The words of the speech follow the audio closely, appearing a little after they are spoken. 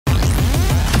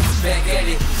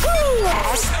Spaghetti.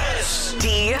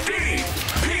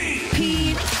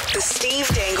 SDP, the Steve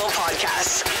Dangle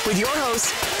Podcast, with your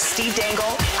hosts, Steve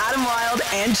Dangle, Adam Wilde,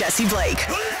 and Jesse Blake.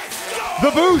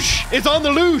 The Boosh is on the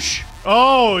Loosh.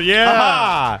 Oh, yeah.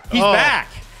 Aha, he's back.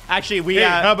 Actually, we... Hey,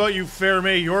 how about you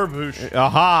Fairmay your Boosh?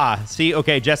 Aha. See,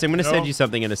 okay, Jesse, I'm going to send you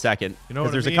something in a second. You know Because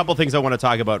what there's I mean? a couple things I want to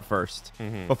talk about first.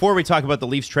 Before we talk about the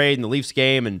Leafs trade and the Leafs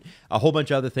game and a whole bunch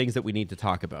of other things that we need to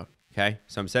talk about, okay?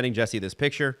 So I'm sending Jesse this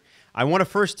picture. I want to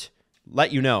first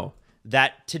let you know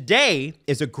that today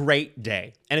is a great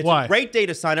day. And it's Why? a great day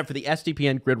to sign up for the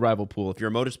SDPN GridRival pool. If you're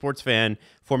a motorsports fan,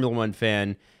 Formula One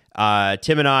fan,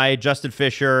 Tim and I, Justin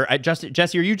Fisher.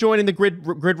 Jesse, are you joining the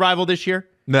GridRival this year?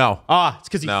 No. It's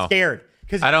because he's scared.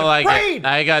 I don't like it.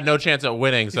 I got no chance at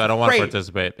winning, so I don't want to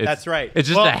participate. That's right. It's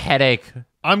just a headache.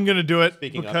 I'm going to do it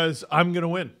Speaking because I'm going to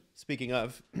win. Speaking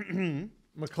of,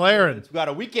 McLaren. we've got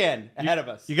a weekend ahead of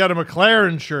us. You got a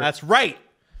McLaren shirt. That's right.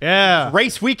 Yeah.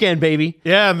 Race weekend, baby.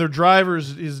 Yeah, and their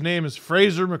driver's, his name is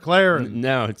Fraser McLaren.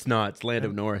 No, it's not. It's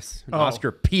Lando Norris.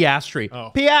 Oscar Piastri.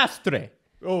 Oh. Piastri.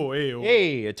 Oh, hey. Oh.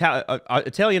 Hey,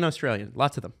 Italian, Australian.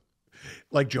 Lots of them.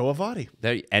 Like Joe Avati.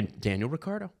 And Daniel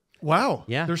Ricciardo. Wow.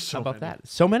 Yeah, There's so how about many. that?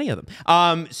 So many of them.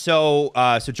 So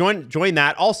join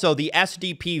that. Also, the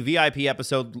SDP VIP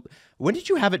episode. When did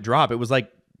you have it drop? It was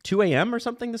like 2 a.m. or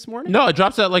something this morning? No, it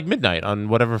drops at like midnight on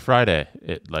whatever Friday.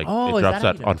 It drops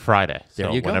that on Friday. There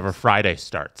so you go. whenever Friday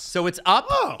starts. So it's up,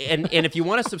 and if you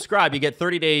want to subscribe, you get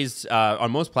 30 days.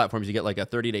 On most platforms, you get like a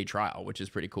 30-day trial, which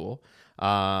is pretty cool.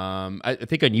 I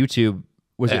think on YouTube,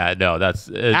 was it? No, that's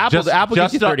Apple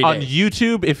gives you 30 on days.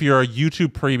 YouTube. If you're a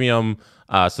YouTube Premium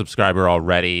subscriber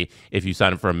already, if you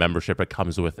sign up for a membership, it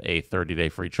comes with a 30-day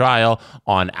free trial.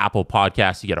 On Apple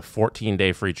Podcasts, you get a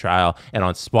 14-day free trial, and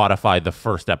on Spotify, the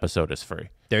first episode is free.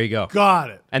 There you go.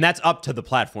 Got it. And that's up to the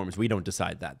platforms. We don't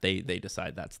decide that. They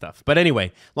decide that stuff. But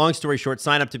anyway, long story short,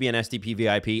 sign up to be an SDP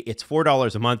VIP. It's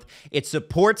 $4 a month. It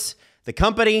supports the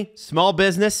company, small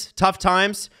business, tough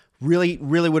times. Really,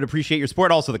 really would appreciate your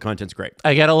support. Also, the content's great.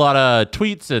 I get a lot of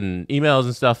tweets and emails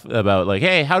and stuff about like,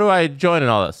 hey, how do I join and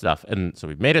all that stuff? And so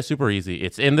we've made it super easy.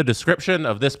 It's in the description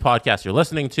of this podcast you're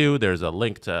listening to. There's a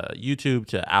link to YouTube,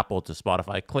 to Apple, to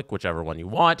Spotify. Click whichever one you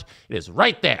want. It is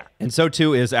right there. And so,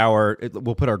 too, is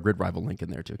we'll put our GridRival link in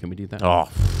there, too. Can we do that? Oh,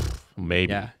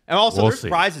 maybe. Yeah. And also, We'll there's see.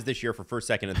 prizes this year for first,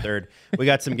 second, and third. We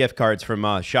got some gift cards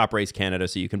from Shop Race Canada,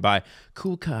 so you can buy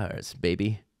cool cars,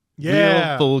 baby.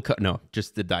 Yeah. Real full car. No,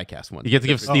 just the diecast one. You get to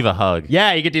give Steve a hug.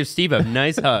 Yeah, you get to give Steve a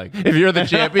nice hug. If you're the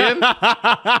champion,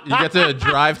 you get to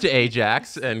drive to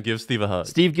Ajax and give Steve a hug.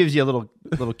 Steve gives you a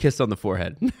little kiss on the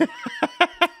forehead.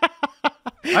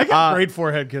 I got great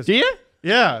forehead kisses. Do you?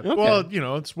 Yeah. Okay. Well,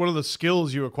 it's one of the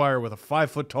skills you acquire with a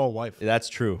 5-foot-tall wife. That's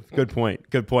true. Good point.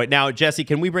 Good point. Now, Jesse,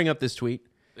 can we bring up this tweet?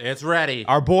 It's ready.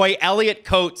 Our boy Elliot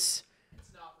Coates.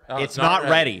 It's not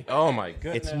ready. Oh, my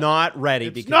goodness. It's not ready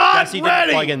because not Jesse ready!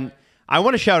 didn't plug in. I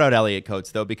want to shout out Elliot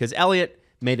Coates, though, because Elliot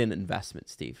made an investment,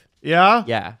 Steve. Yeah?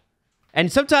 Yeah.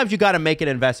 And sometimes you got to make an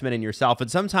investment in yourself.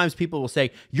 And sometimes people will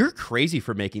say, you're crazy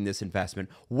for making this investment.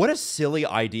 What a silly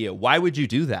idea. Why would you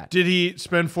do that? Did he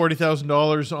spend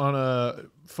 $40,000 on a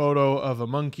photo of a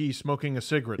monkey smoking a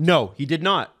cigarette? No, he did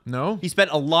not. No? He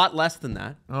spent a lot less than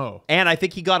that. Oh. And I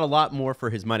think he got a lot more for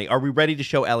his money. Are we ready to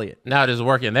show Elliot? Now it is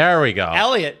working. There we go.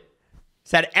 Elliot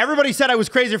said, everybody said I was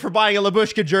crazy for buying a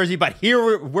Lyubushkin jersey, but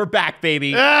here we're back,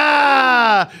 baby.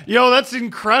 Ah! Yo, that's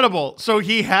incredible. So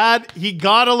he got a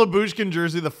Lyubushkin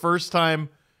jersey the first time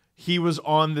he was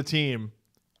on the team,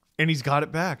 and he's got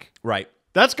it back. Right.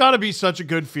 That's got to be such a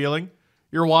good feeling.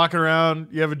 You're walking around,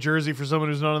 you have a jersey for someone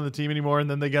who's not on the team anymore, and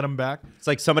then they get him back. It's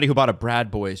like somebody who bought a Brad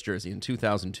Boys jersey in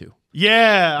 2002.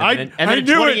 Yeah, And then I in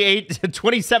knew it.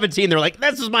 2017, they're like,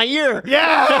 this is my year.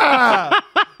 Yeah.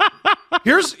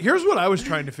 Here's what I was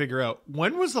trying to figure out.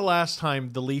 When was the last time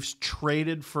the Leafs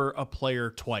traded for a player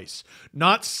twice?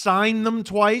 Not signed them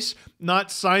twice, not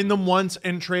signed them once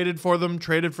and traded for them,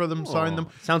 signed them.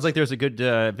 Sounds like there's a good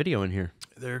video in here.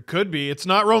 There could be. It's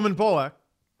not Roman Polak,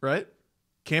 right?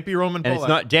 Can't be Roman And Polak. it's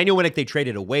not Daniel Winnick. They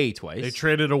traded away twice. They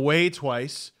traded away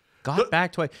twice. Got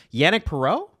back twice. Yannick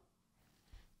Perreault?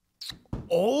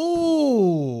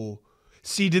 Oh.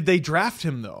 See, did they draft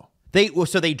him, though?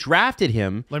 So they drafted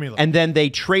him. Let me look. And then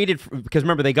they traded, because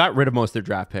remember, they got rid of most of their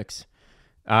draft picks.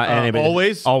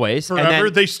 Always? Always. And Forever?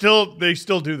 then- They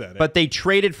still do that. But they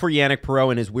traded for Yannick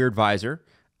Perreault and his weird visor.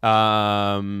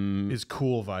 His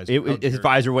cool visor. His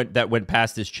visor went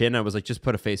past his chin. I was like, just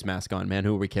put a face mask on, man.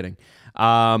 Who are we kidding?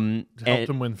 Helped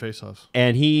him win faceoffs.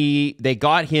 And they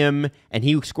got him, and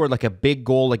he scored like a big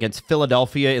goal against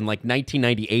Philadelphia in like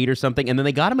 1998 or something. And then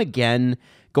they got him again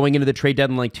going into the trade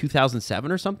deadline like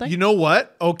 2007 or something. You know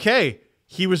what? Okay.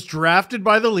 He was drafted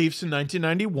by the Leafs in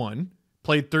 1991,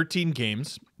 played 13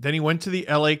 games. Then he went to the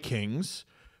LA Kings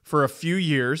for a few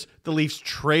years. The Leafs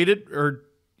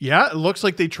it looks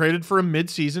like they traded for him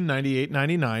mid-season,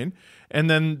 98-99. And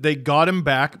then they got him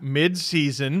back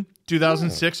mid-season,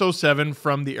 2006-07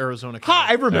 from the Arizona Coyotes. Ha,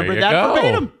 I remember that go.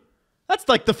 verbatim. That's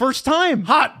like the first time.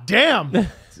 Hot damn.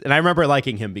 And I remember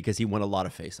liking him because he won a lot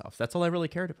of faceoffs. That's all I really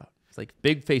cared about. It's like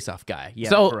big faceoff guy. Yeah,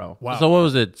 So, Wow. so what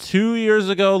was it? 2 years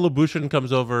ago, Lyubushkin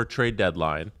comes over, trade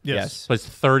deadline. Yes. Plays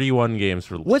 31 games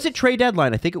for the Was it trade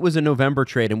deadline? I think it was a November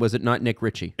trade, and was it not Nick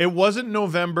Ritchie? It wasn't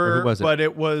November, Or who was it? but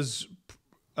it was...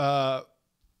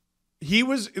 he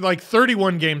was like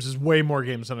 31 games is way more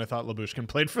games than I thought Lyubushkin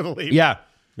played for the Leafs. Yeah.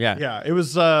 Yeah, it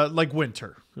was like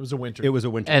winter. It was a winter. It was a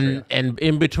winter trade. And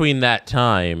in between that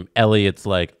time, Elliott's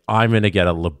like, I'm going to get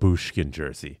a Lyubushkin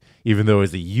jersey. Even though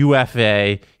he's a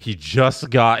UFA, he just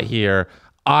got here.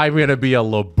 I'm going to be a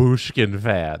Lyubushkin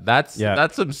fan. That's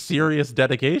some serious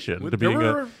dedication to being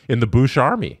in the Boosh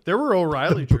Army. There were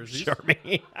O'Reilly jerseys.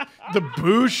 The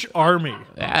Boosh Army.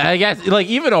 I guess like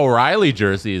even O'Reilly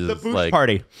jerseys is Boosh like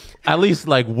party. at least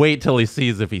like wait till he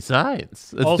sees if he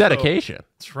signs. It's Also, dedication.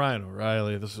 It's Ryan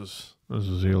O'Reilly. This is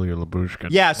Ilya Lyubushkin.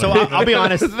 Yeah, so I'll be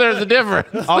honest. There's a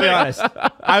difference. I'll be honest.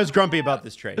 I was grumpy about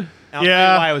this trade. I'll tell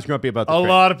you why I was grumpy about the A trade.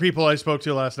 lot of people I spoke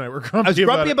to last night were grumpy. I was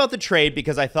grumpy it. about the trade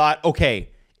because I thought, okay,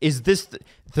 is this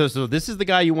so this is the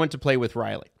guy you want to play with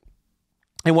Riley?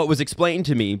 And what was explained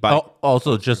to me by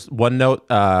Also, just one note: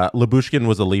 Lyubushkin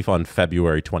was a Leaf on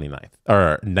February 29th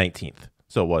or 19th,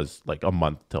 so it was like a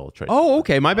month till trade. Oh,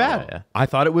 okay, my bad. yeah. I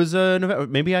thought it was November.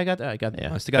 Maybe I got that. yeah.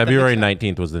 Must have got February that mixed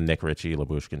up. 19th was the Nick Ritchie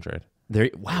Lyubushkin trade.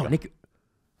 Wow, Nick.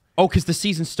 Oh, because the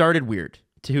season started weird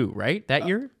too, right? That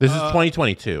year. This is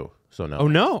 2022, so no. Oh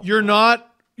no.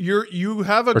 You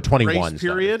have a 21 grace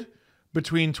period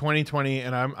between 2020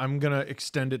 and I'm gonna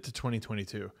extend it to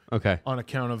 2022. Okay. On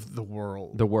account of the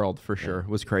world. The world for sure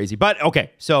was crazy. But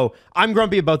okay, so I'm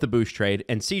grumpy about the Boosh trade,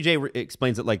 and CJ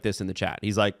explains it like this in the chat.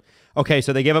 He's like, okay,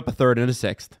 so they gave up a third and a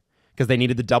sixth because they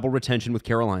needed the double retention with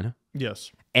Carolina.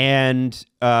 Yes. And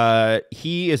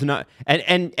he is not,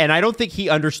 and I don't think he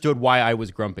understood why I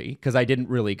was grumpy because I didn't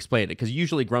really explain it. Because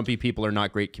usually grumpy people are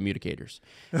not great communicators,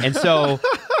 and so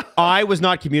I was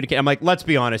not communicating. I'm like, let's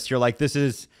be honest. You're like, this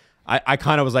is. I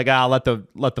kind of was like, let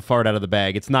the fart out of the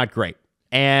bag. It's not great,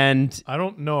 and I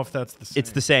don't know if that's the same.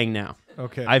 it's the saying now.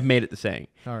 Okay. I've made it the saying.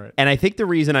 All right. And I think the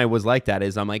reason I was like that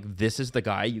is I'm like, this is the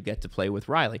guy you get to play with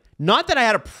Riley. Not that I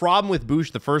had a problem with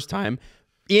Boosh the first time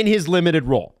in his limited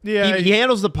role. Yeah, he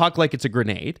handles the puck like it's a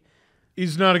grenade.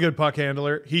 He's not a good puck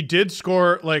handler. He did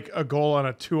score like a goal on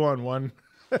a 2-on-1.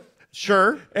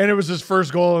 Sure. And it was his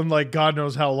first goal in like God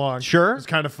knows how long. Sure. It was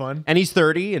kind of fun. And he's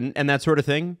 30 and that sort of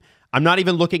thing. I'm not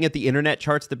even looking at the internet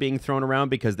charts that are being thrown around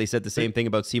because they said the same thing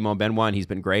about Simon Benoit and he's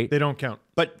been great. They don't count.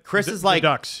 But Chris The is like...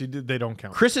 Ducks, they don't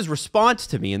count. Chris's response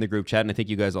to me in the group chat, and I think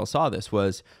you guys all saw this,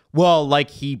 was, well, like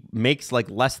he makes like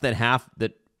less than half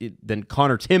than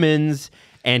Connor Timmins,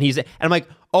 and I'm like,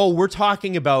 oh, we're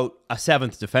talking about a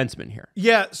seventh defenseman here.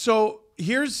 Yeah, so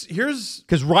here's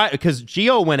Because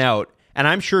Gio went out, and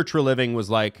I'm sure Treliving was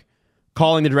like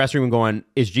calling the dressing room and going,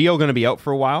 is Gio going to be out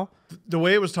for a while? the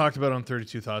way it was talked about on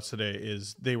 32 Thoughts today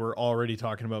is they were already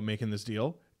talking about making this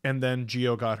deal, and then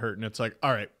Gio got hurt, and it's like,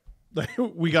 all right,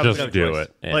 we got Just do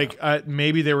it. Yeah. Like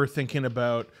maybe they were thinking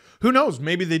about, who knows,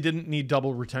 maybe they didn't need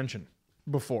double retention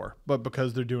before, but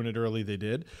because they're doing it early, they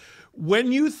did.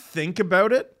 When you think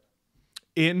about it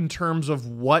in terms of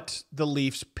what the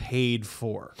Leafs paid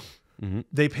for,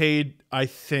 they paid, I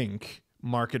think,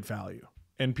 market value.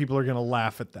 And people are going to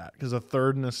laugh at that because a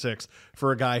third and a sixth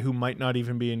for a guy who might not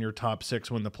even be in your top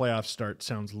six when the playoffs start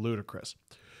sounds ludicrous.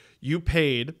 You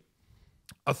paid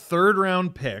a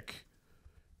third-round pick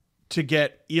to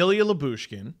get Ilya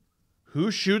Lyubushkin, who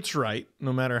shoots right,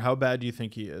 no matter how bad you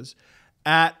think he is,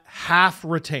 at half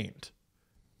retained.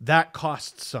 That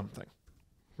costs something,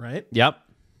 right? Yep.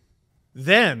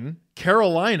 Then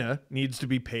Carolina needs to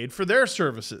be paid for their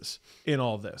services in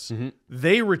all this.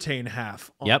 They retain half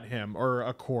on him or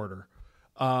a quarter.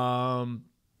 A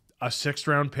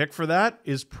sixth-round pick for that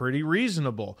is pretty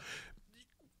reasonable.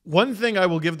 One thing I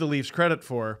will give the Leafs credit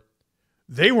for,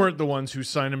 they weren't the ones who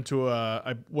signed him to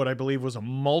what I believe was a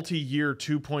multi-year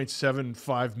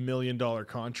 $2.75 million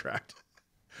contract.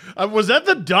 Was that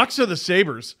the Ducks or the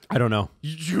Sabres? I don't know.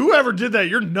 Whoever did that,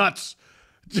 you're nuts.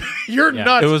 You're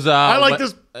nuts. It was, I like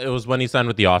this. It was when he signed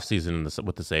with the offseason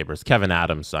with the Sabres. Kevin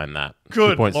Adams signed that.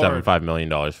 Good $2.75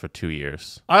 million for 2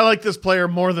 years. I like this player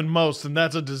more than most, and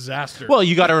that's a disaster. Well,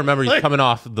 you got to remember he's coming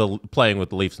off playing with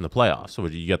the Leafs in the playoffs, so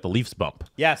you get the Leafs bump.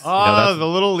 Yes. the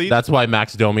little Leafs. That's why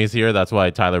Max Domi's here. That's why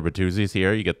Tyler Bertuzzi's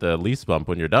here. You get the Leafs bump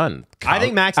when you're done. I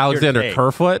think Max Alexander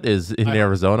Kerfoot is in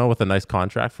Arizona with a nice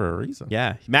contract for a reason.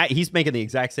 Yeah, Matt. He's making the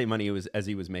exact same money as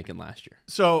he was making last year.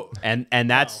 So and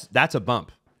that's a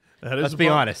bump. that is Let's a be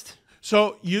bump. honest.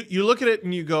 So you look at it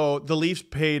and you go, the Leafs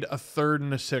paid a third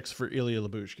and a sixth for Ilya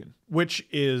Lyubushkin, which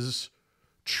is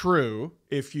true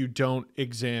if you don't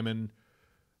examine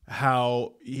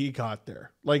how he got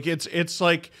there. Like it's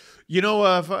like, you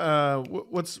know,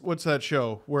 what's that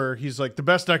show where he's like, the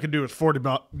best I could do is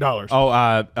 $40.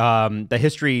 Oh, the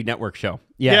History Network show.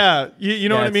 Yeah, you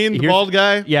know what I mean? The bald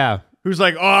guy. Yeah. Who's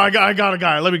like, oh, I got a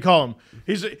guy. Let me call him.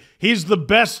 He's the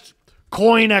best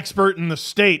coin expert in the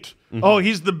state. Mm-hmm. Oh,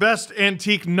 he's the best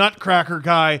antique nutcracker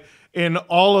guy in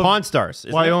all of Pawn Stars,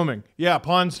 isn't Wyoming. it? Yeah,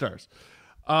 Pawn Stars.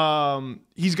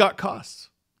 He's got costs,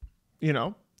 you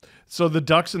know. So the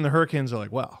Ducks and the Hurricanes are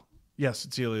like, well, yes,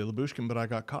 it's Ilya Lyubushkin, but I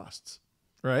got costs,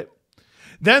 right?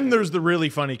 Then there's the really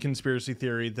funny conspiracy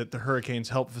theory that the Hurricanes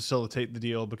helped facilitate the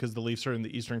deal because the Leafs are in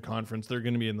the Eastern Conference. They're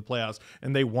going to be in the playoffs,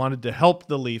 and they wanted to help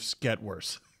the Leafs get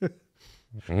worse.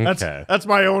 That's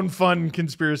my own fun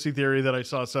conspiracy theory that I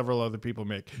saw several other people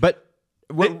make. But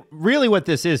really what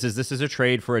this is this is a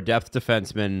trade for a depth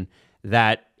defenseman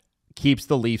that keeps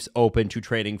the Leafs open to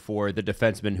trading for the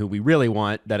defenseman who we really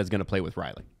want that is going to play with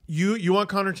Riley. You want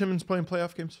Connor Timmins playing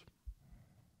playoff games?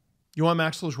 You want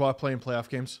Max Lajoie playing playoff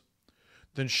games?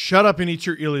 Then shut up and eat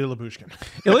your Ilya Lyubushkin.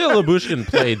 Ilya Lyubushkin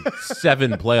played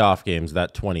 7 playoff games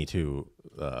that 22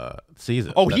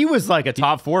 season. Oh, he was like a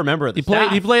top 4 member of the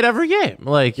staff. He played every game.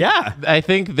 Like, yeah, I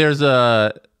think there's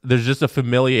just a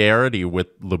familiarity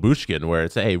with Lyubushkin where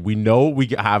it's, hey, we know we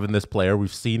have in this player.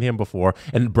 We've seen him before.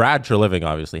 And Brad Treliving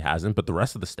obviously hasn't, but the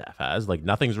rest of the staff has. Like,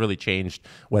 nothing's really changed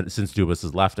since Dubas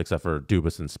has left except for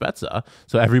Dubas and Spezza.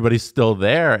 So everybody's still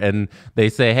there. And they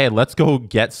say, hey, let's go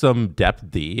get some depth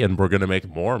D and we're going to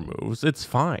make more moves. It's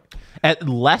fine. At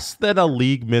less than a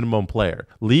league minimum player.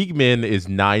 League min is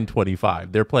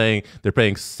 $925. They're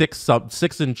paying six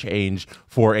and change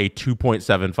for a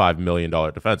 $2.75 million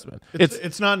defenseman.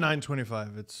 It's not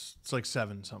 925. It's like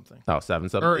 7 something. Oh, 7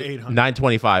 something. Or 800.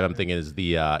 925. I'm thinking is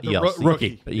the ELC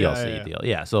rookie ELC deal.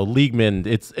 Yeah. So league min,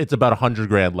 it's about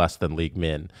 $100,000 less than league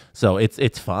min. So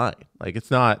it's fine. Like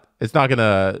it's not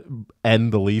gonna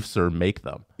end the Leafs or make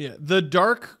them. Yeah. The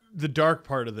dark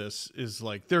part of this is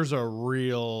like there's a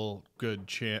real good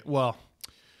chance. Well,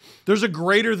 there's a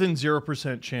greater than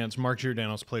 0% chance Mark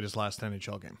Giordano's played his last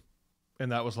NHL game,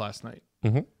 and that was last night.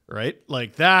 Mm-hmm. Right?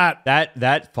 Like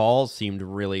that fall seemed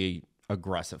really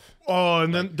aggressive. Oh,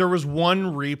 and then there was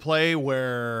one replay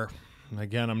where,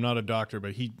 again, I'm not a doctor,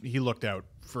 but he looked out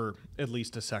for at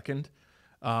least a second.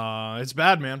 It's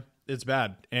bad, man. It's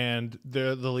bad. And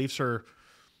the Leafs are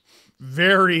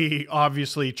very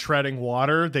obviously treading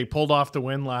water. They pulled off the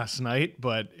win last night,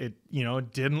 but it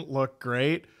didn't look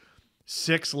great.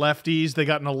 6 lefties. They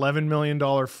got an $11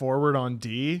 million forward on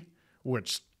D,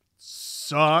 which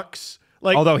sucks.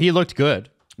 Like, although he looked good.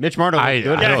 Mitch Marner looked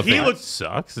good. Yeah, he looked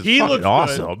sucks. He looked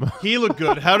awesome. Good. He looked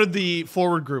good. How did the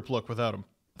forward group look without him?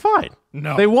 Fine.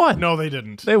 No, they won. No, they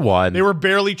didn't. They won. They were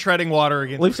barely treading water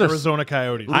against Arizona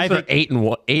Coyotes. I think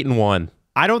 8-1.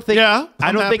 I don't think. Yeah,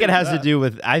 I don't think it has to do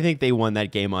with. I think they won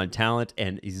that game on talent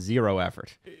and 0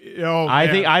 effort. Oh,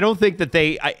 I don't think that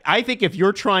they. I think if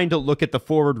you're trying to look at the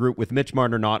forward group with Mitch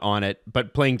Marner not on it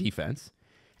but playing defense,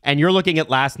 and you're looking at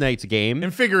last night's game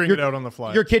and figuring it out on the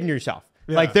fly, you're kidding yourself.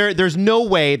 Yeah. Like there's no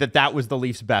way that was the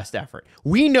Leafs' best effort.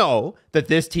 We know that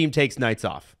this team takes nights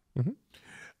off. Mm-hmm.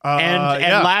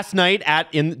 And last night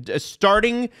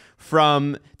starting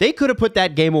from, they could have put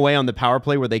that game away on the power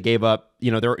play where they gave up.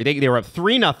 They were up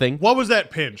 3-0. What was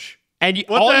that pinch? And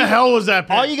what the hell was that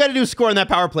pinch? All you got to do is score on that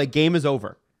power play. Game is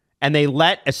over. And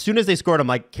as soon as they scored, I'm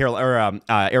like,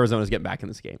 Arizona's getting back in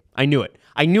this game. I knew it.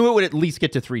 I knew it would at least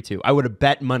get to 3-2. I would have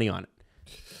bet money on it.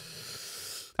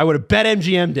 I would have bet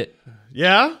MGM'd it.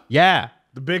 Yeah? Yeah.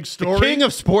 The big story. The king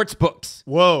of sports books.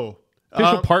 Whoa.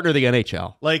 Official partner of the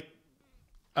NHL. I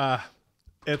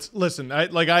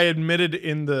admitted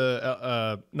in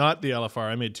the not the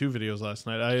LFR. I made 2 videos last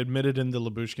night. I admitted in the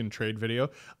Lyubushkin trade video.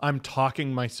 I'm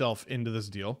talking myself into this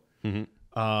deal.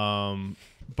 Mm-hmm.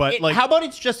 But how about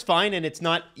it's just fine and it's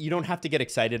not. You don't have to get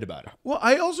excited about it. Well,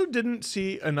 I also didn't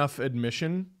see enough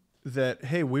admission that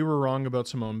hey, we were wrong about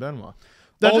Simone Benoit.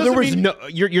 There was no.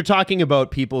 You're talking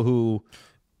about people who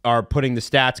are putting the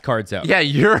stats cards out. Yeah,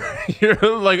 you're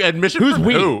like admission. Who's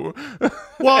we? Who?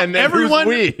 Well, And then who's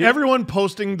we? everyone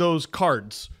posting those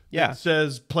cards. Yeah. That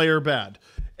says player bad.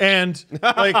 And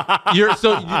like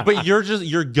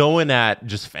you're going at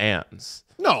just fans.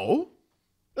 no,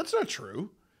 that's not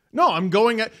true. No, I'm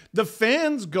going at the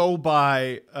fans go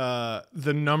by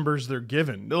the numbers they're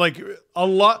given. Like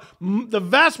the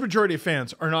vast majority of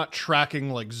fans are not tracking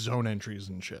like zone entries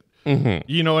and shit.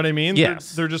 You know what I mean?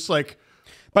 Yes. They're just like,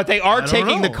 But they are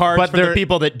taking the know. cards But for the they're-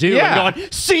 people that do Yeah. and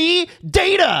going, see,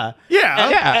 data.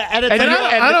 Yeah. And it's And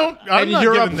I'm not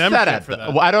you're giving them upset shit at for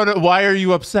that. that. I don't know. Why are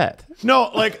you upset? no,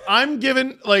 like I'm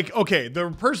giving like okay,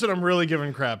 the person I'm really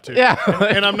giving crap to. Yeah.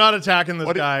 and I'm not attacking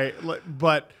this guy,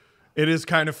 but it is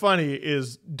kind of funny.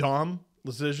 Is Dom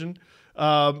Lecision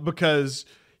because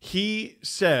he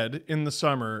said in the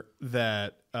summer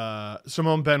that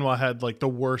Simone Benoit had like the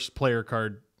worst player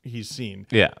card he's seen.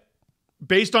 Yeah.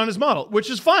 Based on his model,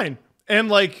 which is fine. And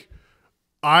like,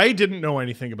 I didn't know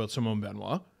anything about Simone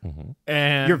Benoit,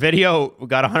 and Your video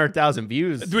got 100,000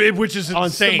 views which is on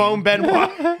insane. Simone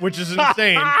Benoit. Which is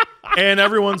insane. And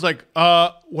everyone's like,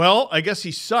 well, I guess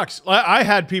he sucks. I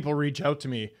had people reach out to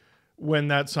me when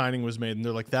that signing was made, and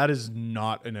they're like, that is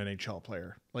not an NHL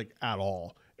player, like at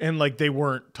all. And like, they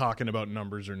weren't talking about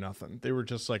numbers or nothing. They were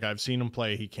just like, I've seen him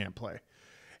play, he can't play.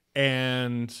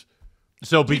 And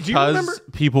So do you because remember-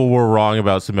 people were wrong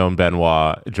about Simone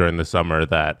Benoit during the summer,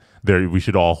 that we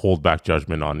should all hold back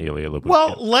judgment on Ilya Lyubushkin.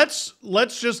 well,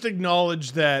 let's just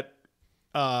acknowledge that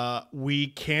we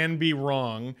can be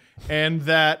wrong, and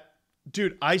that,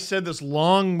 dude, I said this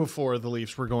long before the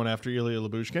Leafs were going after Ilya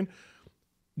Lyubushkin.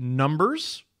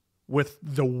 Numbers with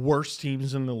the worst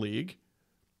teams in the league,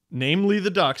 namely the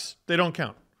Ducks, they don't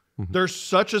count. They're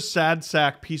such a sad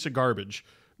sack piece of garbage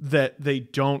that they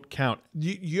don't count.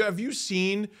 Have you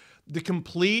seen the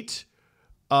complete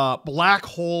black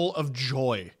hole of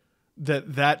joy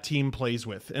that team plays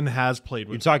with and has played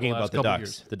with? You're talking for about the couple Ducks.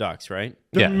 years? The Ducks, right?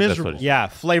 They're Yeah, that's what miserable. it Yeah,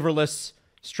 flavorless,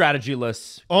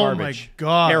 strategyless, Oh garbage. my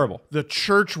God. Terrible. The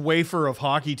church wafer of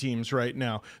hockey teams right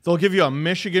now. They'll give you a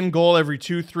Michigan goal every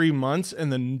 2-3 months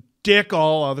and then dick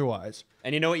all otherwise.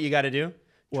 And you know what you got to do?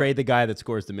 Trade the guy that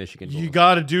scores the Michigan goal. You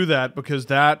got to do that because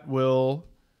that will,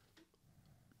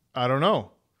 I don't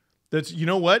know. That's, you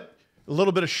know what? A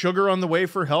little bit of sugar on the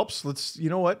wafer helps. You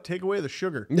know what? Take away the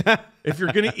sugar. If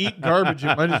you're going to eat garbage,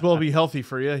 it might as well be healthy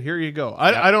for you. Here you go.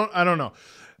 I don't know.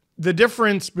 The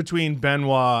difference between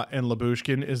Benoit and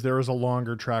Lyubushkin is there is a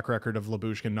longer track record of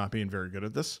Lyubushkin not being very good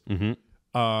at this.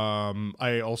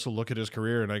 I also look at his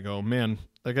career and I go, man,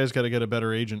 that guy's got to get a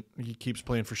better agent. He keeps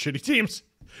playing for shitty teams.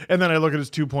 And then I look at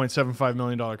his $2.75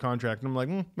 million contract and I'm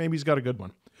like, maybe he's got a good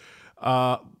one.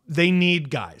 They need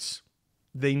guys.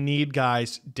 They need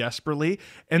guys desperately,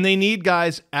 and they need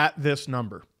guys at this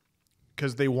number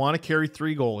because they want to carry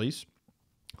 3 goalies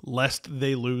lest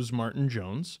they lose Martin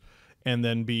Jones and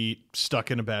then be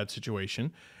stuck in a bad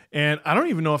situation. And I don't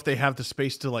even know if they have the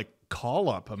space to like call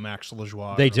up a Max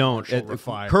Lajoie. They or don't. Marshall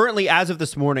Rafai. Currently, as of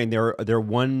this morning, they're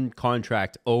one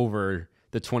contract over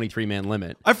the 23-man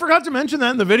limit. I forgot to mention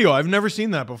that in the video. I've never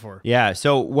seen that before. Yeah,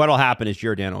 so what'll happen is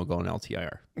Giordano will go in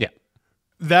LTIR. Yeah.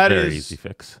 That is Very easy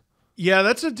fix. Yeah,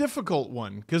 that's a difficult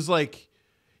one because, like,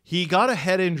 he got a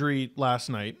head injury last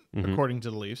night, according to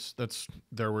the Leafs. That's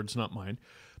their words, not mine.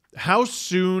 How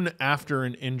soon after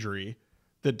an injury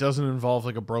that doesn't involve,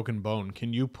 like, a broken bone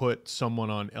can you put someone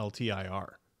on LTIR?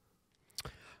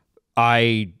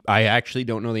 I actually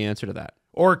don't know the answer to that.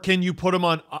 Or can you put him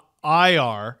on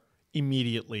IR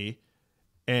immediately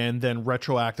and then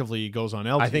retroactively goes on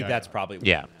LTIR? I think that's probably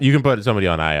Yeah. You can put somebody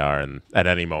on IR, and at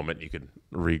any moment you could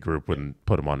regroup and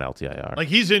put them on LTIR. Like,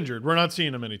 he's injured. We're not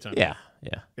seeing him anytime. Yeah.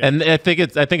 And I think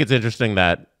it's interesting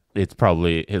that it's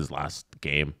probably his last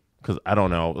game because I don't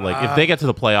know. Like, if they get to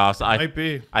the playoffs, Might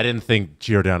be. I didn't think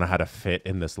Giordano had a fit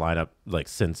in this lineup like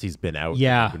since he's been out.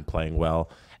 Yeah. He's been playing well.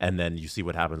 And then you see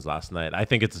what happens last night. I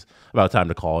think it's about time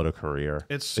to call it a career.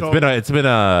 It's been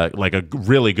a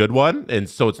really good one, and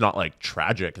so it's not like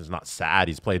tragic. It's not sad.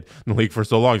 He's played in the league for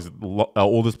so long. He's the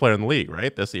oldest player in the league,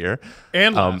 right, this year,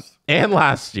 And last. and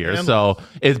last year.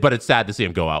 But it's sad to see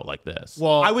him go out like this.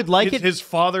 Well, I would like his, it- His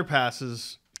father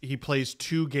passes. He plays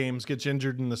 2 games, gets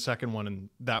injured in the second one, and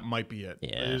that might be it.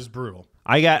 Yeah. It is brutal.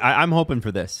 I'm hoping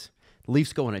for this. The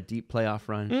Leafs go on a deep playoff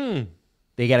run.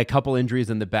 They got a couple injuries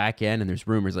in the back end, and there's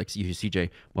rumors like CJ.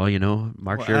 Well,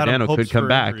 Mark Giordano could come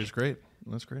back. Is great.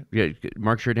 That's great. Yeah,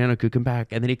 Mark Giordano could come back,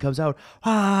 and then he comes out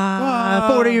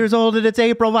 40 years old, and it's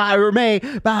April or May. If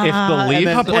the Leafs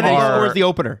and then he are- scores the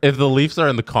opener. If the Leafs are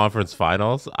in the conference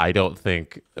finals, I don't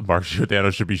think Mark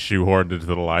Giordano should be shoehorned into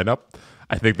the lineup.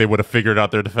 I think they would have figured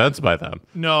out their defense by then.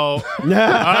 No,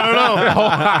 I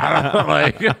don't know.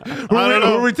 Like, who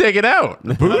are we taking out?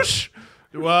 Boosh?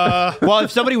 Well,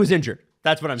 if somebody was injured,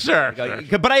 that's what I'm saying.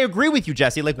 Sure. But I agree with you,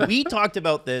 Jesse. Like, we talked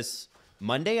about this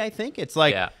Monday, I think. It's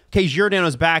like, Yeah. okay,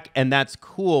 Giordano's back, and that's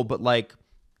cool, but like,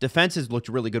 defenses looked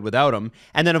really good without him.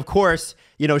 And then, of course,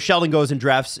 Sheldon goes and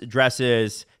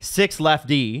dresses 6 left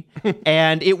D,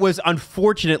 and it was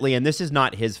unfortunately, and this is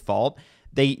not his fault,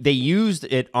 they used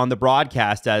it on the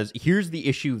broadcast as, here's the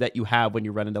issue that you have when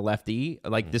you run into left D,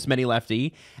 like this many left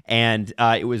D, and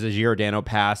it was a Giordano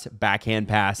pass, backhand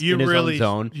pass in his own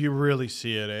zone. You really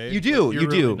see it, eh? You do. You You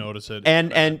really do notice it.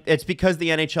 And it's because the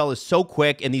NHL is so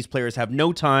quick and these players have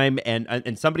no time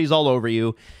and somebody's all over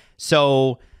you.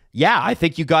 So, yeah, I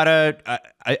think you got to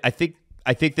I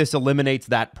think this eliminates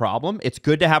that problem. It's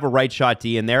good to have a right shot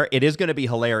D in there. It is going to be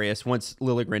hilarious once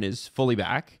Liljegren is fully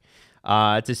back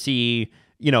to see,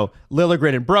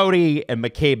 Liljegren and Brody and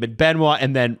McCabe and Benoit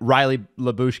and then Riley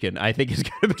Lyubushkin. I think is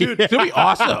going to be It's going to be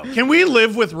awesome. Can we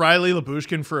live with Riley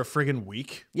Lyubushkin for a friggin'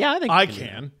 week? Yeah, I think I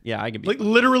can. Yeah, I can be. Like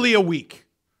literally a week.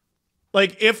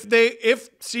 Like if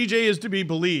CJ is to be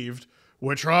believed,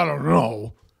 which I don't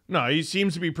know. No, he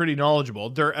seems to be pretty knowledgeable.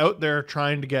 They're out there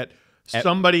trying to get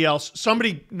somebody else,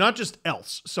 somebody not just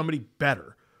else, somebody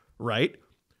better, right?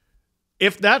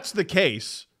 If that's the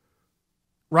case,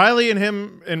 Riley and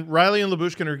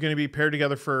Lyubushkin are going to be paired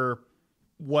together for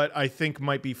what I think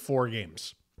might be 4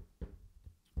 games.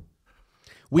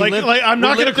 I'm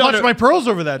not going to clutch my pearls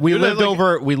over that. We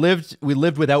dude. We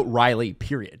lived without Riley.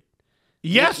 Period.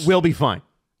 Yes, We'll be fine.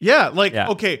 yeah.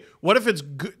 Okay. What if it's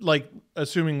good? Like,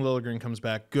 assuming Liljegren comes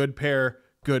back, good pair,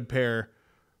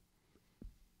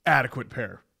 adequate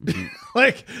pair.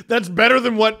 Like, that's better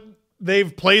than what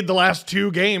they've played the last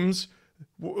 2 games.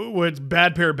 It's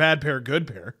bad pair, good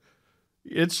pair.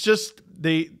 It's just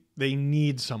they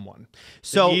need someone.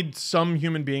 So they need some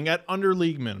human being at under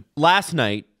league min. Last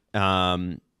night,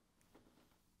 Matthew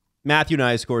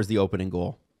Nyes scores the opening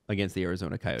goal against the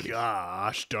Arizona Coyotes.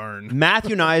 Gosh darn.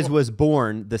 Matthew Nyes was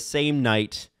born the same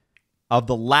night of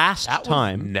the last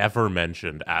time. Never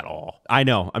mentioned at all. I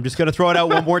know. I'm just going to throw it out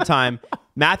one more time.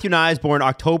 Matthew Nyes born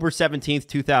October 17th,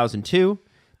 2002.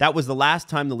 That was the last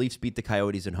time the Leafs beat the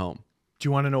Coyotes at home. Do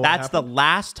you want to know what That's the happened?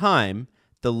 last time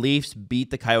the Leafs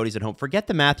beat the Coyotes at home. Forget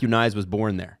that Matthew Nyes was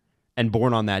born there and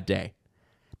born on that day.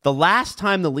 The last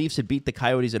time the Leafs had beat the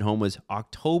Coyotes at home was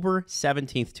October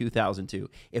 17th, 2002.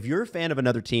 If you're a fan of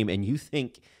another team and you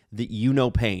think that you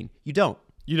know pain, you don't.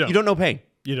 You don't. You don't know pain.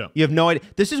 You don't. You have no idea.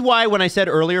 This is why when I said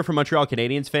earlier for Montreal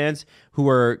Canadiens fans who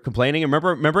were complaining,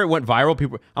 remember it went viral?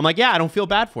 People, I'm like, yeah, I don't feel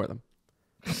bad for them.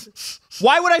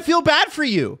 Why would I feel bad for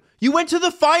you? You went to the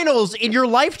finals in your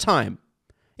lifetime.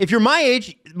 If you're my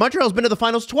age, Montreal's been to the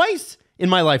finals twice in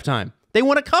my lifetime. They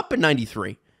won a cup in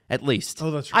 93, at least. Oh,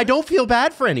 that's right. I don't feel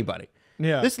bad for anybody.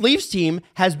 Yeah. This Leafs team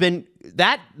has been,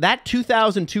 that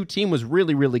 2002 team was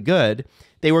really, really good.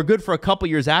 They were good for a couple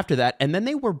years after that, and then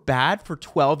they were bad for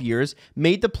 12 years,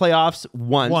 made the playoffs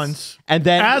once. And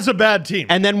then as a bad team.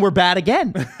 And then were bad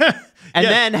again. And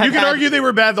then you can argue they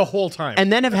were bad the whole time.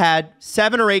 And then have had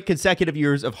 7 or 8 consecutive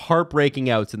years of heartbreaking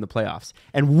outs in the playoffs.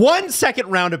 And 1 second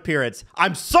round appearance.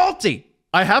 I'm salty.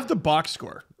 I have the box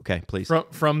score. Okay, please.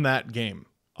 From that game,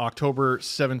 October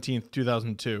 17th,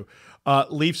 2002.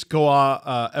 Leafs go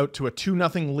out to a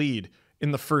 2-0 lead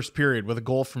in the first period with a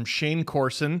goal from Shane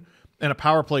Corson and a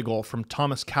power play goal from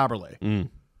Thomas Caberlet.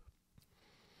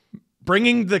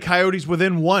 Bringing the Coyotes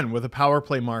within 1 with a power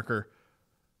play marker.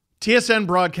 TSN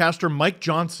broadcaster Mike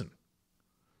Johnson.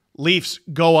 Leafs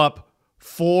go up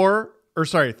 3,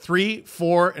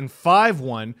 4, and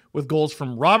 5-1 with goals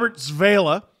from Robert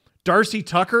Zvela, Darcy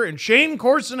Tucker, and Shane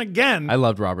Corson again. I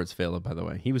loved Robert Svela, by the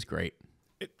way. He was great.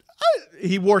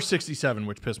 He wore 67,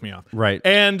 which pissed me off. Right.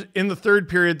 And in the third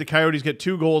period, the Coyotes get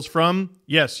 2 goals from,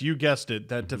 yes, you guessed it,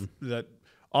 that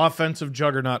offensive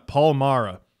juggernaut, Paul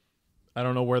Mara. I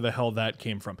don't know where the hell that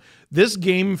came from. This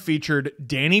game featured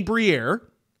Danny Briere,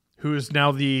 who is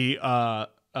now the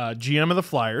GM of the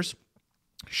Flyers,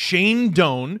 Shane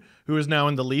Doan, who is now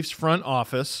in the Leafs front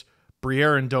office.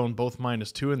 Briere and Doan both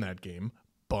 -2 in that game.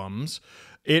 Bums.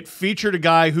 It featured a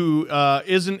guy who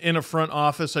isn't in a front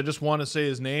office. I just want to say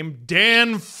his name.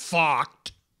 Dan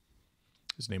Focht.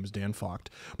 His name is Dan Focht.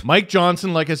 Mike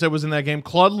Johnson, like I said, was in that game.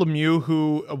 Claude Lemieux,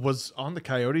 who was on the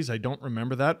Coyotes. I don't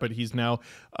remember that, but he's now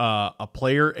a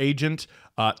player agent.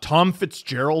 Tom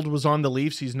Fitzgerald was on the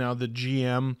Leafs. He's now the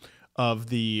GM of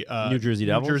the New Jersey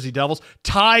Devils.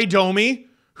 Ty Domi,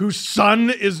 whose son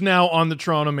is now on the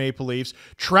Toronto Maple Leafs.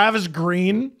 Travis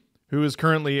Green, who is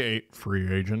currently a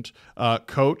free agent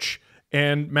coach.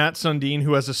 And Matt Sundin,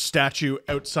 who has a statue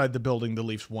outside the building the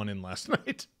Leafs won in last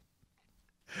night.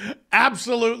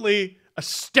 Absolutely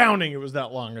astounding it was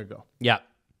that long ago. Yeah.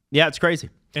 Yeah, it's crazy.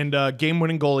 And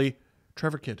game-winning goalie,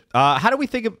 Trevor Kidd. How do we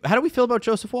feel about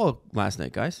Joseph Woll last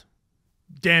night, guys?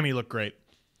 Damn, he looked great.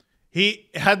 He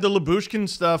had the Lyubushkin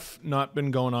stuff not been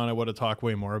going on, I would have talked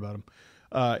way more about him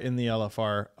in the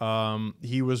LFR.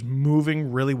 He was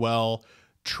moving really well,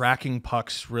 tracking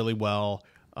pucks really well.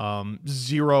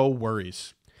 Zero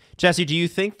worries. Jesse, do you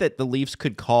think that the Leafs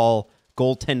could call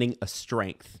goaltending a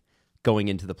strength going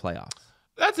into the playoffs?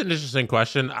 That's an interesting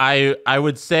question. I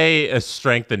would say a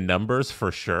strength in numbers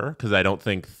for sure, because I don't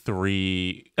think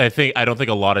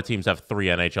a lot of teams have 3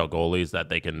 NHL goalies that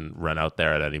they can run out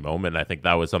there at any moment. I think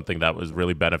that was something that was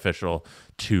really beneficial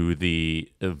to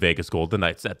the Vegas Golden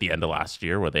Knights at the end of last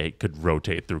year, where they could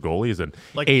rotate through goalies. And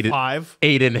Like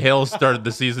Aiden Hill started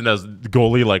the season as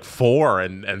goalie like 4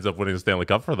 and ends up winning the Stanley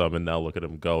Cup for them, and now look at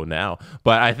him go now.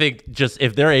 But I think just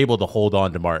if they're able to hold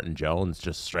on to Martin Jones,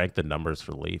 just strength in numbers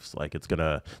for the Leafs, like it's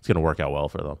gonna work out well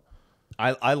for them.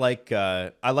 I like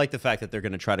the fact that they're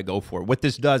going to try to go for it. What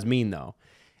this does mean, though,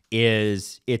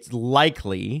 is it's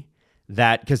likely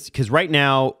that because right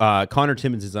now Connor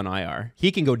Timmins is on IR,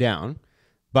 he can go down,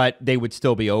 but they would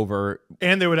still be over,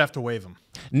 and they would have to waive him.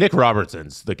 Nick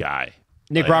Robertson's the guy.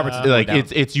 Robertson,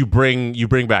 it's you bring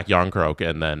back Jarnkrok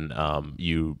and then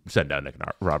you send down Nick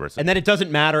Robertson, and then it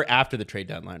doesn't matter after the trade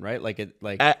deadline, right?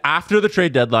 After the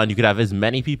trade deadline, you could have as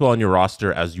many people on your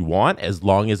roster as you want, as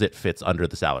long as it fits under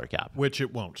the salary cap, which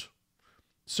it won't.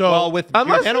 So with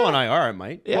Giordano on IR, it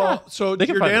might. Yeah. Well, so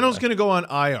Giordano's going to go on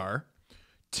IR.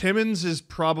 Timmins is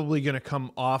probably going to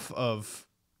come off of,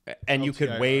 and you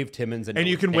could waive Timmins, and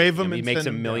you can waive him. He and makes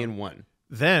send $1.1 million.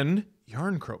 Then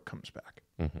Jarnkrok comes back.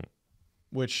 Mm-hmm.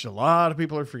 Which a lot of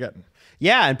people are forgetting.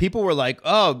 Yeah, and people were like,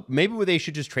 "Oh, maybe they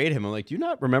should just trade him." I'm like, "Do you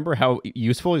not remember how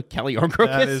useful Kelly Jarnkrok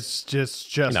is?" That is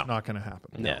just not going to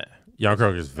happen. Yeah,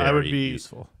 Jarnkrok is very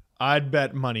useful. I'd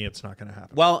bet money it's not going to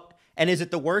happen. Well, and is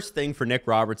it the worst thing for Nick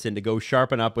Robertson to go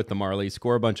sharpen up with the Marlies,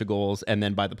 score a bunch of goals, and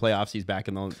then by the playoffs he's back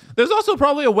in the? There's also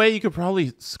probably a way you could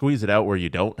probably squeeze it out where you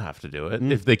don't have to do it.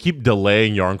 If they keep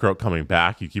delaying Jarnkrok coming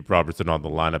back, you keep Robertson on the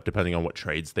lineup, depending on what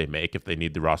trades they make. If they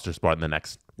need the roster spot in the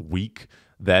next week,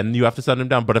 then you have to send him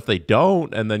down. But if they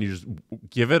don't, and then you just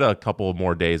give it a couple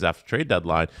more days after trade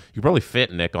deadline, you can probably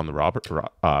fit Nick on the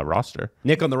roster.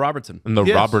 Nick on the Robertson. And the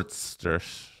Robertster.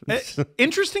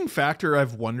 Interesting factor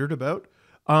I've wondered about.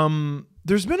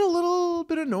 There's been a little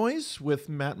bit of noise with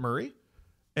Matt Murray,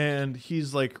 and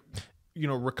he's like,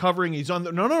 recovering. He's on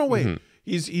the wait. Mm-hmm.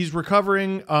 He's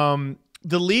recovering.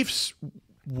 The Leafs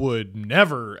would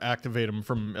never activate him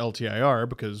from LTIR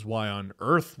because why on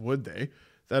earth would they?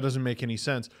 That doesn't make any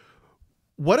sense.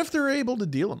 What if they're able to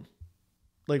deal him?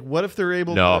 Like, what if they're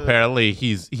able to... No, apparently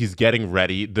he's getting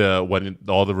ready. When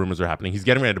all the rumors are happening, he's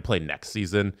getting ready to play next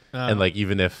season. And,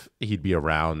 even if he'd be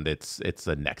around, it's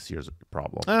a next year's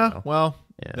problem.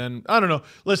 Then, I don't know.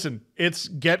 Listen, it's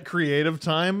get creative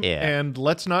time. Yeah. And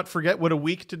let's not forget what a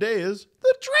week today is.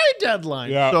 The trade deadline.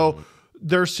 Yeah. So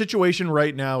their situation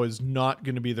right now is not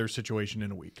going to be their situation in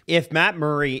a week. If Matt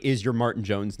Murray is your Martin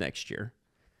Jones next year...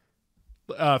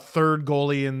 third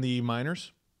goalie in the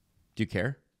minors. Do you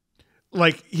care?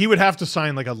 Like, he would have to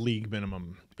sign like a league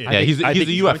minimum. Yeah, he's a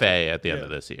UFA at the end of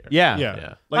this year.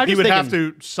 Yeah. Like, he would have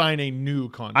to sign a new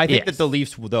contract. I think that the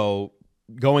Leafs, though,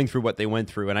 going through what they went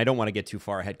through, and I don't want to get too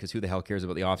far ahead because who the hell cares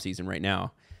about the offseason right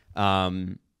now?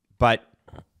 But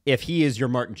if he is your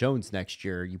Martin Jones next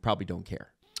year, you probably don't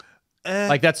care.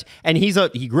 And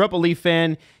he grew up a Leaf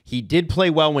fan. He did play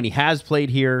well when he has played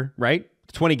here, right?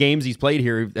 20 games he's played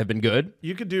here have been good.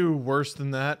 You could do worse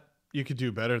than that. You could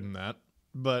do better than that.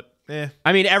 But,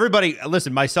 I mean, everybody,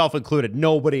 listen, myself included,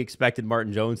 nobody expected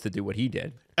Martin Jones to do what he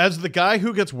did. As the guy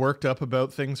who gets worked up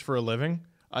about things for a living,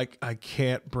 I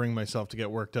can't bring myself to get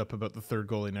worked up about the third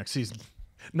goalie next season.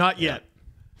 Not yet.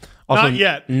 Also, Not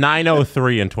yet.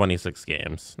 903 in 26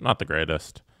 games. Not the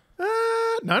greatest.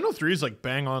 903 is like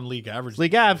bang on league average.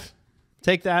 League Av,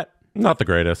 take that. Not the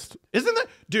greatest. Isn't that...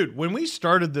 Dude, when we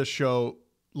started this show,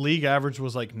 league average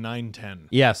was like 910.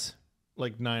 Yes.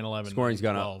 Like 911. Scoring's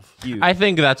gone up. Huge. I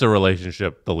think that's a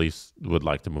relationship the Leafs would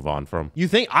like to move on from. You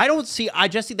think?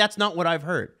 Jesse, that's not what I've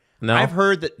heard. No? I've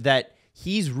heard that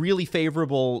he's really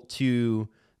favorable to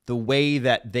the way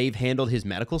that they've handled his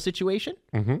medical situation.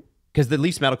 Mm-hmm. Because the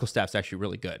Leafs medical staff's actually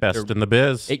really good. Best in the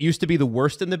biz. It used to be the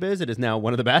worst in the biz. It is now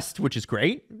one of the best, which is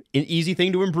great. An easy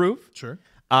thing to improve. Sure.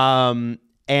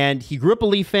 And he grew up a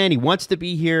Leaf fan. He wants to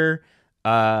be here.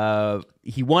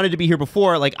 He wanted to be here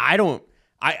before. Like, I don't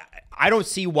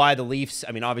see why the Leafs.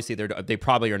 I mean, obviously they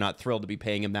probably are not thrilled to be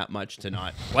paying him that much to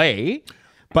not play,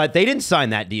 but they didn't sign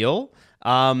that deal.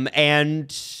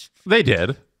 And they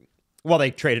did. Well,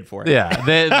 they traded for it.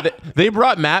 Yeah, they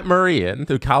brought Matt Murray in,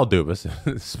 to Kyle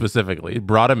Dubas specifically,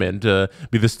 brought him in to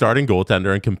be the starting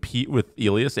goaltender and compete with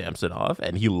Ilya Samsonov,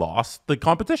 and he lost the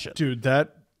competition. Dude,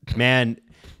 that Man,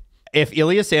 if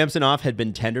Ilya Samsonov had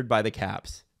been tendered by the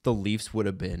Caps, the Leafs would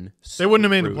have been they wouldn't have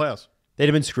made the screwed. playoffs. They'd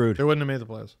have been screwed. They wouldn't have made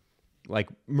the playoffs. Like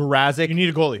Mrazek. You need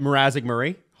a goalie. Mrazek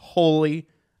Murray. Holy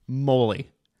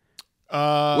moly.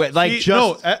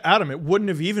 Adam, it wouldn't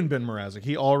have even been Mrazek.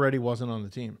 He already wasn't on the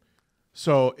team.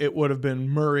 So it would have been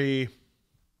Murray.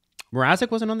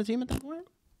 Mrazek wasn't on the team at that point?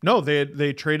 No,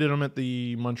 they traded him at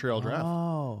the Montreal draft.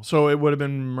 Oh. So it would have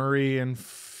been Murray and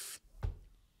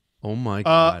Oh my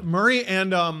God. Murray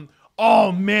and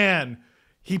oh man,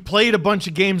 he played a bunch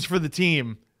of games for the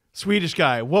team. Swedish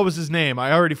guy. What was his name?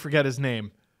 I already forget his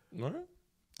name.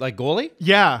 Like goalie?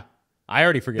 Yeah, I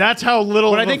already forget. that's how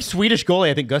little. When I think Swedish goalie,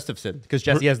 I think Gustafsson because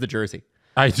Jesse has the jersey.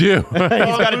 I do.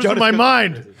 I'm losing my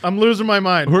mind. I'm losing my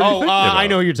mind. Who are you Oh, thinking about? I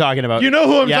know who you're talking about. You know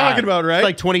who I'm talking about, right? He's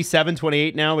like 27,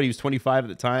 28 now, but he was 25 at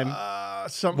the time.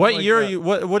 Something What like year that. are you?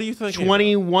 What are you thinking?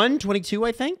 21, 22,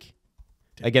 I think.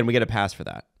 Again, we get a pass for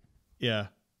that. Yeah.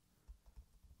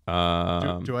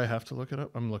 Do I have to look it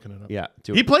up? I'm looking it up. Yeah.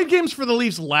 He played games for the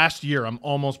Leafs last year. I'm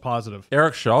almost positive.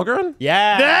 Eric Shalgren?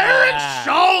 Yeah. Eric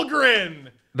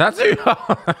Shalgren. That's who.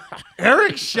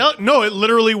 Eric Shell. No, it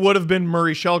literally would have been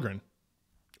Murray Shalgren.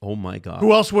 Oh my God.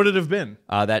 Who else would it have been?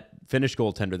 That Finnish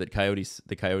goaltender that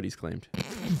the Coyotes claimed.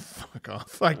 Fuck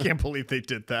off. I can't believe they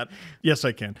did that. Yes,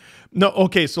 I can. No,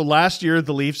 okay, so last year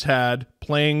the Leafs had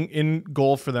playing in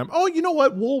goal for them. Oh, you know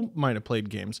what? Wool might have played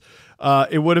games.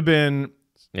 It would have been,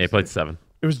 Yeah, he played 7.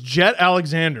 it was Jet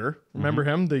Alexander. Remember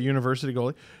him? The university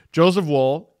goalie. Joseph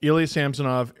Wool, Ilya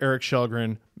Samsonov, Eric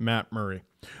Shelgren, Matt Murray.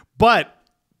 But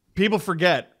people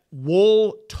forget,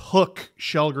 Wool took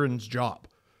Shelgren's job.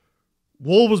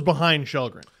 Wool was behind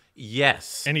Shelgren,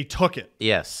 Yes. and he took it.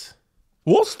 Yes.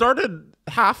 Wool started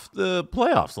half the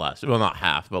playoffs last year. Well, not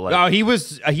half, but like Oh, he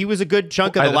was a good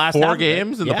chunk of the last 4 half of it.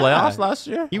 games in the Yeah. playoffs last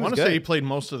year. He I was want to good. say he played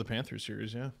most of the Panthers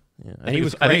series, yeah. And he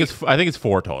was I think it's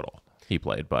 4 total he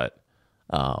played, but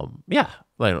yeah,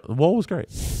 like Wool was great.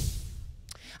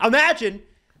 Imagine.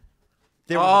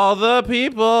 All the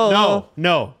people.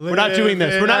 No, we're not doing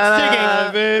this. We're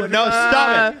not singing. No,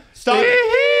 stop it. Stop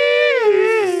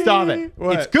it. Stop it.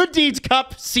 What? It's Good Deeds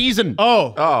Cup season.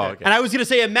 Oh, Okay. And I was going to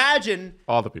say, imagine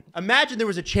All the people. there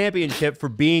was a championship for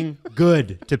being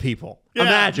good to people. Yeah.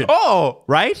 Imagine. Oh,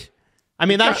 Right? I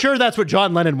mean, I'm sure that's what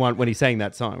John Lennon wanted when he sang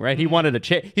that song, right? He wanted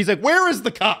a He's like, where is the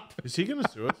cup? is he going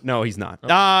to sue us? No, he's not. The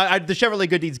Chevrolet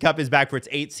Good Deeds Cup is back for its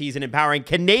 8th season, empowering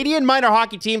Canadian minor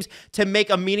hockey teams to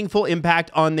make a meaningful impact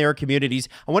on their communities.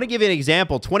 I want to give you an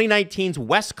example. 2019's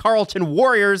West Carleton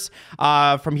Warriors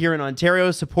from here in Ontario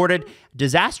supported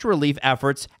disaster relief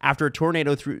efforts after a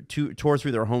tornado tore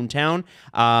through their hometown.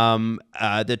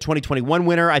 The 2021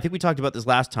 winner, I think we talked about this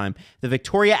last time, the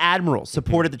Victoria Admirals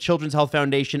supported the Children's Health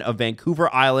Foundation of Vancouver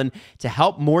Island to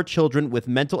help more children with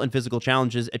mental and physical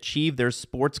challenges achieve their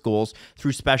sports goals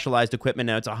through specialized equipment.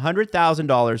 Now, it's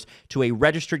 $100,000 to a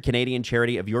registered Canadian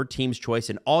charity of your team's choice,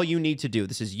 and all you need to do,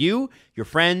 this is you, your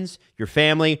friends, your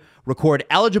family, record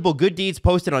eligible good deeds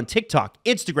posted on TikTok,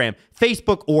 Instagram,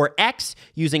 Facebook, or X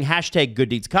using hashtag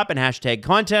GoodDeedsCup and hashtag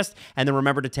contest, and then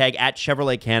remember to tag at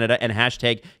Chevrolet Canada and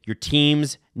hashtag your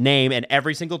team's name. And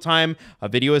every single time a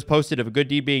video is posted of a good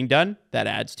deed being done, that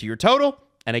adds to your total.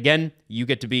 And again, you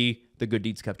get to be the Good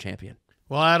Deeds Cup champion.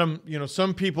 Well, Adam,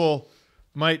 some people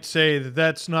might say that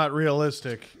that's not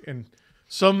realistic, and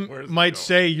some might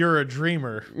say you're a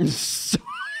dreamer.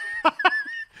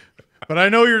 But I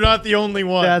know you're not the only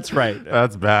one. That's right.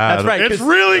 that's bad. That's right. It's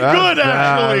really good, bad.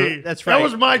 actually. That's right. That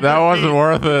was my. That good wasn't deed.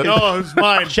 worth it. No, it was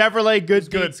mine. Chevrolet Good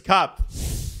Deeds Cup.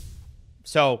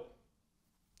 So,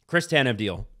 Chris Tanev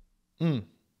deal.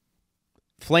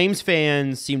 Flames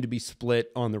fans seem to be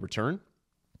split on the return.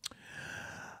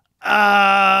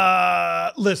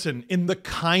 Listen, in the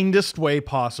kindest way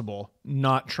possible,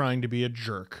 not trying to be a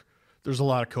jerk. There's a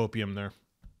lot of copium there.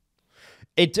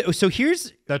 So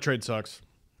here's That trade sucks.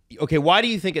 okay. Why do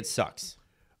you think it sucks?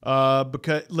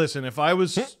 Because listen, if I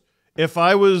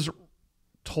was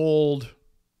told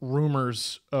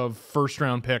rumors of first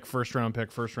round pick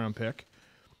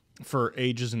for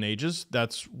ages and ages,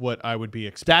 that's what I would be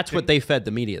expecting. That's what they fed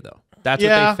the media, though. That's what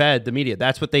Yeah. they fed the media.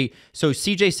 That's what they. So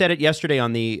CJ said it yesterday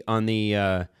on the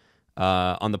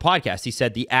podcast. He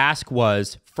said the ask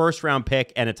was first round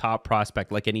pick and a top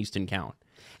prospect like an Easton Cowan.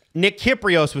 Nick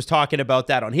Kyprios was talking about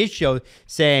that on his show,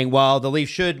 saying, well, the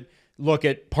Leafs should look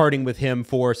at parting with him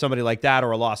for somebody like that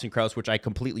or a Lawson Krause, which I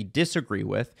completely disagree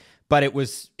with. But it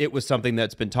was something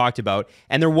that's been talked about.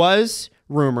 And there was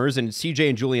rumors, and CJ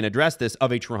and Julian addressed this,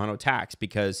 of a Toronto tax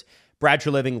because Brad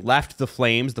Treliving left the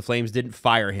Flames. The Flames didn't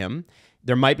fire him.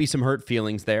 There might be some hurt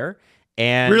feelings there.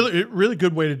 And really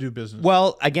good way to do business.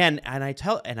 well, again, and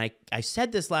I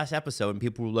said this last episode, and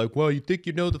people were like, "Well, you think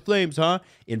you know the Flames, huh?"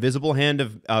 Invisible hand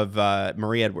of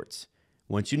Marie Edwards.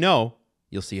 Once you know,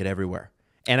 you'll see it everywhere.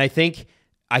 And I think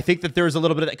that there's a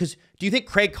little bit of that. Because do you think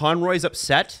Craig Conroy's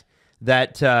upset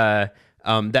that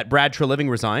that Brad Treliving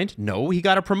resigned? No, he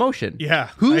got a promotion. Yeah,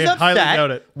 Who's I highly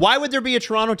doubt upset? it. Why would there be a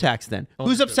Toronto tax then?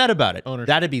 Who's upset about it? Ownership.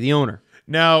 That'd be the owner.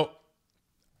 Now,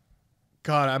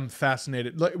 God, I'm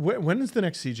fascinated. Like, when is the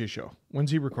next CJ show?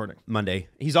 When's he recording? Monday.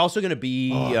 He's also going to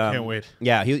be. Oh, I can't wait.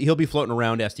 Yeah, he'll be floating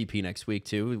around SDP next week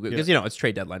too, because it's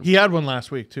trade deadline. He had one last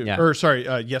week too. Yeah. Or sorry,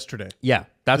 yesterday. Yeah,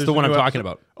 that's There's the a one I'm new talking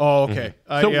episode. about. Oh, okay.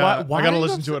 So I why got to are you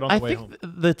listen to it on the way home. I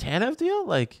think the Tanev deal,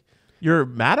 like, you're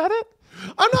mad at it?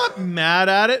 I'm not mad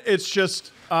at it. It's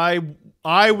just I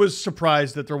was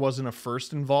surprised that there wasn't a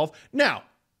first involved. Now,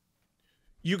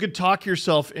 you could talk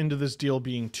yourself into this deal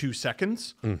being 2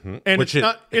 seconds, and Which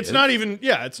it's not even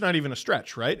a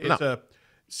stretch, right? It's a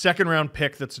second round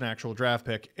pick that's an actual draft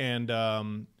pick,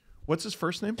 and what's his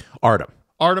first name? Artem.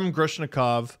 Artem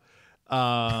Grushnikov.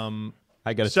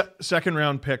 I got it. Second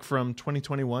round pick from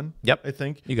 2021. Yep. I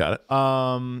think. You got it.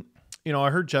 I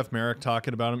heard Jeff Merrick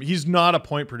talking about him. He's not a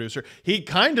point producer. He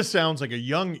kind of sounds like a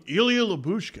young Ilya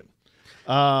Lyubushkin,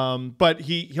 but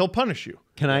he'll punish you.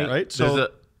 Can I? Right. So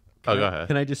go ahead.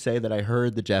 Can I just say that I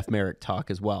heard the Jeff Merrick talk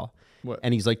as well? What?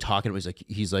 And he's like talking.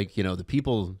 He's like, the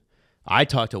people. I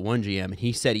talked to one GM, and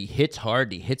he said he hits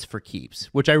hard, and he hits for keeps,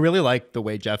 which I really like the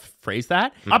way Jeff phrased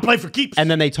that. I play for keeps. And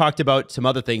then they talked about some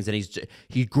other things, and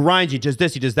he grinds, he does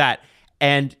this, he does that,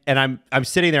 and I'm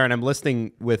sitting there and I'm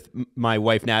listening with my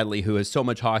wife Natalie, who has so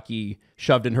much hockey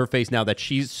shoved in her face now that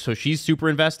she's super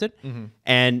invested,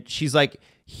 and she's like,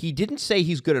 he didn't say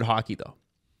he's good at hockey though.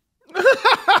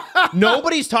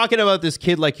 Nobody's talking about this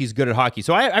kid like he's good at hockey.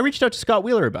 So I reached out to Scott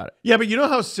Wheeler about it. Yeah, but you know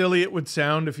how silly it would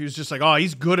sound if he was just like, oh,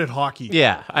 he's good at hockey.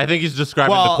 Yeah, I think he's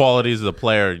describing the qualities of the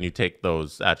player, and you take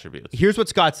those attributes. Here's what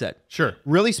Scott said. Sure.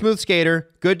 Really smooth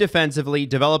skater, good defensively,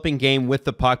 developing game with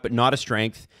the puck, but not a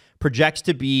strength. Projects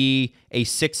to be a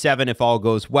 6-7 if all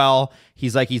goes well.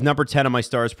 He's number 10 on my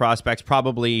Stars prospects,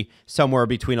 probably somewhere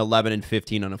between 11 and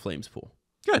 15 on a Flames pool.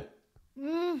 Good.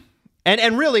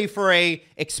 And really, for a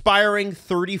expiring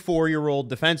 34-year-old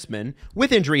defenseman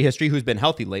with injury history who's been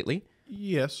healthy lately,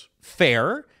 Yes.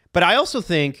 fair. But I also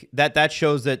think that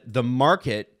shows that the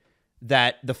market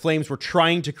that the Flames were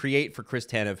trying to create for Chris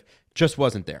Tanev just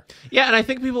wasn't there. Yeah, and I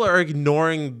think people are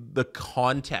ignoring the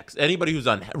context. Anybody who's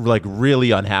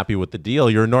really unhappy with the deal,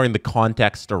 you're ignoring the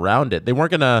context around it. They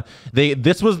weren't gonna.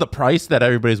 This was the price that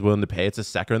everybody's willing to pay. It's a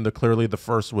second. Clearly, the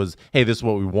first was, hey, this is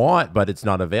what we want, but it's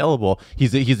not available.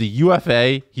 He's a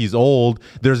UFA. He's old.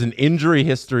 There's an injury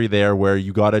history there where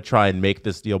you got to try and make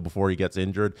this deal before he gets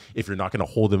injured. If you're not going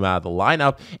to hold him out of the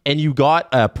lineup, and you got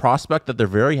a prospect that they're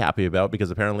very happy about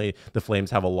because apparently the Flames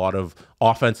have a lot of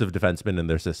offensive defensemen in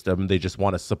their system. They just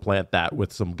want to supplant that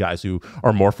with some guys who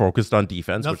are more focused on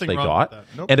defense, Nothing which they wrong got. with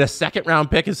that. Nope. And a second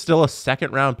round pick is still a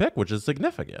second round pick, which is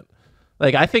significant.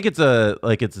 Like, I think it's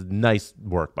nice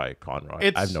work by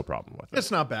Conroy. I have no problem with it. It's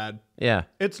not bad. Yeah.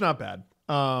 It's not bad.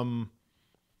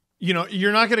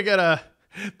 You're not going to get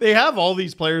they have all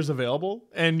these players available,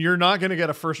 and you're not going to get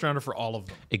a first rounder for all of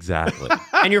them. Exactly.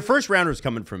 And your first rounder is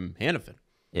coming from Hannafin.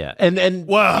 Yeah. And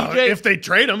Well, CJ if they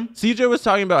trade him. CJ was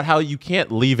talking about how you can't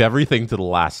leave everything to the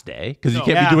last day because you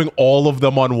can't Yeah. be doing all of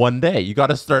them on one day. You got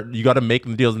to make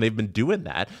them deals, and they've been doing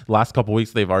that. The last couple of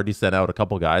weeks, they've already sent out a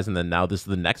couple guys, and then now this is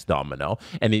the next domino,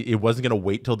 and it wasn't going to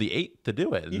wait till the 8th to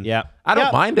do it. And Yeah. I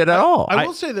don't mind it at all. I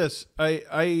will say this.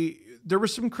 There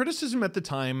was some criticism at the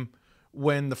time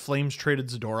when the Flames traded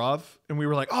Zadorov, and we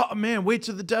were like, oh, man, wait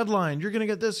to the deadline. You're going to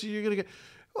get this. You're going to get...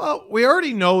 Well, we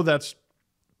already know that's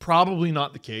probably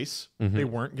not the case. They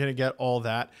weren't going to get all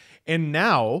that. And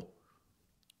now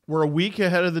we're a week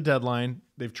ahead of the deadline.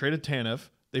 They've traded Tanev.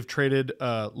 They've traded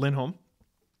Lindholm.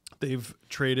 They've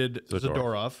traded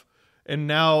Zadorov. And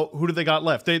now who do they got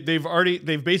left?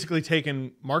 They've basically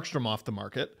taken Markstrom off the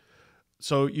market.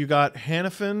 So you got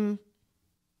Hannafin,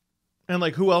 and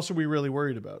who else are we really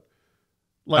worried about?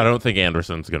 I don't think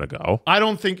Anderson's going to go.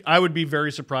 I would be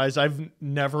very surprised. I've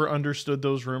never understood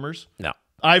those rumors. No.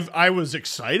 I was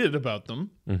excited about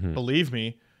them, believe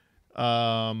me,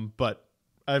 but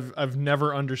I've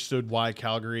never understood why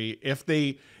Calgary, if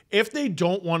they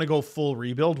don't want to go full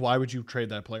rebuild, why would you trade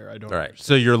that player? I don't. All right. understand.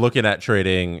 So you're looking at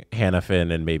trading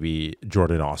Hannafin and maybe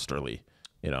Jordan Osterley.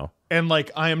 And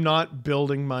like, I am not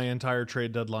building my entire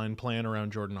trade deadline plan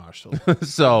around Jordan Oshel.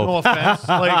 So No offense.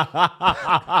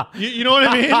 Like, you know what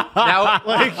I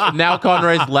mean? now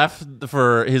Conroy's left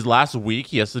for his last week.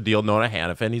 He has to deal Noah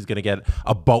Hannafin. He's going to get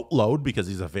a boatload because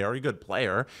he's a very good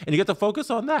player, and you get to focus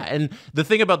on that. And the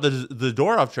thing about the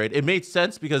Zadorov trade, it made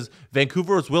sense because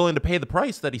Vancouver was willing to pay the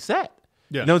price that he set.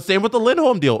 Yeah. Same with the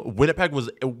Lindholm deal. Winnipeg was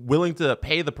willing to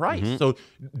pay the price. So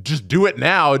just do it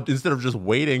now instead of just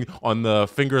waiting on the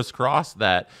fingers crossed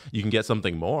that you can get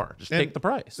something more. Just take the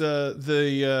price.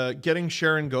 The getting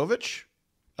Sharon Govich.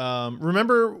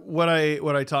 Remember what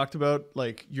I talked about?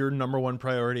 Like, your number one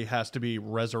priority has to be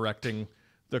resurrecting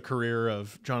the career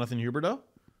of Jonathan Huberdeau.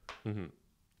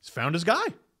 He's found his guy.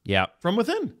 Yeah. From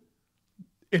within.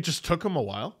 It just took him a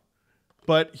while.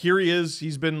 But here he is.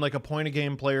 He's been like a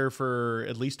point-a-game player for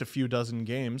at least a few dozen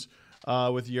games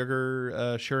with Yegor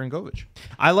Sharangovich.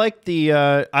 I like the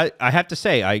I have to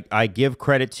say, I give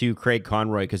credit to Craig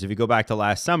Conroy, because if you go back to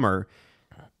last summer,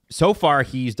 so far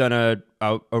he's done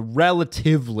a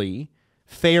relatively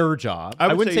fair job.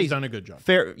 I wouldn't say he's done a good job.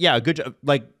 Fair, yeah, a good job.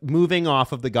 Like, moving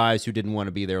off of the guys who didn't want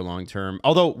to be there long term.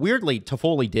 Although, weirdly,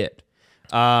 Toffoli did.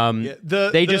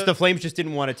 The Flames just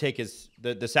didn't want to take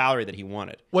the salary that he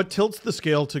wanted. What tilts the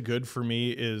scale to good for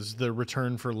me is the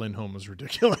return for Lindholm was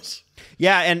ridiculous.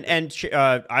 Yeah, and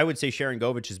I would say Sharon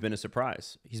Govich has been a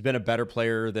surprise. He's been a better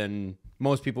player than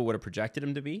most people would have projected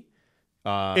him to be.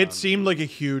 It seemed like a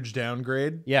huge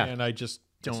downgrade. Yeah, and I just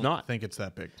don't think it's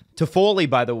that big. Toffoli,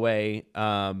 by the way,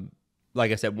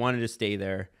 like I said, wanted to stay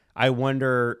there. I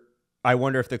wonder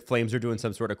if the Flames are doing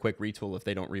some sort of quick retool if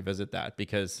they don't revisit that,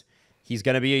 because he's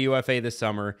going to be a UFA this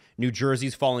summer. New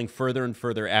Jersey's falling further and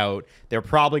further out. They're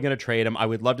probably going to trade him. I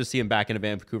would love to see him back in a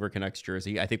Vancouver Canucks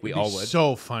jersey. I think we all would.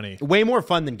 So funny. Way more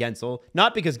fun than Gensel.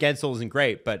 Not because Gensel isn't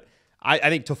great, but I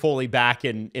think Toffoli back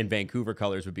in Vancouver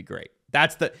colors would be great.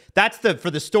 That's the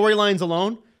for the storylines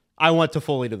alone, I want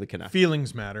Toffoli to the Canucks.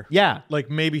 Feelings matter. Yeah.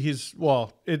 Like, maybe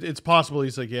it's possible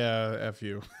he's like, yeah, F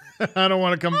you. I don't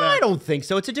want to come back. I don't think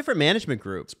so. It's a different management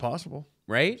group. It's possible.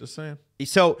 Right? Just saying.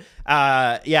 So,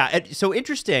 so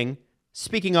interesting.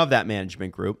 Speaking of that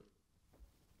management group,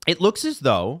 it looks as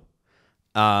though...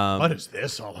 what is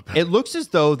this all about? It looks as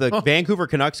though the Vancouver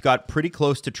Canucks got pretty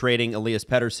close to trading Elias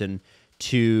Pettersson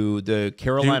to the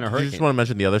Carolina Hurricanes. You just want to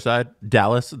mention the other side?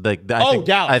 Dallas? Dallas.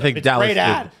 I think It's Dallas great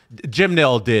ad. Jim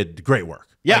Nill did great work.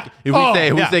 Yeah.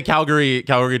 If we say Calgary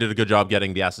did a good job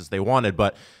getting the assets they wanted,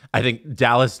 but I think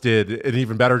Dallas did an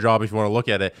even better job, if you want to look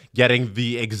at it, getting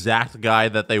the exact guy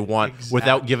that they want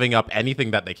without giving up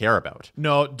anything that they care about.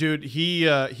 No, dude,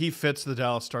 he fits the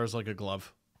Dallas Stars like a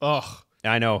glove. Ugh.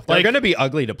 I know. They're going to be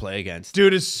ugly to play against.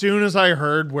 Dude, as soon as I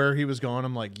heard where he was going,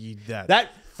 I'm like, that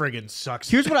friggin' sucks.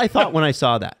 Here's what I thought when I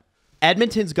saw that.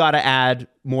 Edmonton's got to add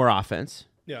more offense.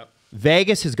 Yeah.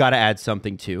 Vegas has got to add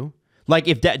something too. Like,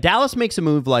 if Dallas makes a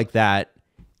move like that,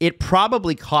 it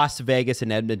probably costs Vegas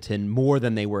and Edmonton more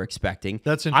than they were expecting.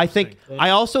 That's interesting. I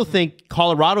also think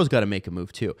Colorado's got to make a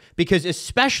move too, because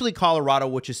especially Colorado,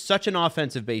 which is such an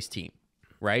offensive-based team,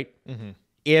 right?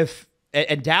 Mm-hmm.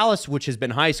 And Dallas, which has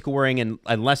been high scoring and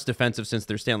less defensive since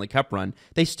their Stanley Cup run,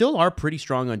 they still are pretty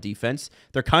strong on defense.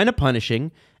 They're kind of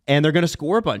punishing, and they're going to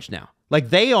score a bunch now. Like,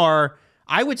 they are,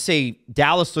 I would say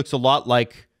Dallas looks a lot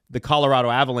like the Colorado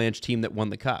Avalanche team that won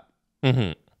the Cup.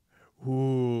 Mm-hmm.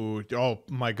 Ooh, oh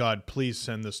my God! Please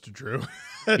send this to Drew.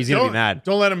 He's gonna be mad.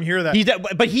 Don't let him hear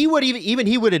that. But he would even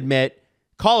he would admit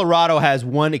Colorado has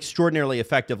one extraordinarily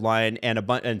effective line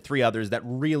and three others that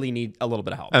really need a little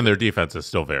bit of help. And their defense is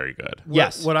still very good.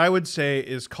 Yes. What I would say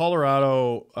is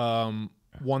Colorado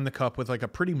won the Cup with like a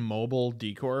pretty mobile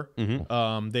decor.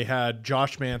 Mm-hmm. They had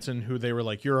Josh Manson, who they were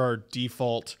like, "You're our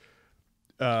default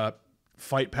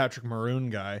fight Patrick Maroon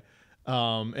guy."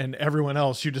 And everyone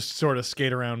else, you just sort of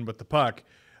skate around with the puck.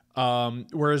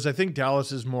 Whereas I think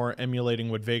Dallas is more emulating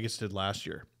what Vegas did last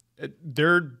year.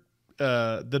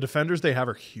 The defenders they have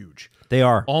are huge. They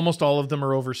are. Almost all of them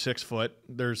are over 6 foot.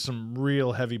 There's some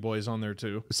real heavy boys on there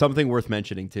too. Something worth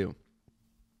mentioning too.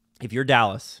 If you're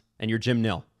Dallas and you're Jim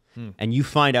Nill, and you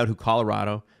find out who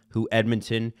Colorado, who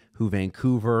Edmonton, who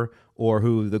Vancouver, or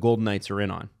who the Golden Knights are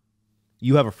in on,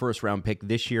 you have a first-round pick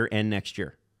this year and next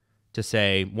year to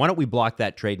say, why don't we block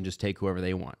that trade and just take whoever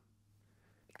they want?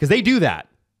 Because they do that.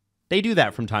 They do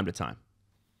that from time to time.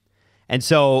 And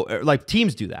so, like,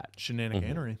 teams do that.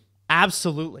 Shenaniganery.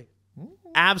 Absolutely.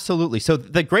 Absolutely. So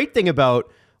the great thing about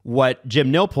what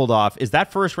Jim Nill pulled off is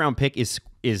that first-round pick is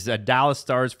a Dallas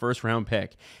Stars first-round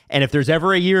pick. And if there's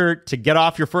ever a year to get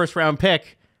off your first-round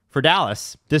pick for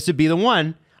Dallas, this would be the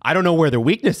one. I don't know where their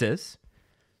weakness is.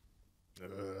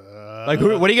 Like,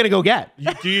 what are you going to go get?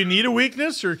 Do you need a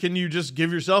weakness, or can you just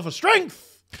give yourself a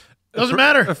strength? Doesn't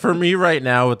matter. For me right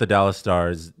now with the Dallas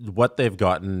Stars, what they've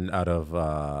gotten out of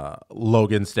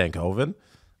Logan Stankoven,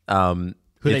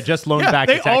 who they just loaned back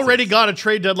They to Texas. already got a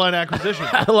trade deadline acquisition.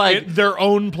 Like their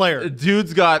own player.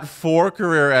 Dude's got 4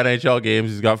 career NHL games.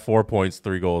 He's got 4 points,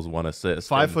 3 goals, 1 assist.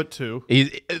 5'2".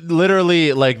 He's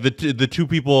literally like the two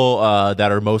people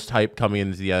that are most hyped coming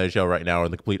into the NHL right now are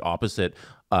the complete opposite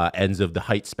ends of the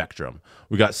height spectrum.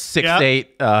 We got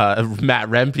 6'8" Matt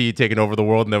Rempe taking over the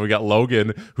world, and then we got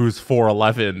Logan, who's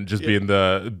 4'11", just being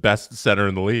the best center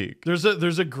in the league.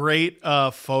 There's a great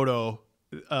photo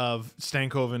of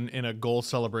Stankoven in a goal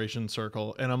celebration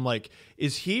circle, and I'm like,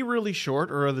 is he really short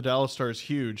or are the Dallas Stars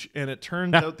huge? And it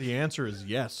turns out the answer is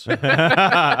yes. Yes.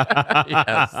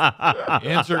 The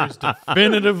answer is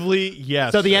definitively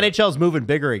yes. So the NHL's moving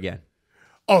bigger again.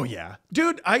 Oh yeah,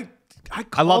 dude, I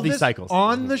love these this cycles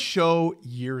on the show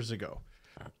years ago.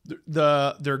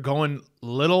 They're going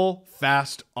little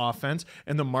fast offense,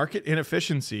 and the market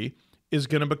inefficiency is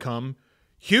going to become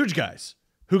huge guys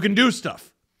who can do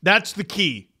stuff. That's the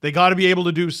key. They got to be able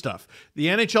to do stuff. The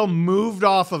NHL moved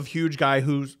off of huge guys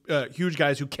who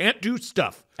can't do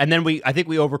stuff. And then I think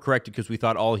we overcorrected because we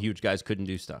thought all huge guys couldn't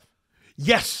do stuff.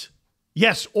 Yes.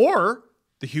 Or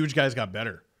the huge guys got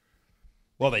better.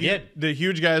 Well, they did. The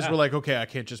huge guys were like, okay, I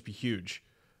can't just be huge.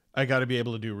 I got to be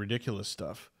able to do ridiculous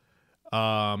stuff.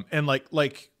 And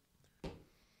like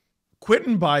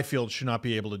Quentin Byfield should not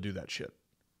be able to do that shit.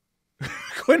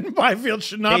 Quentin Byfield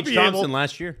should not be Thompson able.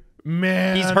 last year.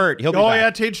 Man, He's hurt. He'll be back. Oh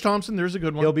yeah, Tage Thompson. There's a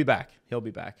good one. He'll be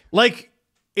back. Like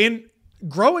in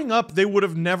growing up, they would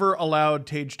have never allowed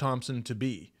Tage Thompson to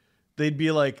be. They'd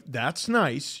be like, "That's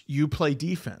nice. You play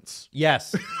defense.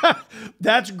 Yes.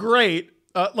 That's great."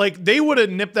 Like they would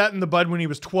have nipped that in the bud when he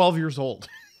was 12 years old.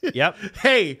 Yep.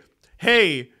 Hey,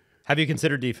 Have you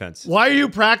considered defense? why are you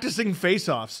practicing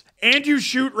face-offs? And you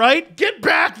shoot right? Get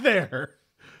back there.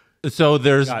 So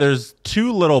there's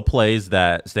 2 little plays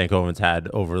that Stankoven's had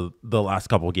over the last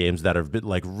couple of games that have been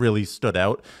like really stood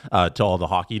out to all the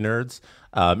hockey nerds.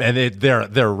 And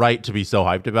they're right to be so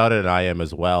hyped about it, and I am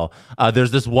as well.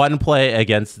 There's this one play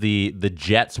against the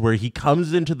Jets where he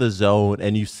comes into the zone,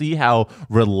 and you see how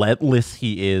relentless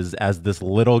he is as this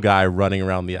little guy running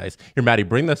around the ice. Here, Maddie,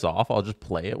 bring this off. I'll just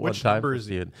play it one time. Number is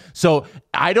he? So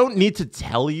I don't need to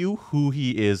tell you who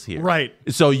he is here. Right.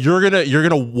 So you're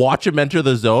gonna watch him enter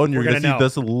the zone. You're gonna see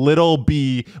this little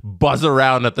bee buzz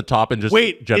around at the top and just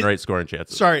generate scoring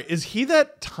chances. Sorry, is he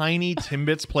that tiny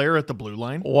Timbits player at the blue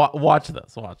line? Watch this.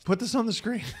 Watch. Put this on the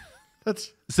screen.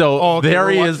 That's There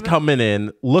he we're is watching coming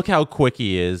in. Look how quick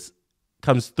he is.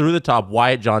 Comes through the top.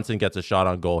 Wyatt Johnson gets a shot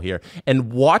on goal here.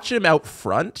 And watch him out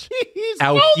front.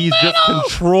 He's just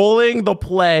controlling the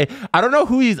play. I don't know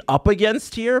who he's up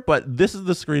against here, but this is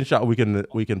the screenshot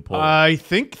we can pull. I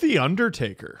think the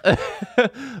Undertaker.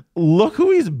 Look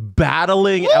who he's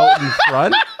battling out in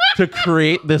front to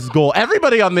create this goal.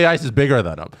 Everybody on the ice is bigger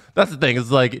than him. That's the thing.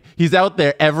 It's like he's out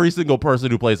there. Every single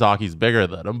person who plays hockey is bigger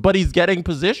than him, but he's getting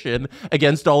position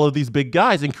against all of these big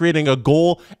guys and creating a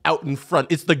goal out in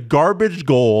front. It's the garbage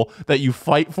goal that you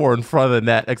fight for in front of the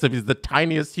net, except he's the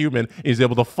tiniest human and he's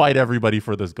able to fight everybody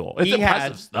for this goal. It's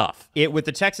impressive stuff. With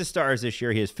the Texas Stars this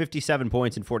year, he has 57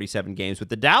 points in 47 games. With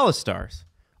the Dallas Stars,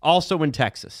 also in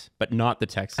Texas, but not the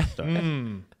Texas Stars.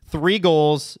 3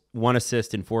 goals, 1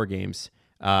 assist in 4 games.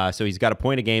 So he's got a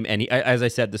point a game. And as I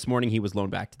said, this morning he was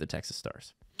loaned back to the Texas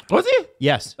Stars. Was he?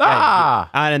 Yes.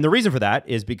 And the reason for that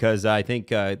is because I think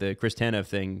the Chris Tanev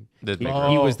thing, he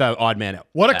was the odd man out.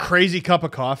 What a crazy cup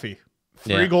of coffee.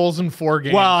 3 goals in 4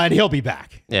 games. Well, and he'll be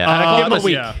back. Yeah. Give him a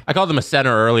week. I called him a center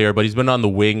earlier, but he's been on the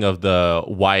wing of the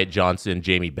Wyatt Johnson,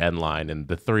 Jamie Benn line, and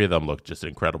the 3 of them look just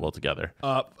incredible together.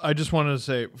 I just wanted to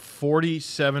say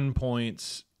 47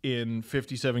 points in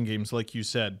 57 games, like you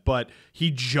said, but he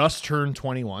just turned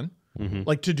 21.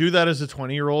 Like to do that as a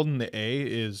 20-year-old in the A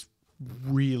is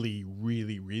really,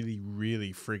 really, really,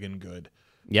 really friggin' good.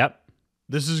 Yep.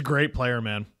 This is a great player,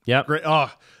 man. Yep. Great.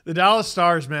 Oh, the Dallas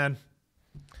Stars, man.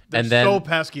 They're then so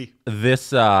pesky.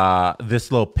 This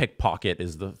little pickpocket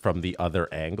is from the other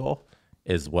angle.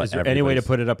 Is there any way to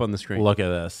put it up on the screen? Look at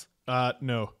this.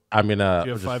 No. I'm gonna have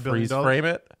just $5 billion? freeze frame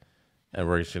it, and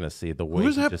we're just gonna see the way.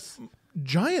 Who's that just...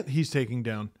 giant he's taking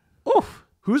down? Oof.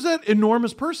 Who's that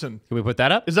enormous person? Can we put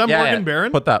that up? Is that Morgan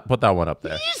Barron? Put that one up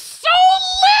there. He's so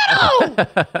little.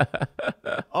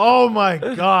 Oh my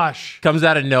gosh. Comes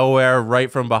out of nowhere,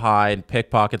 right from behind,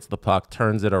 pickpockets the puck,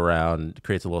 turns it around,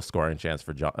 creates a little scoring chance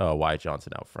for Wyatt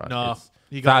Johnson out front. No,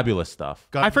 it's fabulous stuff.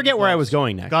 I forget where I was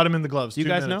going next. Got him in the gloves. You 2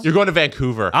 guys minutes. know? You're going to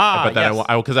Vancouver. But then yes.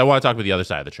 because I want to talk about the other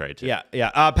side of the trade too.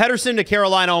 Yeah. Pettersson to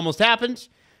Carolina almost happened,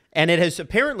 and it has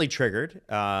apparently triggered.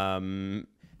 Pettersson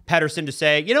Pettersson to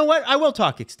say, you know what, I will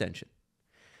talk extension.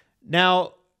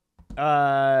 Now,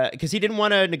 because he didn't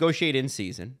want to negotiate in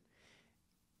season.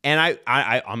 And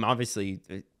I'm obviously,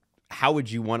 how would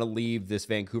you want to leave this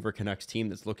Vancouver Canucks team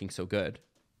that's looking so good,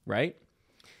 right?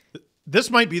 This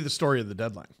might be the story of the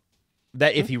deadline.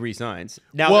 That if he resigns.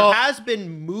 Now, there has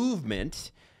been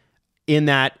movement in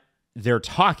that they're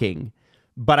talking,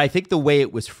 but I think the way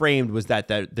it was framed was that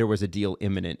there was a deal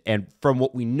imminent. And from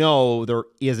what we know, there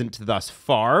isn't thus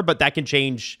far, but that can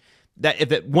change.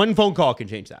 One phone call can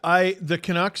change that. The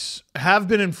Canucks have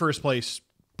been in first place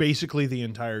basically the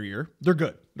entire year. They're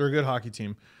good. They're a good hockey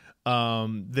team.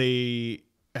 They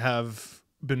have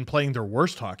been playing their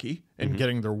worst hockey and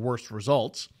getting their worst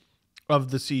results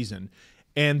of the season.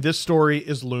 And this story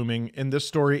is looming, and this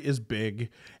story is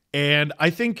big. And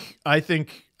I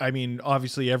mean,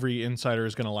 obviously every insider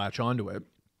is going to latch onto it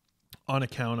on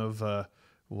account of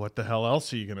what the hell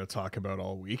else are you going to talk about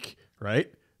all week, right?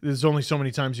 There's only so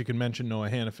many times you can mention Noah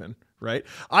Hannafin, right?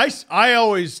 I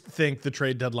always think the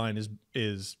trade deadline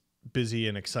is busy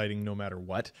and exciting no matter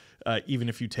what, even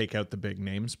if you take out the big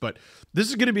names. But this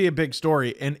is going to be a big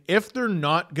story. And if they're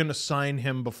not going to sign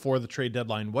him before the trade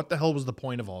deadline, what the hell was the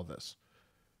point of all this?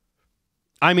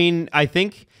 I mean, I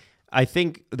think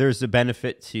there's a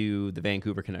benefit to the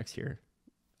Vancouver Canucks here.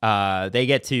 They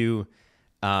get to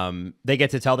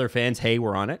tell their fans, "Hey,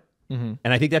 we're on it," and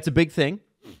I think that's a big thing.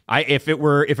 If it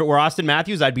were Austin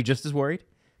Matthews, I'd be just as worried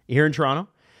here in Toronto.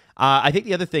 I think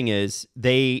the other thing is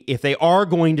if they are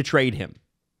going to trade him,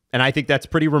 and I think that's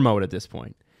pretty remote at this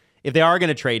point. If they are going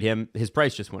to trade him, his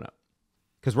price just went up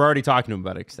because we're already talking to him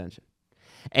about an extension.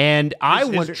 And I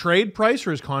wonder, his trade price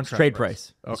or his contract trade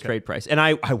price. Okay. His trade price. And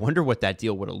I wonder what that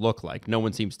deal would have looked like. No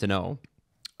one seems to know.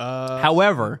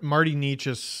 However, Marty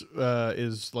Nietzsche's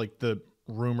is like the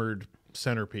rumored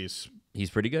centerpiece. He's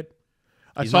pretty good.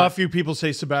 I saw a few people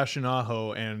say Sebastian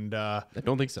Aho, and I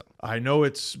don't think so. I know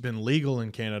it's been legal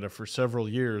in Canada for several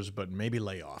years, but maybe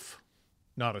layoff.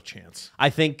 Not a chance. I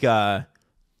think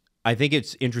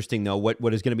it's interesting though.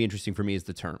 What is going to be interesting for me is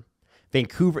the term.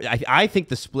 Vancouver, I think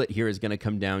the split here is going to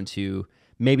come down to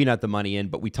maybe not the money in,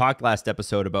 but we talked last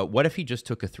episode about what if he just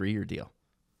took a 3-year deal?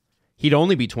 He'd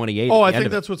only be 28. Oh, I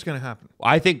think that's what's going to happen.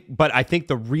 I think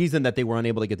the reason that they were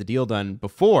unable to get the deal done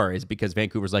before is because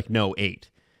Vancouver's like, no, 8.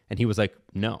 And he was like,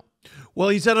 no. Well,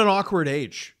 he's at an awkward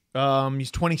age.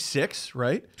 He's 26,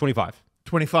 right? 25.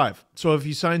 25. So if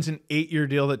he signs an 8-year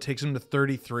deal that takes him to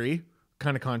 33, what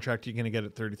kind of contract are you going to get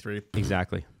at 33?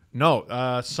 Exactly.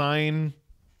 No, sign...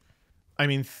 I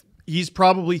mean, he's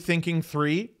probably thinking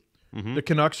 3. The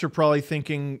Canucks are probably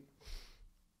thinking,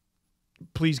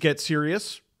 please get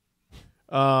serious.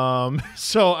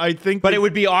 So I think... But it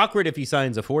would be awkward if he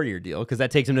signs a 4-year deal because that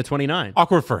takes him to 29.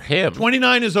 Awkward for him.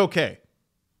 29 is okay.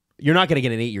 You're not going to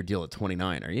get an 8-year deal at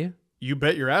 29, are you? You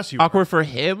bet your ass you Awkward for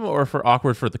him or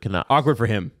awkward for the Canucks? Awkward for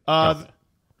him.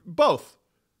 Both.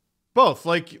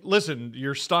 Like, listen,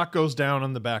 your stock goes down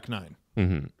on the back 9.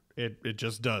 Mm-hmm. It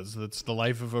just does. That's the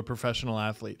life of a professional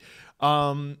athlete.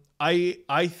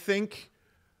 I think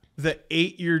the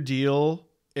 8-year deal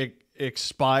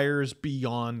expires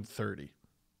beyond 30.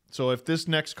 So if this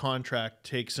next contract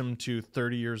takes him to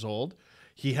 30 years old,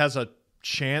 he has a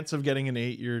chance of getting an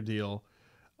 8-year deal.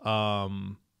 But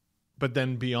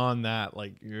then beyond that,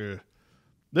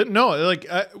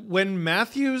 when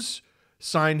Matthews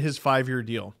signed his 5-year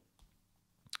deal,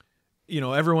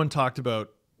 everyone talked about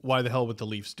why the hell would the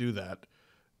Leafs do that?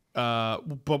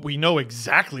 But we know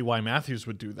exactly why Matthews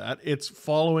would do that. It's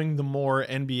following the more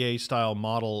NBA-style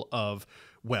model of,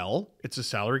 well, it's a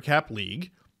salary cap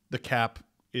league. The cap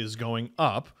is going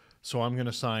up, so I'm going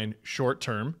to sign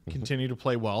short-term, continue to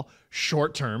play well,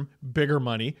 short-term, bigger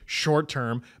money,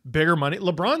 short-term, bigger money.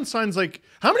 LeBron signs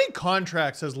how many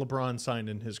contracts has LeBron signed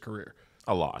in his career?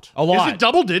 A lot. Is it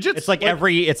double digits? It's like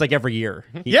every year.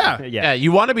 Yeah.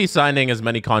 You want to be signing as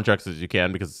many contracts as you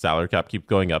can because the salary cap keeps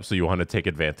going up. So you want to take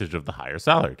advantage of the higher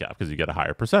salary cap because you get a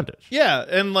higher percentage. Yeah.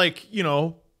 And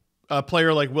a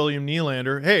player like William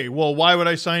Nylander, hey, well, why would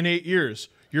I sign 8 years?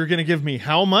 You're going to give me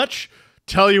how much?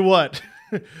 Tell you what,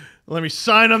 let me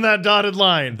sign on that dotted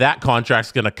line. That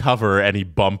contract's going to cover any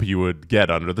bump you would get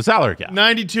under the salary cap.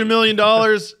 $92 million.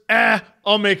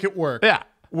 I'll make it work. Yeah.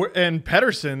 And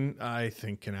Pettersson, I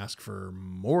think, can ask for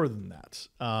more than that.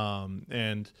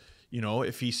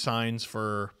 If he signs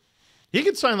he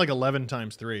could sign 11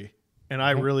 times 3. And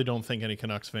I really don't think any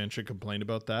Canucks fan should complain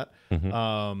about that.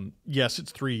 Yes,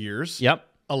 it's 3 years. Yep.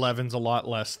 11's a lot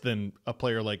less than a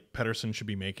player like Pettersson should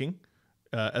be making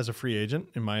as a free agent,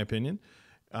 in my opinion.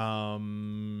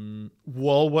 Well,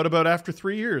 what about after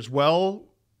 3 years? Well,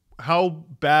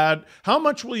 How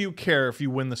much will you care if you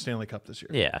win the Stanley Cup this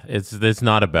year? Yeah, it's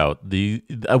not about the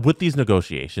with these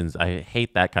negotiations. I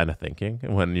hate that kind of thinking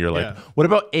when you're like, what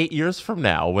about 8 years from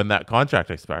now when that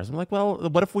contract expires? I'm like, well,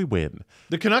 what if we win?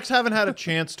 The Canucks haven't had a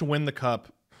chance to win the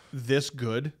Cup this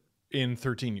good in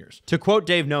 13 years. To quote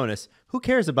Dave Nonis, who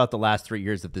cares about the last 3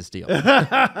 years of this deal?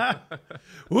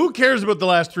 Who cares about the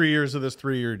last 3 years of this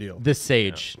 3-year deal? This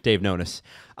sage, Dave Nonis.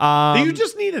 You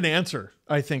just need an answer,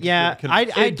 I think. Yeah,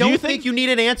 I don't think you need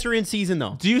an answer in season,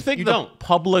 though. Do you think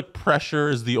public pressure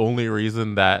is the only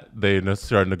reason that they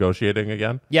started negotiating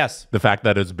again? Yes. The fact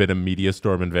that it's been a media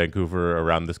storm in Vancouver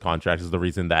around this contract is the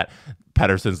reason that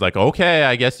Pettersson's like, okay,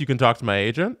 I guess you can talk to my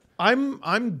agent.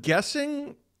 I'm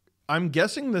guessing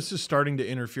this is starting to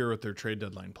interfere with their trade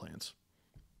deadline plans,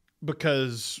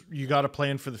 because you got to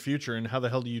plan for the future. And how the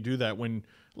hell do you do that when,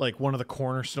 like, one of the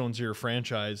cornerstones of your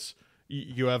franchise,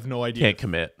 you have no idea? Can't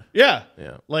commit. Yeah.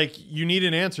 Like, you need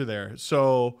an answer there.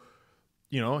 So,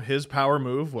 his power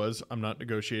move was, I'm not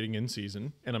negotiating in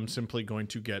season, and I'm simply going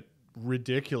to get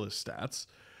ridiculous stats.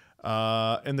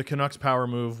 And the Canucks' power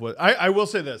move was, I will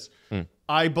say this.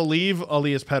 I believe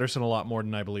Elias Pettersson a lot more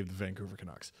than I believe the Vancouver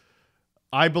Canucks.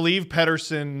 I believe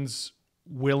Pettersson's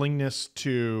willingness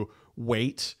to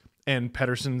wait and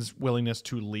Pettersson's willingness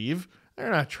to leave. They're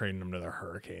not trading him to the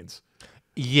Hurricanes.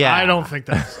 Yeah.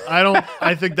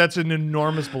 I think that's an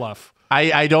enormous bluff.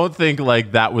 I don't think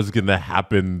like that was going to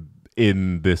happen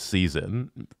in this season.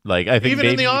 Like, I think even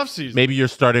in the offseason, maybe you're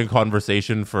starting a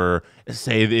conversation for,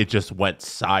 say it just went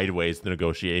sideways, the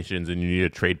negotiations, and you need a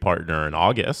trade partner in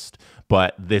August,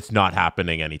 but it's not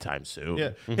happening anytime soon.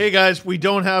 Yeah. Hey guys, we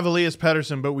don't have Elias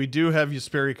Pettersson, but we do have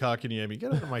Jesperi Kotkaniemi.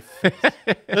 Get out of my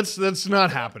face. That's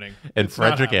not happening. And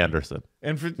Frederick Anderson.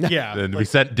 And and we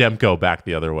sent Demko back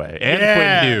the other way. And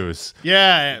Quinn Hughes.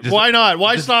 Yeah. Why not?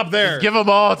 Why stop there? Just give them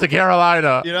all to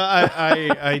Carolina.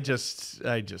 I just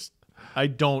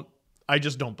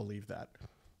don't believe that.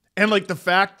 And like the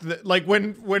fact that, like,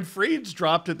 when Freeds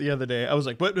dropped it the other day, I was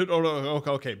like, "But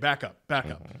okay, back up.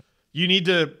 You need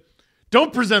to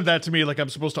don't present that to me like I'm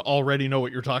supposed to already know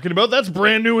what you're talking about. That's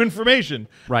brand new information."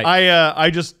 Right.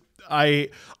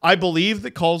 I believe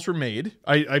that calls were made.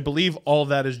 I believe all of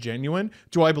that is genuine.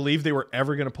 Do I believe they were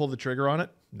ever going to pull the trigger on it?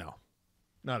 No,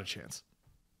 not a chance.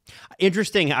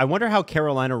 Interesting. I wonder how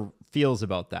Carolina feels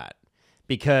about that,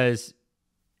 because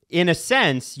in a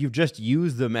sense, you've just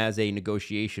used them as a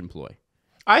negotiation ploy.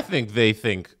 I think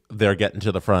they're getting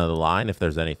to the front of the line if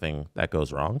there's anything that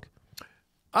goes wrong.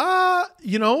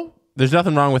 There's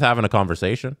nothing wrong with having a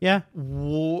conversation. Yeah.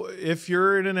 Well, if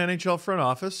you're in an NHL front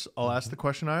office, I'll ask the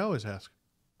question I always ask.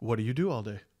 What do you do all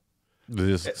day?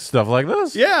 Just stuff like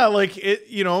this. Yeah, like,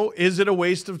 is it a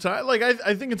waste of time? Like,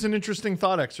 I think it's an interesting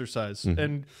thought exercise. Mm-hmm.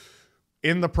 And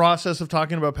in the process of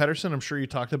talking about Pettersson, I'm sure you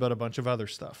talked about a bunch of other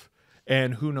stuff.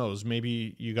 And who knows,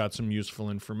 maybe you got some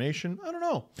useful information. I don't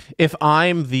know. If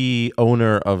I'm the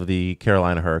owner of the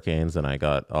Carolina Hurricanes and I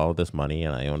got all this money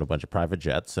and I own a bunch of private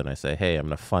jets and I say, hey, I'm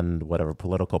going to fund whatever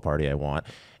political party I want,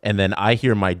 and then I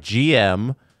hear my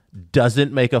GM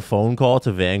doesn't make a phone call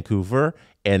to Vancouver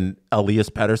and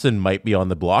Elias Pettersson might be on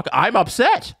the block, I'm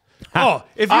upset. Oh,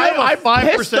 if you have a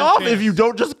 5% pissed off chance. If you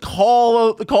don't just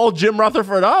call Jim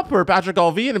Rutherford up or Patrick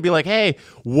Allvin and be like, hey,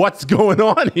 what's going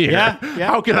on here? Yeah.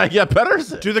 How can I get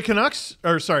Pettersson? Do the Canucks,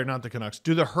 or sorry, not the Canucks,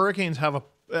 do the Hurricanes have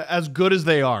as good as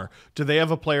they are, do they have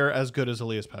a player as good as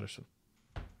Elias Pettersson?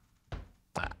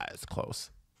 It's close.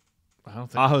 I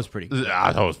don't think Aho's pretty good.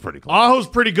 Aho's pretty close. Aho's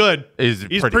pretty good. He's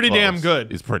pretty close. damn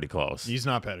good. He's pretty close. He's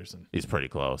not Pettersson. He's pretty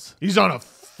close. He's on a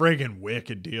friggin'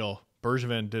 wicked deal.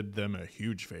 Bergevin did them a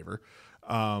huge favor.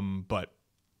 But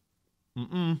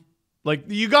like,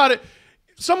 you got it.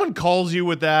 Someone calls you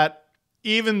with that,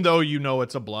 even though you know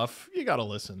it's a bluff, you got to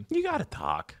listen. You got to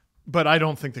talk. But I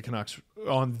don't think the Canucks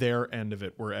on their end of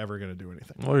it were ever going to do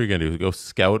anything. What are you going to do? Go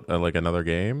scout like another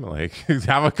game? Like,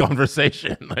 have a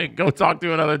conversation? Like, go talk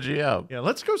to another GM? Yeah,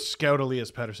 let's go scout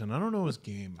Elias Pettersson. I don't know his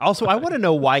game. Also, I want to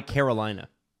know why Carolina.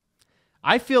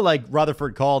 I feel like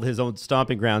Rutherford called his own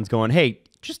stomping grounds going, hey,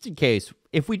 just in case,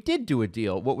 if we did do a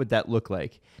deal, what would that look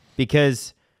like?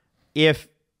 Because if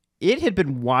it had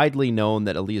been widely known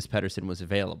that Elias Pettersson was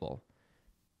available,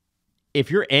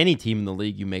 if you're any team in the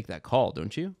league, you make that call,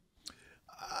 don't you?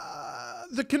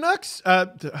 The Canucks, I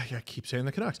keep saying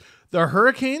the Canucks. The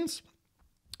Hurricanes,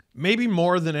 maybe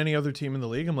more than any other team in the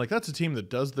league. I'm like, that's a team that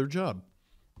does their job.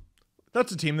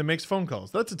 That's a team that makes phone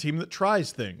calls. That's a team that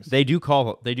tries things. They do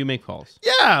make calls.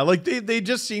 Yeah, like they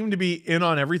just seem to be in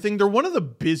on everything. They're one of the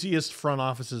busiest front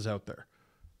offices out there.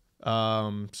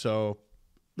 So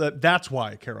that's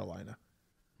why Carolina.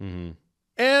 Mm-hmm.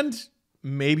 And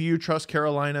maybe you trust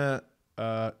Carolina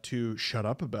to shut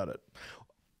up about it.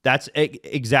 That's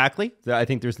exactly. I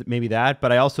think there's maybe that,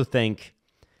 but I also think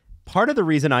part of the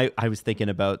reason I was thinking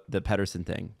about the Pettersson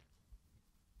thing,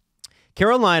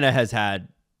 Carolina has had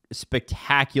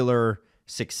spectacular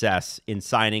success in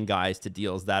signing guys to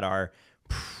deals that are,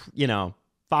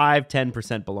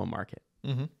 5-10% below market.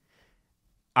 Mm-hmm.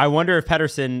 I wonder if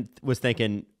Pettersson was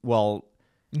thinking, well,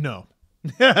 no.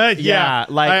 yeah,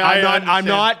 like I'm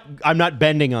understand. not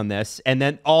bending on this, and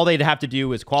then all they'd have to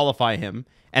do is qualify him,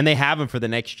 and they have him for the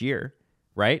next year,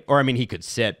 right? Or I mean, he could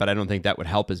sit, but I don't think that would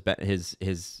help his.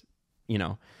 In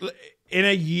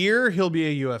a year he'll be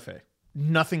a UFA.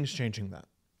 Nothing's changing that,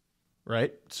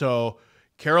 right? So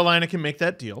Carolina can make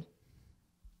that deal,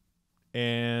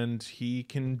 and he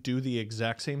can do the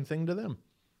exact same thing to them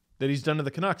that he's done to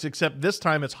the Canucks, except this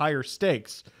time it's higher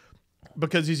stakes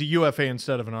because he's a UFA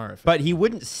instead of an RFA. But he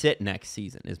wouldn't sit next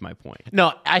season, is my point.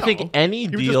 No, I think any He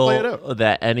would just play it deal out.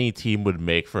 that any team would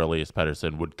make for Elias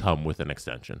Pettersson would come with an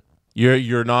extension.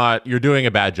 You're doing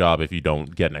a bad job if you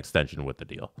don't get an extension with the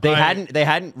deal. They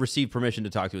hadn't received permission to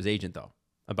talk to his agent though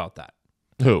about that.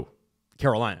 Who?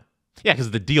 Carolina. Yeah, because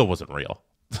the deal wasn't real.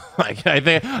 Like I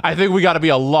think we got to be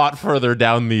a lot further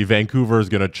down the Vancouver's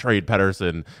going to trade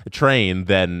Pettersson train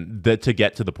than to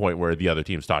get to the point where the other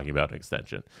team's talking about an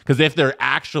extension. Because if they're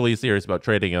actually serious about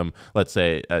trading him, let's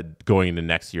say going into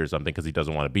next year or something, because he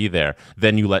doesn't want to be there,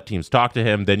 then you let teams talk to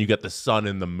him. Then you get the sun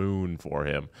and the moon for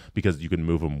him because you can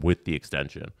move him with the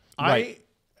extension. Right.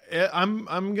 I'm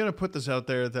going to put this out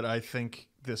there that I think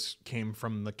this came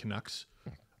from the Canucks,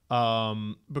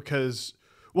 because.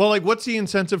 Well, like, what's the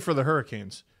incentive for the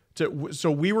Hurricanes?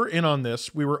 So we were in on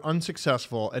this. We were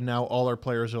unsuccessful, and now all our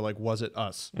players are like, was it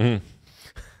us? Mm.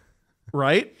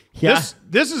 Right? Yeah.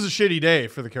 This is a shitty day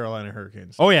for the Carolina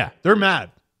Hurricanes. Oh yeah. They're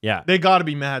mad. Yeah. They got to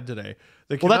be mad today.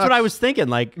 The Well, that's what Canucks, I was thinking.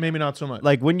 Like, maybe not so much.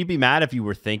 Like, wouldn't you be mad if you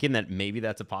were thinking that maybe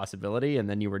that's a possibility, and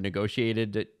then you were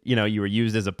negotiated? You were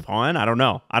used as a pawn. I don't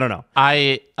know.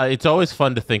 It's always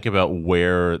fun to think about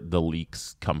where the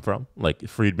leaks come from. Like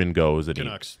Friedman goes and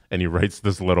he writes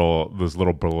this little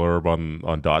blurb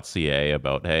on .ca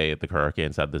about, hey, the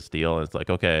Hurricanes had this deal, and it's like,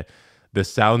 okay,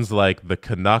 this sounds like the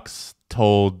Canucks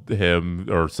told him,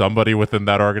 or somebody within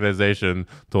that organization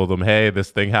told him, hey,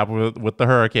 this thing happened with the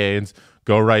Hurricanes.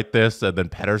 Go write this, and then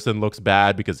Pettersson looks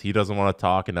bad because he doesn't want to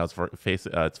talk, and now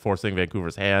it's forcing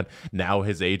Vancouver's hand. Now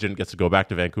his agent gets to go back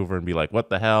to Vancouver and be like, "What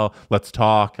the hell? Let's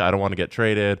talk. I don't want to get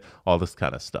traded." All this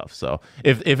kind of stuff. So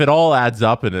if it all adds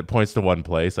up and it points to one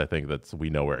place, I think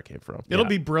we know where it came from. It'll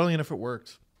be brilliant if it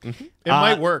works. Mm-hmm. It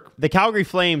might work. The Calgary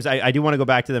Flames. I do want to go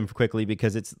back to them quickly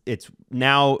because it's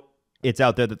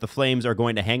out there that the Flames are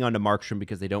going to hang on to Markstrom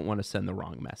because they don't want to send the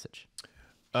wrong message.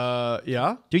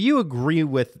 Yeah. Do you agree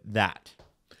with that?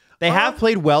 They have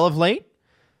played well of late.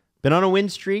 Been on a win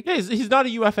streak. Yeah, he's not a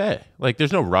UFA. Like,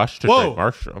 there's no rush to trade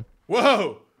Markstrom.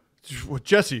 Whoa. Well,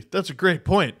 Jesse, that's a great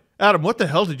point. Adam, what the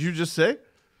hell did you just say?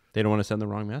 They don't want to send the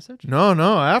wrong message? No,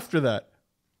 after that.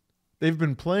 They've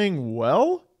been playing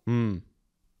well?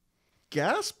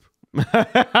 Gasp? You're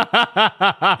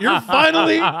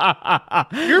finally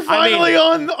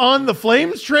on the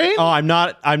Flames train? Oh, I'm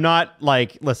not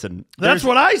like, listen. That's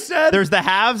what I said. There's the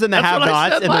haves and the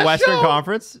have-nots in the Western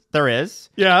Conference. There is.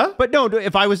 Yeah. But no,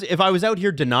 if I was out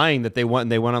here denying that they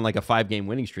went on like a 5-game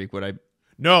winning streak, would I?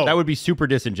 No. That would be super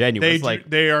disingenuous.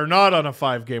 They are not on a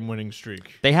 5-game winning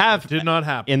streak. They have. It did not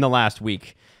happen. In the last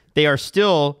week. They are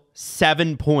still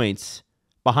 7 points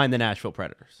behind the Nashville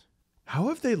Predators. How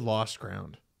have they lost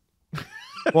ground?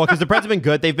 Well, because the Preds have been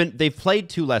good. They've played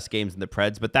 2 less games than the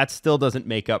Preds, but that still doesn't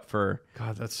make up for.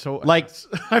 God, that's so like.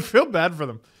 I feel bad for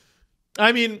them.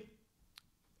 I mean,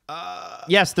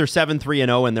 yes, they're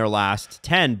 7-3-0 in their last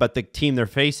 10, but the team they're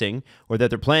facing or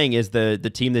that they're playing is the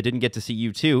team that didn't get to see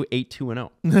you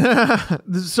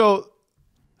 8-2-0. So,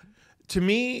 to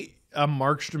me, a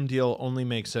Markstrom deal only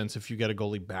makes sense if you get a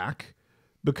goalie back,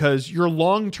 because your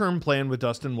long-term plan with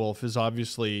Dustin Wolf is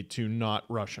obviously to not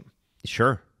rush him.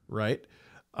 Sure. Right?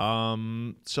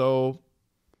 So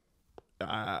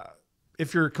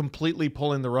if you're completely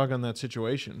pulling the rug on that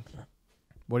situation,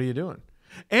 what are you doing?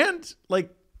 And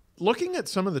like looking at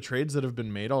some of the trades that have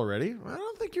been made already, I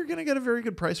don't think you're going to get a very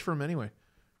good price for him anyway.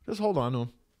 Just hold on to him.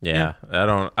 Yeah. I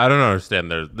don't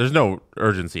understand. There's no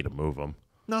urgency to move him.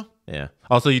 No. Yeah.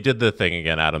 Also, you did the thing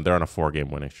again, Adam. They're on a 4-game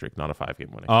winning streak, not a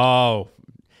 5-game winning streak. Oh,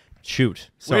 shoot.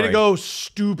 Sorry. Way to go,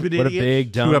 stupid idiot. What a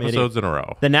big dumb 2 episodes idiot. in a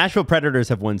row. The Nashville Predators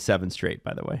have won 7 straight,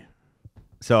 by the way.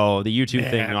 So the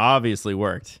YouTube thing obviously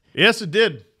worked. Yes, it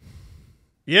did.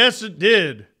 Yes, it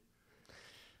did.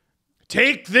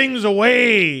 take things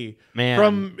away Man.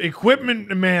 from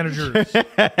equipment managers,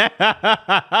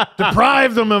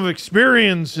 deprive them of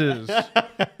experiences.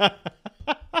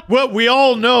 Well, we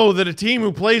all know that a team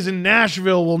who plays in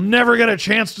Nashville will never get a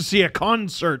chance to see a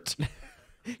concert.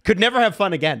 Could never have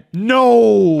fun again.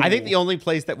 No. I think the only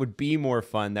place that would be more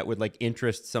fun that would like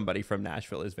interest somebody from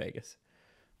Nashville is Vegas.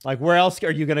 Like, where else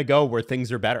are you going to go where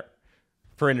things are better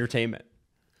for entertainment?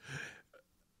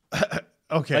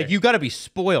 Okay. Like, you got to be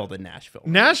spoiled in Nashville.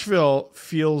 Nashville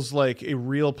feels like a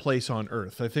real place on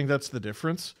earth. I think that's the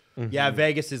difference. Yeah,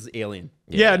 Vegas is alien.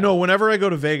 Yeah, no, whenever I go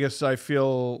to Vegas, I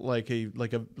feel like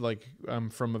I'm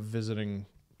from a visiting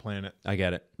planet. I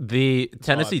get it. The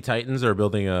Tennessee Titans are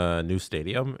building a new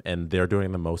stadium, and they're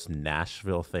doing the most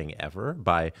Nashville thing ever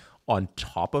by, on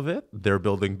top of it, they're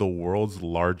building the world's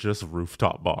largest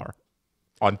rooftop bar.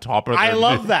 On top of I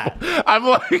love that. I'm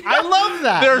like, I love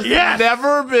that. There's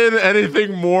never been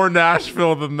anything more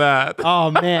Nashville than that. Oh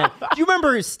man, do you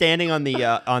remember standing on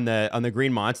the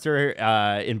Green Monster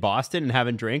in Boston and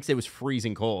having drinks? It was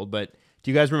freezing cold, but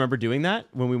do you guys remember doing that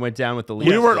when we went down with the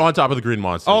Leafs? We weren't on top of the Green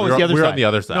Monster. Oh, it was the other we were side. on the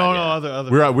other side. No, yeah.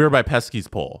 other. We were by Pesky's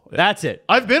pole. That's it.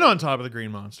 I've been on top of the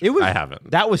Green Monster. It was. I haven't.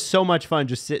 That was so much fun,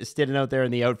 just standing out there in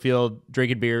the outfield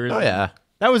drinking beers. Oh yeah.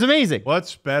 That was amazing.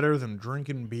 What's better than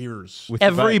drinking beers? With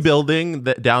Every the buds. building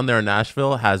down there in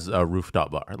Nashville has a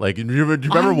rooftop bar. Like, do you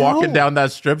remember walking down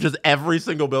that strip? Just every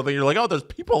single building, you're like, oh, there's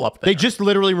people up there. They just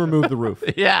literally removed the roof.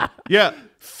 yeah. Yeah,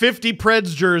 50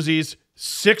 Preds jerseys,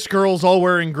 6 girls all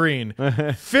wearing green.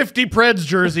 50 Preds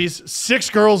jerseys, 6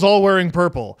 girls all wearing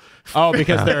purple. Oh,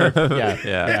 because they're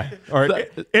Yeah. Or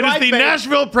It is the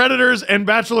Nashville Predators and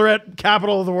Bachelorette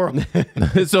capital of the world.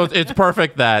 So it's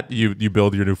perfect that you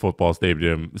build your new football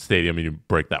stadium and you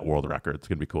break that world record. It's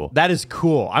gonna be cool. That is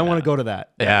cool. I want to go to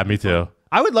that. Yeah, me too.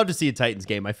 I would love to see a Titans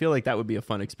game. I feel like that would be a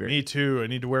fun experience. Me too. I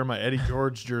need to wear my Eddie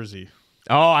George jersey.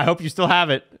 Oh, I hope you still have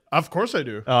it. Of course I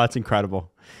do. Oh, that's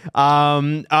incredible.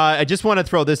 I just want to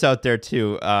throw this out there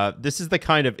too. This is the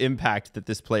kind of impact that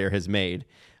this player has made.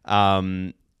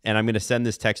 And I'm going to send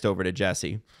this text over to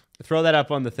Jesse. Throw that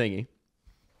up on the thingy.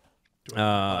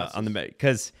 On the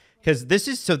because this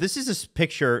is a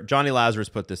picture. Johnny Lazarus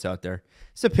put this out there.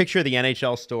 It's a picture of the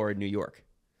NHL store in New York.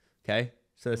 Okay,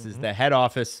 so this is the head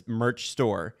office merch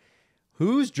store.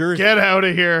 Whose jersey? Get out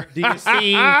of here. Do you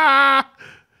see?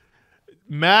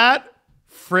 Matt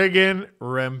friggin'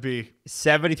 Rempe.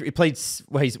 73. He played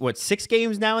he's 6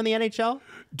 games now in the NHL.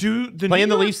 Playing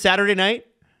The Leafs Saturday night.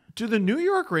 Do the New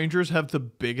York Rangers have the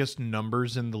biggest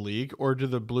numbers in the league, or do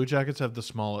the Blue Jackets have the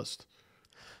smallest?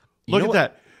 Look at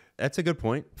that. That's a good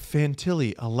point.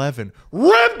 Fantilli, 11.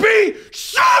 Rempe,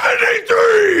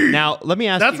 73! Now, let me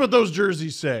ask That's you, what those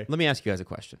jerseys say. let me ask you guys a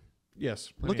question.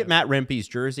 Yes. Look at Matt Rempe's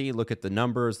jersey. Look at the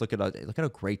numbers. Look at how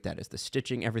great that is. The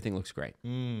stitching, everything looks great.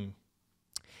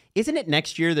 Isn't it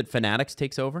next year that Fanatics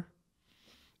takes over?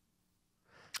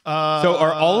 So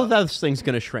are all of those things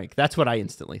going to shrink? That's what I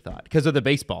instantly thought because of the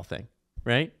baseball thing,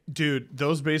 right? Dude,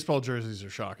 those baseball jerseys are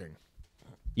shocking.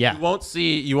 Yeah. You won't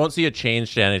see a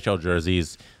change to NHL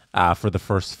jerseys for the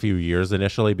first few years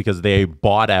initially because they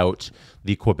bought out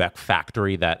the Quebec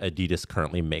factory that Adidas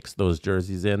currently makes those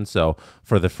jerseys in. So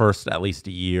for the first at least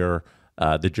a year,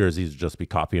 the jerseys will just be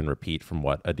copy and repeat from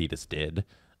what Adidas did.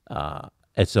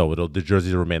 And so the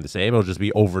jerseys will remain the same. It'll just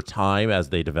be over time as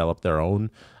they develop their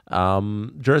own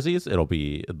jerseys.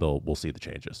 We'll see the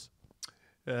changes.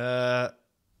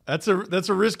 That's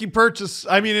a risky purchase.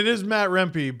 I mean, it is Matt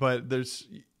Rempe, but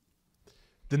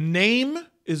the name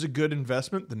is a good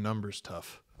investment. The number's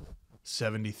tough.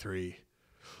 73.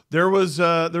 There was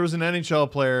an NHL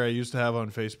player I used to have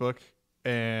on Facebook,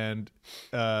 and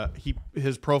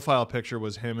his profile picture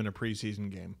was him in a preseason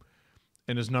game,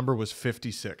 and his number was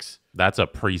 56. That's a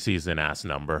preseason ass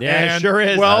number. Yeah, it sure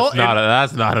is. Well,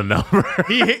 That's not a number.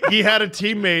 he had a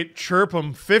teammate chirp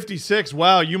him, 56.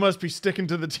 Wow, you must be sticking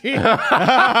to the team. He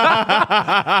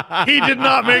did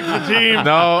not make the team.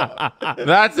 No,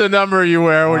 that's a number you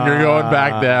wear when you're going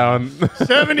back down.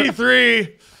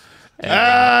 73.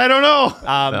 I don't know.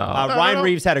 Ryan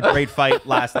Reaves had a great fight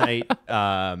last night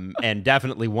and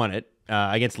definitely won it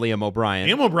against Liam O'Brien.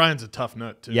 Liam O'Brien's a tough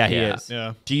nut, too. Yeah, he is.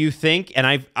 Yeah. Do you think,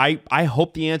 and I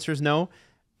hope the answer is no,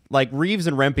 like Reaves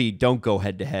and Rempe don't go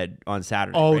head-to-head on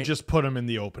Saturday, Oh, right? just put him in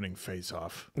the opening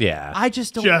face-off. Yeah. I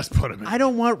just don't. Just put him in. I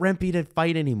don't want Rempe to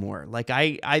fight anymore. Like,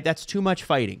 that's too much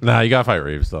fighting. Nah, you gotta fight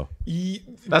Reaves though.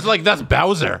 That's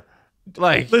Bowser.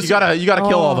 Like Listen, you gotta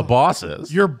kill all the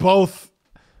bosses. You're both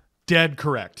dead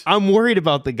correct. I'm worried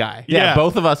about the guy. Yeah,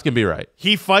 both of us can be right.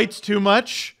 He fights too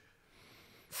much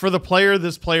for the player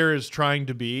this player is trying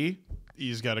to be.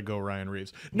 he's got to go Ryan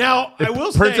Reaves. Now, I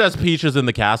will Princess say, Peach is in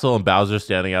the castle and Bowser's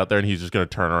standing out there and he's just going to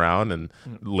turn around and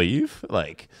leave?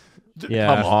 Like,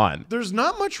 come on. there's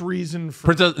not much reason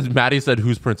for... Maddie said,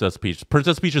 who's Princess Peach?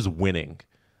 Princess Peach is winning.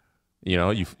 You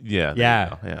know?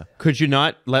 Yeah. Could you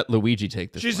not let Luigi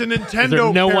take this? She's one? a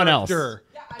Nintendo no character. one else. Yeah,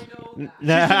 I know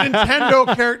that. She's a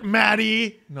Nintendo character.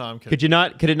 Maddie. No, I'm kidding.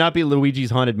 Could it not be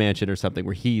Luigi's Haunted Mansion or something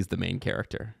where he's the main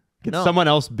character? Could No. someone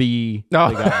else be No.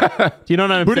 the guy? Do you know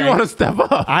what I'm Who saying? do you want to step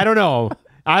up? I don't know.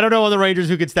 I don't know on the Rangers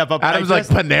who could step up. Adam's like,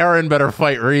 Panarin better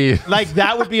fight Reaves. like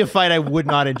that would be a fight I would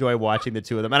not enjoy watching the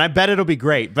two of them. And I bet it'll be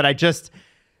great, but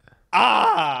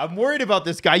I'm worried about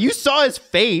this guy. You saw his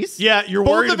face. Yeah, you're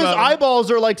Both worried of his about him.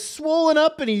 eyeballs are like swollen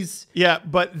up and he's... Yeah,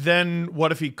 but then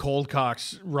what if he cold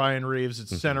cocks Ryan Reaves at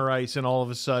center ice and all of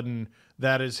a sudden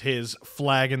that is his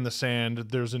flag in the sand.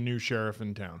 There's a new sheriff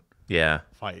in town. Yeah.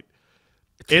 Fight.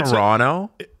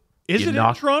 Toronto? Is You it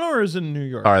knock- in Toronto or is it in New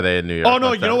York? Are they in New York? Oh, no,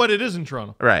 Like you that? know what? It is in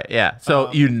Toronto. Right, yeah.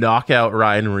 So you knock out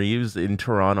Ryan Reaves in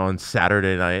Toronto on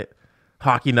Saturday night.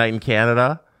 Hockey night in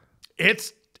Canada.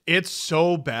 It's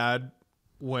so bad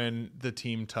when the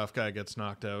team tough guy gets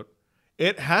knocked out.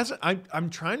 It has. I'm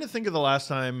trying to think of the last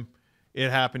time it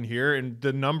happened here, and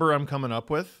the number I'm coming up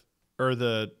with, or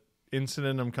the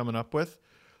incident I'm coming up with,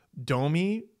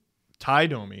 Ty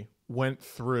Domi went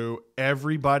through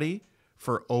everybody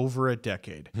for over a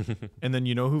decade, and then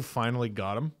you know who finally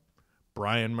got him?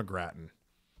 Brian McGrattan.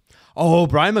 Oh,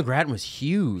 Brian McGrattan was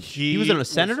huge. He was a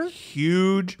senator?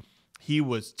 Huge. He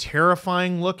was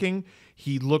terrifying looking.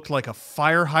 He looked like a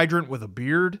fire hydrant with a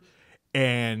beard,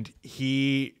 and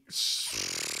he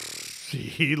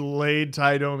laid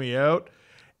Ty Domi out,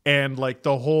 and like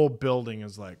the whole building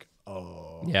is like,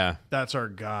 oh, Yeah. that's our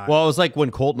guy. Well, it was like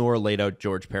when Colton Orr laid out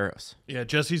George Peros. Yeah,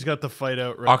 Jesse's got the fight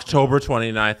out right October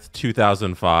 29th,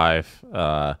 2005.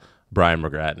 Brian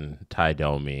McGrattan, Ty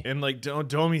Domi, and like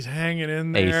Domi's hanging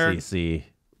in there, ACC.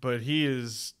 but he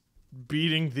is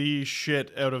beating the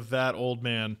shit out of that old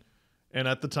man. And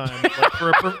at the time, like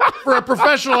for a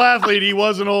professional athlete, he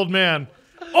was an old man.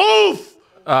 Oof!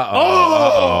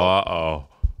 Uh-oh.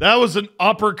 That was an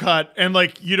uppercut, and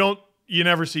like you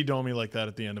never see Domi like that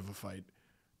at the end of a fight.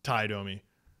 Ty Domi.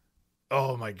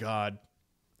 Oh my god.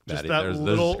 Just Maddie, that there's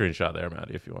little. a screenshot there,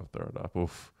 Maddie, if you want to throw it up.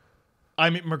 Oof. I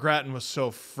mean, McGrattan was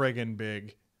so friggin'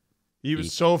 big. He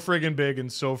was so friggin' big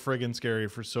and so friggin' scary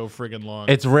for so friggin' long.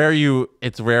 It's rare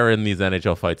in these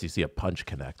NHL fights you see a punch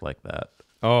connect like that.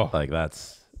 Oh. Like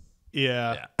that's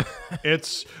yeah.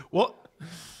 It's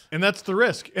and that's the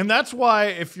risk. And that's why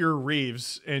if you're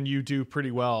Reaves and you do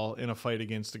pretty well in a fight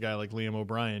against a guy like Liam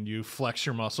O'Brien, you flex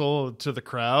your muscle to the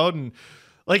crowd. And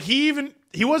like he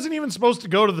wasn't even supposed to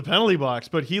go to the penalty box,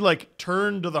 but he like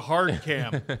turned to the hard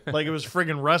cam like it was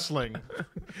friggin' wrestling.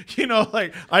 You know,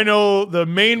 like I know the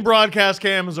main broadcast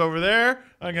cam is over there.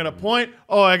 I'm going to point.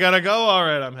 Oh, I got to go. All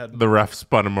right, I'm heading. the ref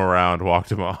spun him around,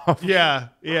 walked him off. Yeah.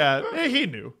 He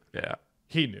knew. Yeah.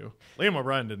 He knew. Liam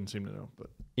O'Brien didn't seem to know, but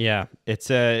Yeah. It's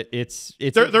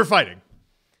they're fighting.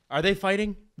 Are they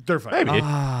fighting? They're fighting. Maybe.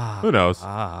 Who knows?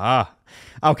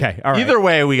 Okay. All right. Either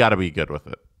way, we got to be good with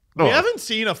it. We haven't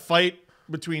seen a fight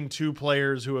between two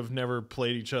players who have never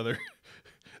played each other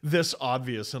this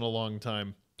obvious in a long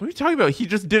time. What are you talking about? He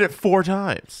just did it 4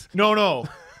 times. No.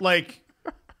 Like,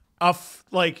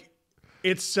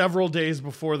 it's several days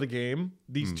before the game.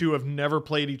 These two have never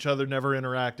played each other, never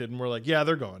interacted, and we're like, yeah,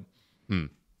 they're going.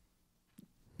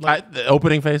 The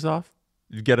opening face-off?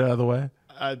 You get it out of the way?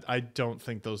 I don't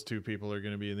think those two people are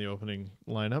going to be in the opening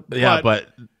lineup. Yeah, but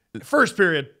first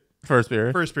period first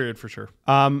period. for sure.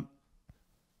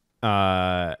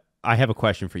 I have a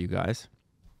question for you guys.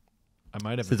 I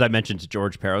might have. Since I mentioned to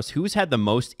George Peros, who's had the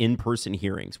most in-person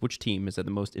hearings? Which team has had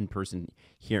the most in-person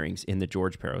hearings in the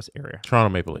George Peros area? Toronto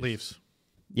Maple Leafs. Leafs.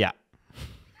 Yeah.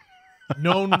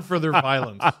 Known for their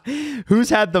violence. Who's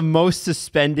had the most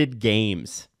suspended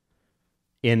games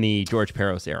in the George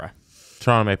Peros era?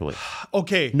 Toronto Maple Leafs.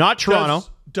 Okay. Not Toronto.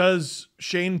 Does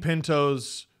Shane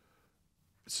Pinto's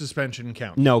suspension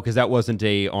count? No, because that wasn't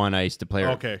a on-ice to player.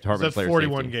 Okay. Department That's player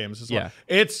 41 safety. games. As Yeah.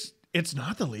 well. It's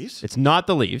not the Leafs. It's not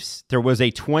the Leafs. There was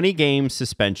a 20-game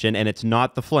suspension, and it's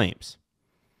not the Flames.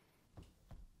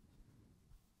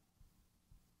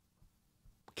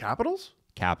 Capitals?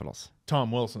 Capitals. Tom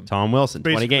Wilson. Tom Wilson,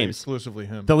 20 Basically games. exclusively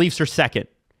him. The Leafs are second.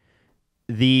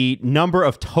 The number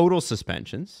of total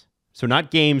suspensions, so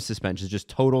not game suspensions, just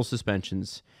total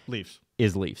suspensions, Leafs.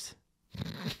 is Leafs.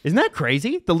 Isn't that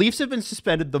crazy? The Leafs have been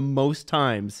suspended the most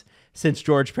times since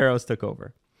George Peros took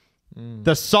over.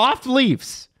 The soft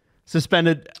Leafs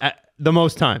suspended the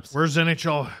most times. Where's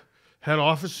NHL head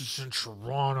office? It's in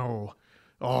Toronto.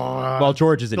 Well,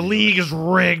 George is in the New league York. is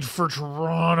rigged for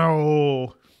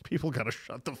Toronto. People gotta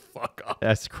shut the fuck up.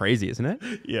 That's crazy, isn't it?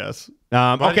 Yes.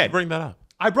 Why did Okay. you bring that up?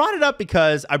 I brought it up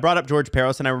because I brought up George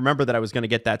Peros, and I remember that I was going to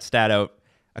get that stat out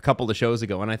a couple of shows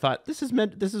ago, and I thought this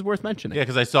is worth mentioning. Yeah,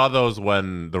 because I saw those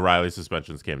when the Riley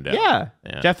suspensions came down. Yeah.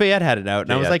 Jeff Fayette had it out,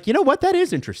 and I was like, you know what? That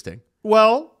is interesting.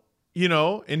 Well,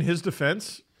 in his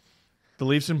defense, the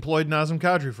Leafs employed Nazem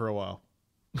Kadri for a while.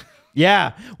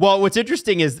 Yeah. Well, what's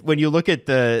interesting is when you look at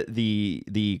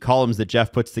the columns that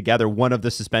Jeff puts together, one of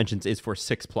the suspensions is for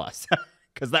 6+.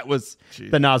 Because that was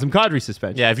the Nazem Kadri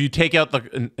suspension. Yeah, if you take out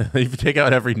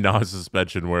every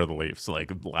non-suspension, where are the Leafs?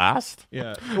 Like last?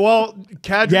 Yeah. Well,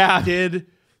 Kadri did.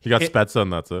 He got Spezza,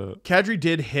 and that's it. Kadri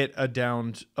did hit a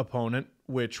downed opponent,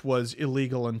 which was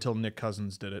illegal until Nick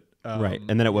Cousins did it. Right,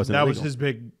 and then it wasn't That illegal. was his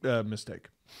big mistake.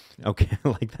 Okay, I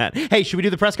like that. Hey, should we do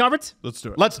the press conference? Let's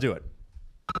do it. Let's do it.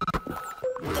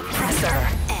 The Presser.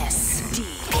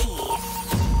 SDP.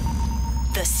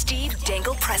 The Steve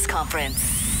Dangle Press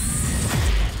Conference.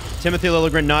 Timothy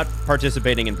Liljegren not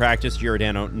participating in practice.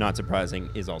 Giordano, not surprising,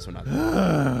 is also not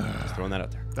there. Just throwing that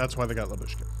out there. That's why they got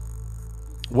Lyubushkin.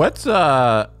 What's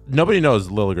nobody knows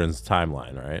Liljegren's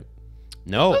timeline, right?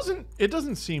 No. It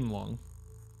doesn't seem long.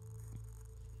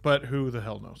 But who the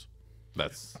hell knows?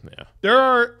 That's There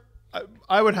are,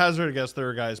 I would hazard a guess there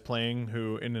are guys playing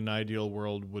who in an ideal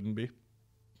world wouldn't be.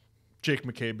 Jake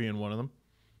McKay being one of them.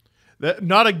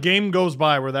 Not a game goes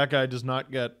by where that guy does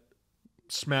not get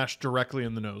smashed directly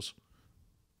in the nose.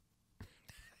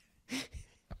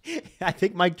 I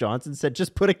think Mike Johnson said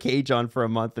just put a cage on for a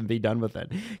month and be done with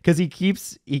it, because he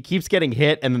keeps getting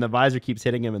hit, and then the visor keeps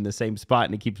hitting him in the same spot,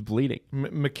 and he keeps bleeding.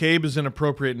 McCabe is an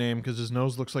appropriate name because his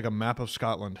nose looks like a map of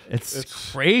Scotland.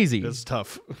 It's crazy. It's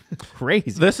tough.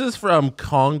 Crazy. This is from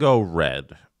Congo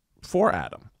Red for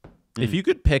Adam. If you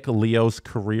could pick Leo's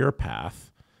career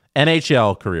path,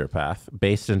 NHL career path,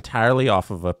 based entirely off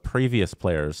of a previous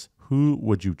player's, who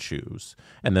would you choose?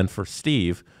 And then for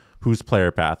Steve, whose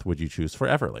player path would you choose for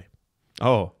Everly?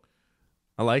 Oh,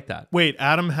 I like that. Wait,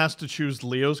 Adam has to choose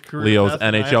Leo's career Leo's path,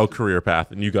 and I NHL have to- career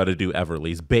path, and you got to do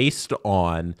Everly's based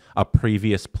on a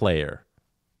previous player.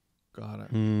 Got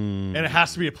it. And it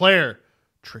has to be a player.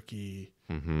 Tricky.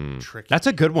 Tricky. That's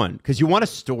a good one, because you want a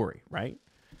story, right?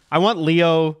 I want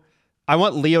Leo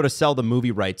to sell the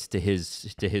movie rights to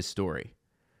his story,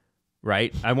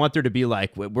 right? I want there to be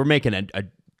like, we're making a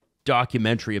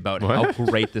documentary about how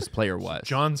great this player was.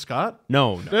 John Scott?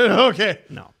 No. Okay.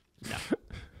 No.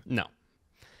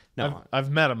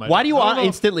 I've met him. Why do you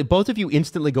instantly, both of you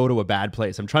instantly go to a bad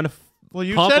place? I'm trying to Well,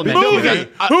 you compliment said you.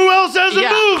 movie. Who else has a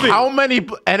movie? How many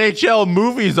NHL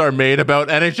movies are made about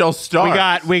NHL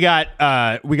stars? We got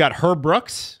Herb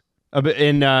Brooks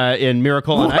in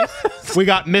Miracle on Ice. We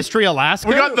got Mystery Alaska.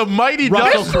 We got the Mighty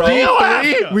Russell Ducks. Crowe.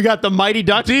 D3. We got the Mighty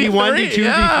Ducks D1, D2,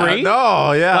 D3.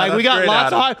 No, yeah. Like we got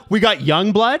lots of. We got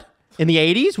Youngblood in the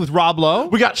 '80s with Rob Lowe.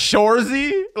 We got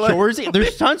Shoresy. Shoresy.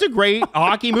 There's tons of great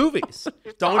hockey movies.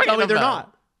 Don't tell me they're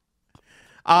not.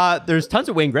 There's tons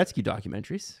of Wayne Gretzky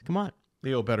documentaries. Come on.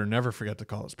 Leo better never forget to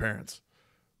call his parents.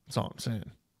 That's all I'm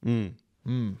saying.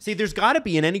 See, there's got to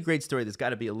be, in any great story, there's got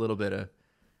to be a little bit of.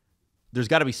 There's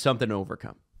got to be something to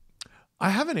overcome. I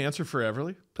have an answer for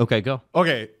Everly. Okay, go.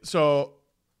 Okay, so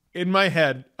in my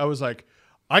head, I was like,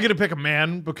 I got to pick a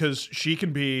man because she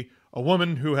can be a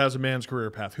woman who has a man's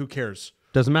career path. Who cares?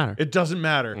 Doesn't matter. It doesn't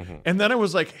matter. And then I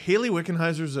was like, Haley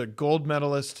Wickenheiser's a gold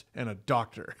medalist and a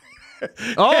doctor.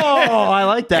 Oh, I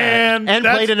like that. And And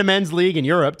that's- played in a men's league in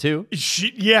Europe too.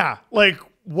 Haley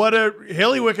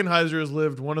Wickenheiser has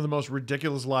lived one of the most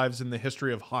ridiculous lives in the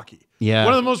history of hockey. Yeah.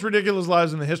 One of the most ridiculous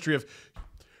lives in the history of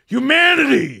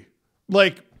humanity.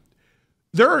 Like,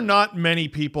 there are not many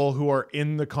people who are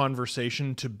in the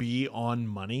conversation to be on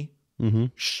money.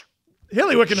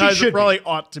 Haley Wickenheiser should probably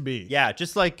ought to be. Yeah,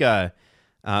 just like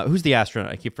who's the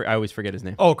astronaut? I always forget his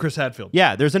name. Oh, Chris Hadfield.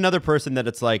 Yeah, there's another person that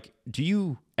it's like, do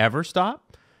you ever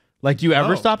stop? Like, do you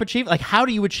ever stop achieving? Like, how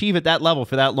do you achieve at that level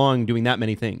for that long doing that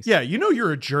many things? Yeah, you know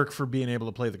you're a jerk for being able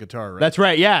to play the guitar, right? That's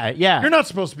right. Yeah. You're not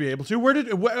supposed to be able to. Where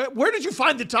did you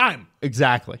find the time?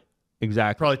 Exactly.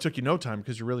 Probably took you no time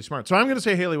because you're really smart. So I'm going to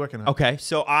say Haley Wickenheiser. Okay,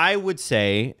 so I would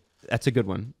say that's a good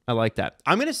one. I like that.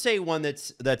 I'm going to say one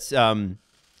that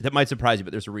might surprise you, but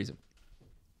there's a reason.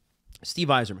 Steve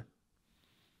Yzerman.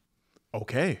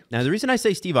 Okay. Now, the reason I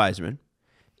say Steve Yzerman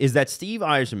is that Steve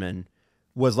Yzerman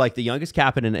was like the youngest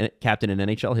captain in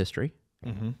NHL history,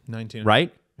 19.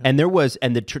 right? Yeah.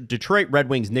 And the Detroit Red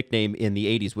Wings nickname in the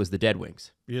 80s was the Dead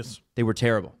Wings. Yes. They were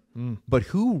terrible. But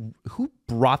who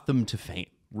brought them to fame,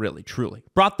 really, truly?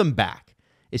 Brought them back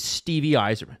is Stevie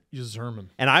Yzerman. Yzerman.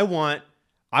 And I want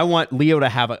I want Leo to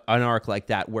have an arc like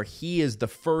that where he is the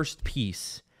first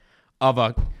piece of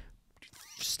a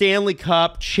Stanley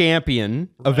Cup champion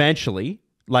eventually,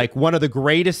 like one of the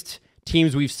greatest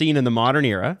teams we've seen in the modern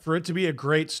era. For it to be a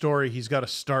great story, he's got to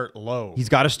start low. He's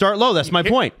got to start low. That's my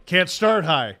point. Can't start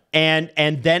high. And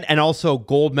also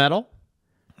gold medal.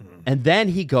 And then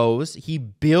he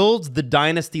builds the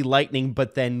Dynasty Lightning,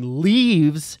 but then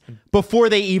leaves before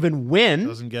they even win.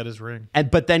 Doesn't get his ring.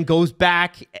 But then goes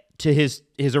back to his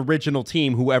original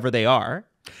team, whoever they are.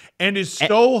 And is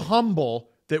so humble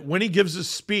that when he gives a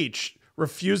speech,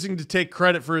 refusing to take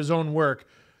credit for his own work,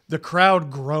 the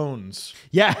crowd groans.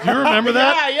 Yeah. Do you remember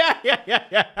that?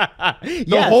 Yeah.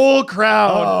 The whole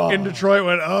crowd in Detroit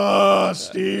went, oh,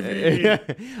 Stevie.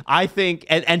 I think,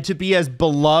 and to be as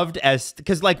beloved as,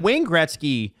 because like Wayne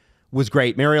Gretzky was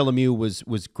great. Mario Lemieux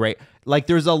was great. Like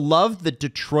there's a love that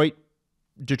Detroit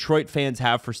fans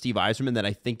have for Steve Yzerman that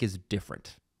I think is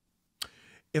different.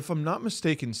 If I'm not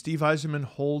mistaken, Steve Yzerman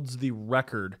holds the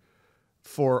record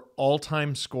for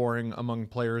all-time scoring among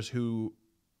players who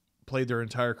played their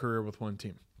entire career with one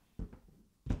team.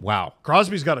 Wow.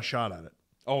 Crosby's got a shot at it.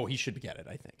 Oh, he should get it,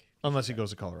 I think. Unless he goes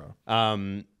to Colorado.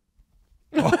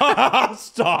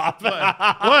 Stop.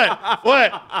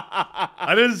 What?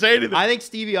 I didn't say anything. I think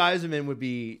Stevie Yzerman would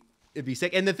be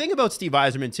sick. And the thing about Steve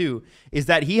Yzerman too is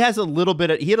that he had a little bit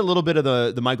of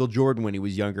the Michael Jordan when he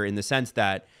was younger, in the sense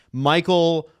that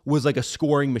Michael was like a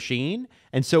scoring machine,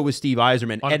 and so was Steve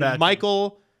Yzerman. And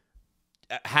Michael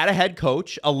had a head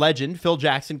coach, a legend, Phil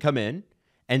Jackson, come in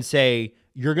and say,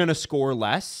 you're going to score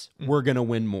less, we're going to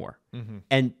win more.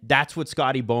 And that's what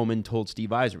Scotty Bowman told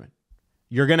Steve Yzerman.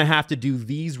 You're going to have to do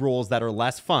these roles that are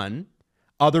less fun.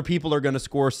 Other people are going to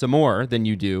score some more than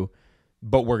you do,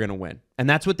 but we're going to win. And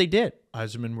that's what they did.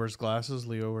 Yzerman wears glasses.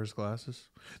 Leo wears glasses.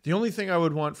 The only thing I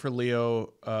would want for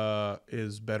Leo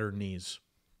is better knees.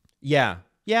 Yeah.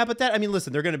 Yeah, but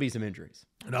listen, there are going to be some injuries.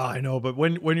 No, I know, but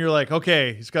when you're like,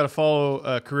 okay, he's got to follow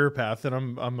a career path, and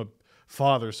I'm a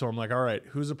father, so I'm like, all right,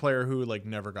 who's a player who like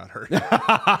never got hurt?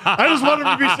 I just want him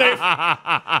to be safe.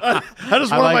 I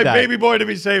just want my baby boy to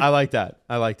be safe. I like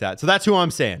that. So that's who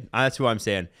I'm saying.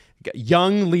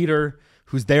 Young leader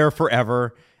who's there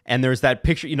forever. And there's that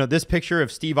picture, this picture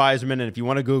of Steve Yzerman, and if you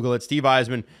want to Google it, Steve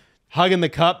Yzerman hugging the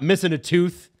cup, missing a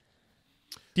tooth.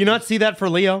 Do you not see that for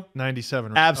Leo?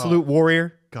 97. Absolute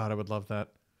warrior. God, I would love that.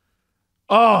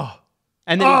 Oh.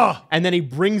 And then he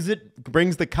brings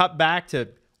the cup back to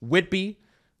Whitby.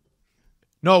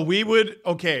 No, we would,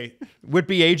 okay.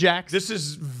 Whitby Ajax. This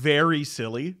is very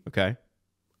silly. Okay.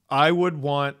 I would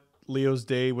want Leo's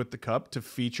Day with the Cup to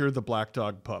feature the Black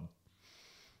Dog Pub.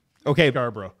 Okay.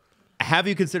 Scarborough. Have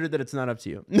you considered that it's not up to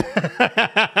you? No,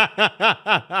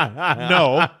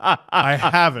 I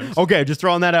haven't. Okay, just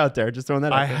throwing that out there.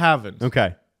 I haven't.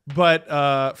 Okay.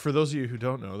 But for those of you who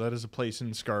don't know, that is a place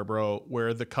in Scarborough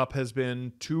where the Cup has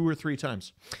been 2 or 3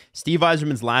 times. Steve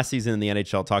Yzerman's last season in the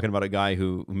NHL, talking about a guy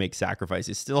who makes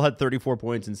sacrifices, still had 34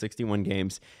 points in 61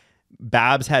 games.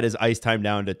 Babs had his ice time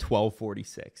down to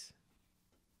 12:46.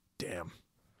 Damn.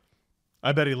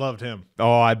 I bet he loved him.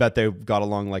 Oh, I bet they got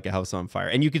along like a house on fire.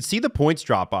 And you could see the points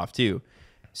drop off, too.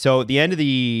 So at the end of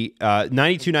the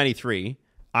 92-93,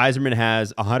 Yzerman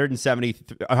has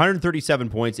 137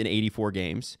 points in 84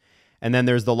 games. And then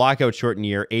there's the lockout shortened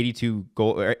year, 82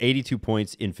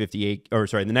 points in 58. Or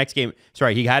sorry, the next game,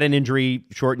 he had an injury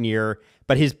shortened year,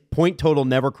 but his point total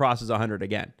never crosses 100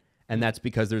 again. And that's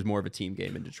because there's more of a team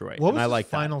game in Detroit. What was his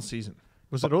final season?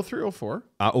 Was it 03-04?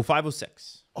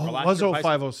 05-06. Oh, it was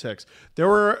 05-06. There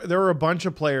were a bunch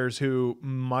of players who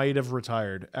might have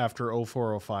retired after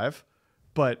 04-05,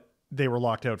 but they were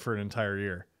locked out for an entire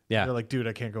year. Yeah. They're like, dude,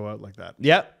 I can't go out like that.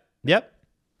 Yep.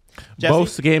 Jesse?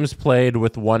 Both games played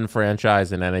with one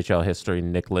franchise in NHL history.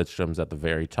 Nick Lidstrom's at the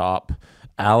very top.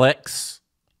 Alex.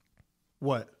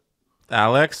 What?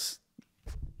 Alex.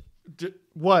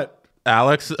 What?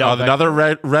 Alex. Another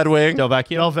Red Wing. Del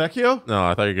Vecchio? Del Vecchio? No,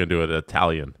 I thought you were going to do it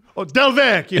Italian. Oh, Del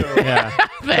Vecchio. Yeah.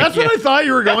 That's what I thought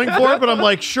you were going for, but I'm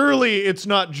like, surely it's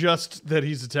not just that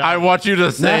he's Italian. I want you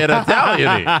to say it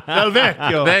Italian-y. Del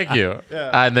Vecchio. Thank you.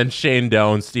 Yeah. And then Shane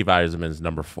Doan, Steve Yzerman's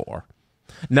number 4.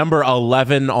 Number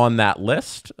 11 on that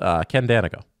list, Ken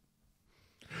Danico.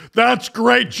 That's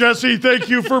great, Jesse. Thank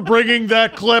you for bringing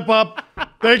that clip up.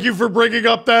 Thank you for bringing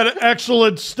up that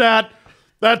excellent stat.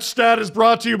 That stat is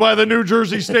brought to you by the New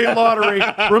Jersey State Lottery.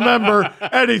 Remember,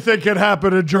 anything can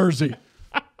happen in Jersey.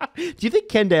 Do you think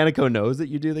Ken Danico knows that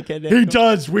you do the Ken Danico? He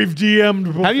does. We've DM'd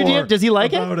before. Have you DM'd? Does he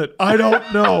like it? I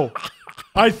don't know.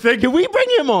 I think Can we bring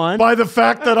him on? by the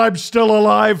fact that I'm still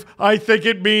alive, I think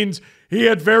it means He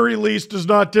at very least does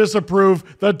not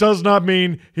disapprove. That does not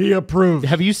mean he approves.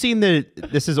 Have you seen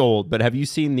this is old, but have you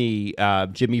seen the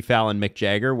Jimmy Fallon, Mick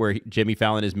Jagger, where Jimmy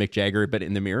Fallon is Mick Jagger, but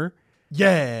in the mirror?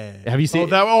 Yeah. Have you seen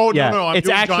yeah. No, I'm it's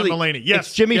doing actually, John Mulaney. Yes.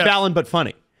 It's Jimmy yes. Fallon, but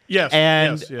funny. Yes.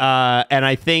 And yes, and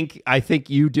I think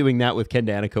you doing that with Ken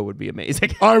Danico would be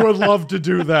amazing. I would love to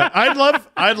do that. I'd love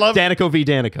Danico v.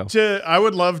 Danico. I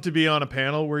would love to be on a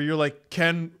panel where you're like,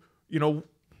 Ken,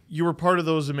 you were part of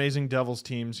those amazing Devils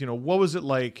teams. What was it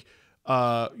like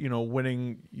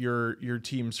winning your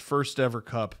team's first ever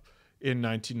cup in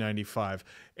 1995?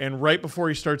 And right before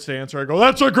he starts to answer, I go,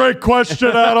 "That's a great question,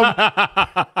 Adam.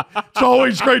 It's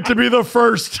always great to be the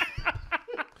first."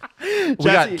 We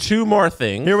got two more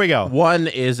things. Here we go. One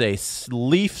is a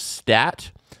Leaf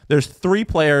stat. There's 3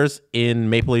 players in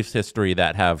Maple Leafs history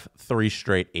that have 3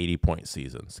 straight 80-point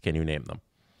seasons. Can you name them?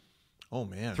 Oh,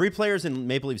 man. 3 players in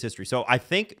Maple Leafs history. So I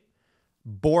think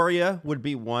Boria would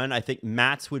be one. I think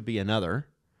Mats would be another.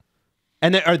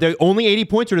 And are they only 80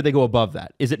 points, or do they go above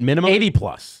that? Is it minimum? 80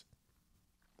 plus.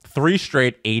 3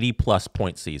 straight 80-plus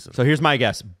point seasons. So here's my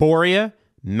guess. Boria,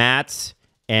 Mats,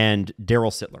 and Daryl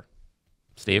Sittler.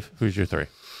 Steve, who's your 3?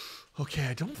 Okay,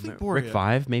 I don't think Boria. Rick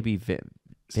 5, maybe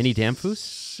Vinny Damphus?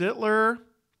 Sittler.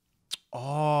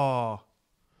 Oh.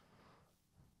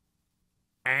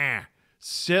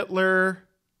 Sittler.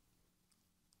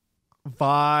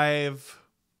 Vive.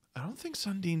 I don't think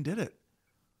Sundin did it.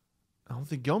 I don't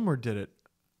think Gilmore did it.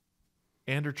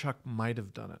 Anderchuk might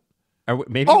have done it. Are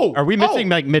we missing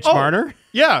like Mitch Marner?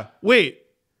 Yeah. Wait.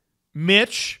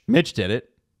 Mitch. Mitch did it.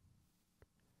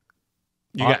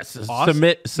 You got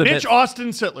submit. Mitch Austin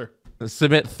Sittler.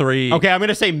 Submit 3. Okay, I'm going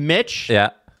to say Mitch.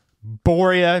 Yeah.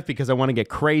 Boria, because I want to get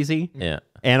crazy. Yeah.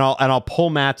 And I'll pull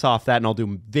Mats off that, and I'll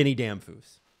do Vinny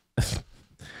Damphus.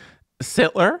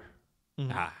 Sittler,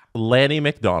 Lanny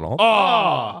McDonald,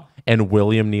 and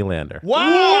William Nylander.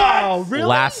 Wow, really?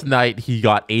 Last night, he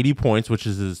got 80 points, which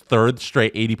is his 3rd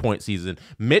straight 80-point season.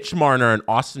 Mitch Marner and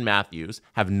Austin Matthews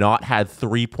have not had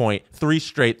 3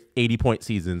 straight 80-point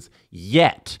seasons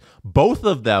yet. Both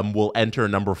of them will enter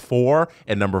number 4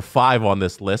 and number 5 on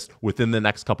this list within the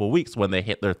next couple of weeks when they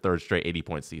hit their 3rd straight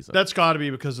 80-point season. That's got to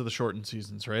be because of the shortened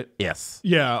seasons, right? Yes.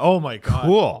 Yeah. Oh, my God.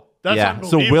 Cool. That's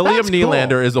so William That's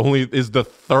Nylander is the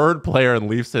 3rd player in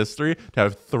Leafs history to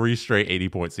have 3 straight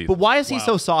 80-point seasons. But why is he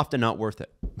so soft and not worth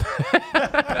it?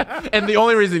 And the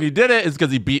only reason he did it is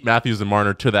because he beat Matthews and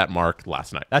Marner to that mark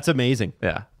last night. That's amazing.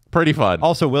 Yeah. Pretty fun.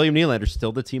 Also, William Nylander's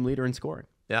still the team leader in scoring.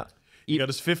 Yeah. He got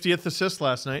his 50th assist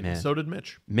last night, and so did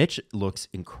Mitch. Mitch looks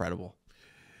incredible.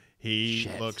 He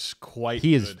looks quite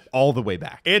He good. is all the way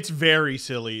back. It's very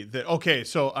silly. Okay,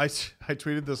 so I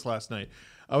tweeted this last night.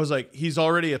 I was like, he's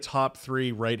already a top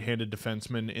 3 right-handed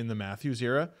defenseman in the Matthews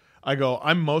era. I go,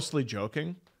 I'm mostly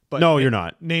joking. But No, you're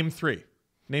not. Name 3.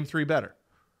 Name 3 better.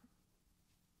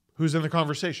 Who's in the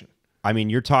conversation? I mean,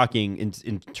 you're talking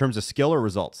in terms of skill or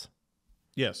results?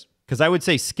 Yes. Because I would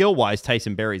say skill-wise,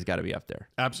 Tyson Barrie's got to be up there.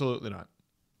 Absolutely not.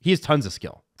 He has tons of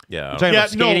skill. Yeah. You're talking about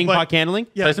skating, puck handling?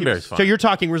 Yeah, Tyson Barrie's fine. So you're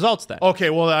talking results then? Okay,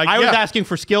 well, I was asking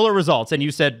for skill or results, and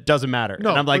you said doesn't matter.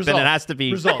 No, and I'm like, results. then it has to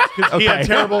be results. Because he had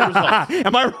terrible results.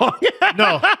 Am I wrong?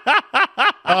 No.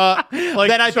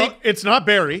 Then I think it's not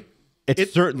Barrie.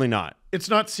 it's certainly not. It's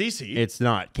not Cece. It's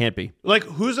not. Can't be. Like,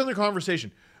 who's in the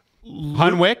conversation?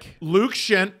 Hunwick? Luke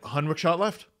Shen. Hunwick shot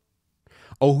left.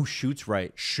 Oh, who shoots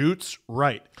right? Shoots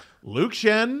right. Luke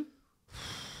Shen.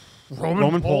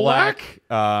 Roman Polak?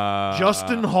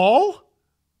 Justin Hall?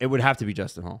 It would have to be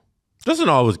Justin Hall. Justin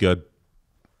Hall was good.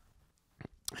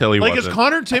 Till he Like, wasn't. is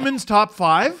Connor Timmins top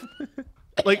 5?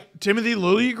 Like, Timothy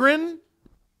Liljegren?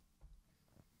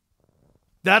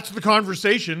 That's the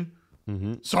conversation.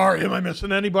 Sorry, am I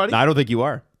missing anybody? I don't think you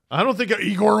are. I don't think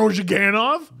Igor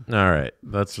Ozhiganov. All right.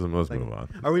 Let's move on.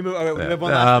 Are we moving? We have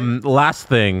one last thing. Last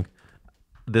thing.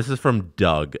 This is from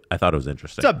Doug. I thought it was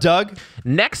interesting. What's up, Doug?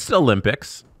 Next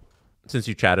Olympics, since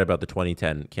you chatted about the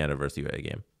 2010 Canada versus USA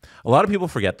game, a lot of people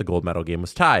forget the gold medal game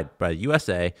was tied by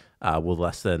USA with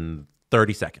less than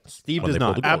 30 seconds. Steve when does they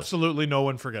pulled not. the goalie. Absolutely no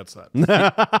one forgets that.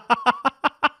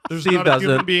 There's Steve not a human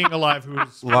doesn't. being alive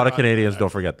who's... A lot of Canadians don't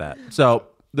forget that. So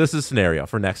this is a scenario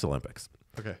for next Olympics.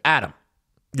 Okay. Adam,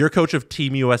 you're coach of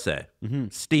Team USA.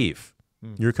 Steve,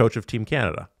 you're coach of Team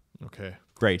Canada. Okay.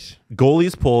 Great.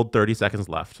 Goalies pulled, 30 seconds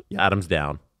left. Adam's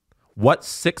down. What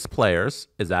 6 players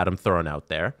is Adam throwing out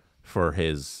there for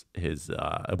his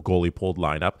goalie pulled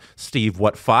lineup? Steve,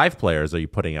 what 5 players are you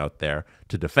putting out there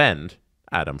to defend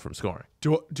Adam from scoring?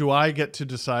 Do I get to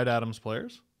decide Adam's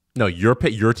players? No, your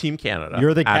Team Canada.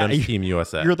 You're the Adam's Team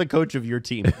USA. You're the coach of your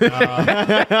team.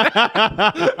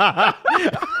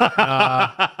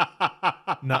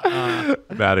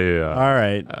 Maddie. All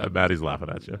right. Maddie's laughing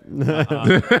at you.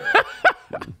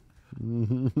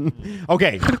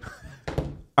 Okay.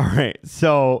 All right.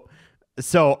 So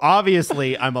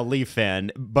obviously I'm a Leaf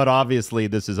fan, but obviously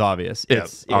this is obvious.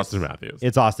 It's Austin Matthews.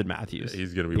 It's Austin Matthews.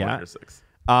 He's gonna be one of your 6.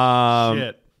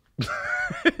 Shit.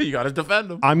 You got to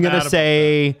defend him. I'm gonna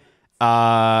say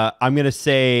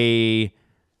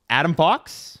Adam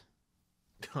Fox.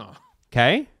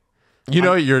 Okay. You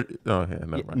know you're. Oh, yeah, never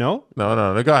mind. No.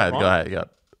 No. Go ahead. Go ahead. Go.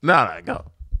 No. Go.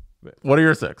 What are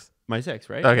your 6? My 6,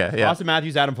 right? Okay. Yeah. Austin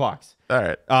Matthews, Adam Fox. All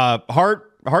right.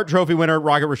 Hart Trophy winner,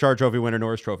 Rocket Richard Trophy winner,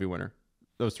 Norris Trophy winner.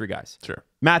 Those 3 guys. Sure.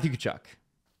 Matthew Tkachuk.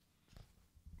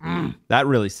 That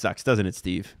really sucks, doesn't it,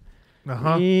 Steve?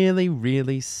 Really,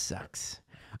 really sucks.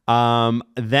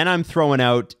 Then I'm throwing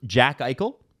out Jack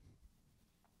Eichel,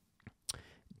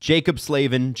 Jacob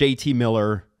Slavin, JT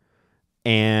Miller,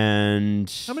 and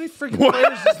How many freaking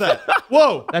players is that?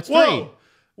 Whoa. That's 3.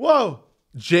 Whoa.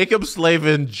 Jacob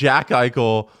Slavin, Jack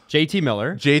Eichel, JT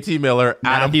Miller, JT Miller,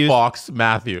 Adam Matthews. Fox,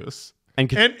 Matthews, and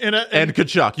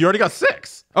Tkachuk. You already got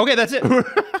 6. okay, that's it.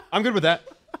 I'm good with that.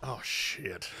 Oh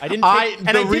shit. I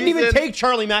didn't even take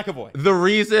Charlie McAvoy. The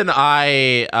reason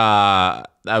I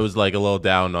was like a little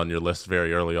down on your list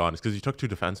very early on is because you took 2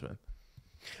 defensemen.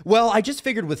 Well, I just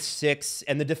figured with 6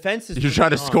 and the defense is You're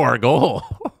trying to score a goal.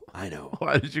 I know.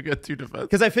 Why did you get 2 defensemen?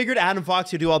 Because I figured Adam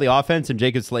Fox could do all the offense and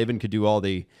Jacob Slavin could do all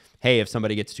the, hey, if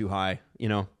somebody gets too high,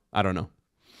 I don't know.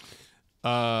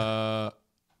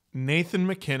 Nathan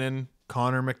McKinnon,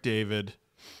 Connor McDavid,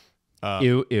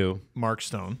 Ew. Mark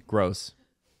Stone, Gross.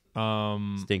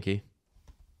 Stinky.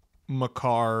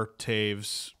 Makar,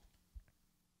 Taves.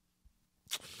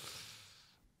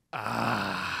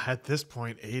 At this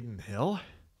point, Aiden Hill.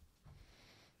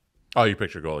 Oh, you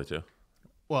picked your goalie too.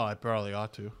 Well, I probably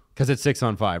ought to. Because it's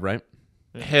 6-on-5, right?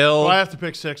 Hill. Well, I have to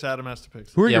pick 6. Adam has to pick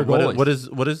 6. Who are your goalies?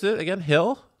 What is it again?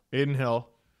 Hill? Aiden Hill,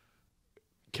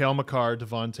 Cale Makar,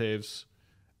 Devon Taves,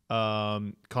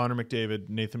 Connor McDavid,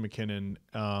 Nathan McKinnon,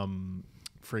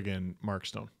 friggin' Mark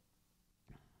Stone.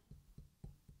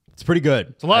 It's pretty good.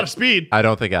 It's a lot of speed. I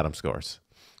don't think Adam scores.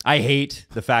 I hate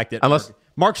the fact that Unless-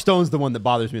 Mark Stone's the one that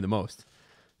bothers me the most.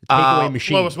 The takeaway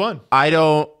machine. Lowest one.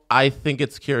 I think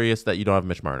it's curious that you don't have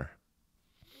Mitch Marner.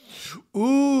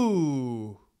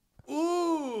 Ooh.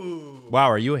 Wow,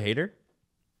 are you a hater?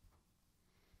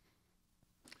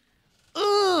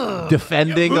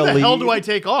 Defending Who a the lead. hell do I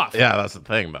take off? Yeah, that's the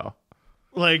thing, though.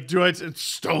 Like, do I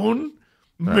Stone,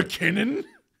 McKinnon,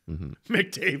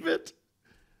 McDavid?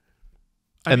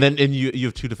 And you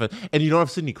have 2 defense, and you don't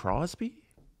have Sidney Crosby.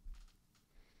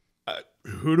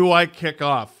 Who do I kick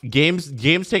off? Games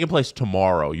taking place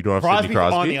tomorrow. You don't have Crosby's Sidney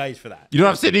Crosby on the ice for that. You don't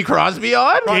have Sidney Crosby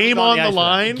on. Game on on the the ice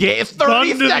line. Game 30 Gun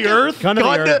to the seconds. earth. Gun to the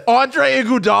earth. Andre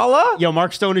Iguodala. Yo,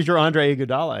 Mark Stone is your Andre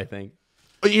Iguodala, I think.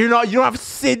 You don't have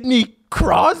Sidney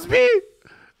Crosby.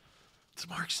 It's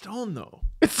Mark Stone, though.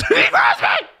 It's Sidney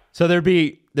Crosby. So there'd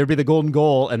be the golden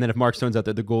goal, and then if Mark Stone's out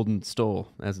there, the golden stole,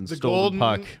 as in The stolen golden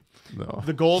puck. No.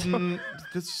 The golden.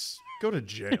 Go to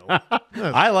jail.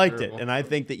 I liked it, and I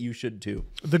think that you should too.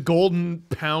 The golden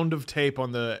pound of tape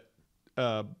on the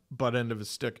butt end of his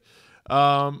stick.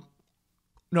 No,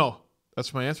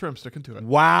 that's my answer. I'm sticking to it.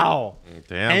 Wow.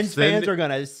 Damn. Hens fans are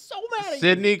gonna so mad at you.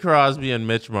 Sidney Crosby and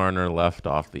Mitch Marner left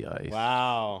off the ice.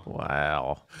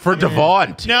 Wow. For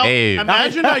Devon Now, Taves.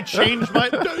 imagine I changed my.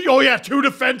 Oh yeah, 2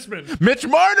 defensemen. Mitch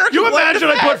Marner. You imagine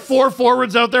I put 4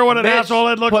 forwards out there? What an asshole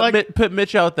I'd look like. Put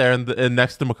Mitch out there and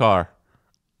next to Makar.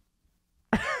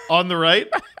 On the right,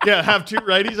 yeah, have 2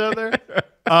 righties out there.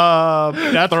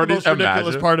 That's the most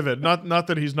ridiculous imagine. part of it. Not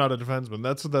that he's not a defenseman.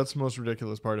 That's the most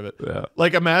ridiculous part of it. Yeah.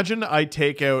 Like, imagine I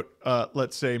take out,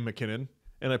 let's say McKinnon,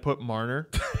 and I put Marner.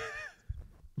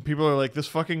 People are like, this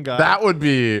fucking guy. That would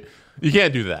be. You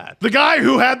can't do that. The guy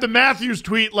who had the Matthews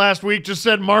tweet last week just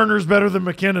said Marner's better than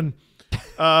McKinnon.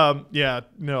 Yeah,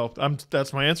 no,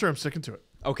 that's my answer. I'm sticking to it.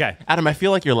 Okay. Adam, I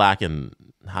feel like you're lacking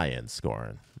high end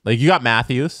scoring. Like you got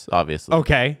Matthews, obviously.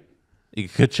 Okay.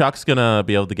 Kachuk's gonna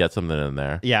be able to get something in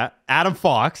there. Yeah. Adam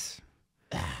Fox.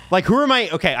 Like, who am I?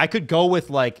 Okay, I could go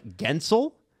with like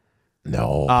Gensel,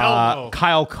 No. Hell no.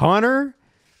 Kyle Connor,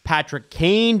 Patrick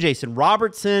Kane, Jason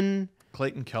Robertson.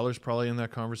 Clayton Keller's probably in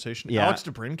that conversation. Yeah. Alex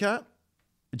DeBrincat?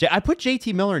 I put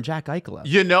JT Miller and Jack Eichel out.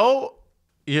 You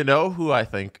know who I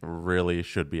think really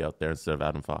should be out there instead of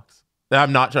Adam Fox?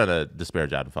 I'm not trying to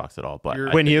disparage Adam Fox at all, but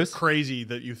You're Quinn Hughes? crazy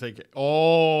that you think.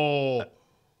 Oh.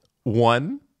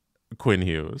 1, Quinn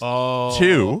Hughes. Oh.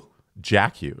 2,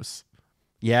 Jack Hughes.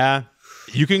 Yeah.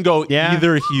 You can go Yeah.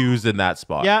 either Hughes in that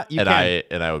spot. Yeah, you and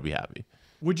I would be happy.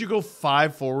 Would you go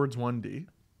 5 forwards, 1 D?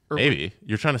 Or Maybe.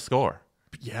 You're trying to score.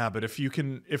 Yeah, but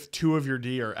if two of your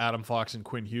D are Adam Fox and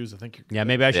Quinn Hughes, I think you're good. Yeah,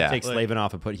 maybe I should take Slavin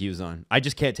off and put Hughes on. I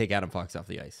just can't take Adam Fox off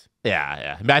the ice.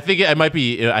 Yeah. I think it might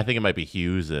be. I think it might be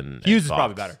Hughes and Hughes is Fox.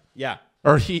 probably better. Yeah,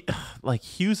 or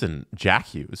Hughes and Jack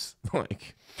Hughes.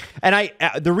 And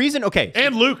the reason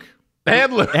and Luke.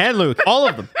 And Luke, all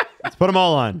of them. Let's put them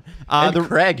all on.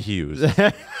 Craig Hughes.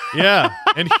 Yeah,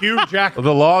 and Hugh Jackman.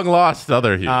 The long lost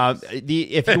other Hughes.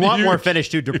 If you want more Finnish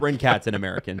too, DeBrincat's an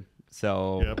American.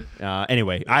 So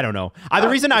anyway, I don't know. The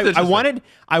reason I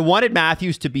wanted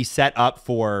Matthews to be set up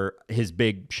for his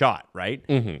big shot, right?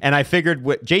 Mm-hmm. And I figured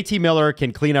JT Miller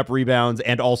can clean up rebounds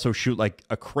and also shoot like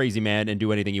a crazy man and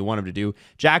do anything you want him to do.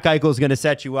 Jack Eichel is going to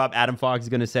set you up. Adam Fox is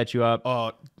going to set you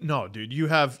up. No, dude. You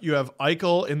have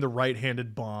Eichel in the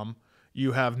right-handed bomb.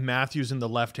 You have Matthews in the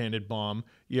left-handed bomb.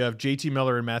 You have JT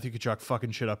Miller and Matthew Tkachuk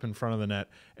fucking shit up in front of the net.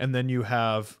 And then you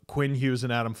have Quinn Hughes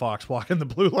and Adam Fox walking the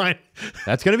blue line.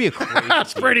 That's going to be a crazy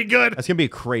That's pretty good. That's going to be a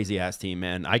crazy-ass team,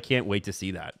 man. I can't wait to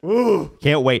see that. Ooh.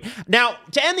 Can't wait. Now,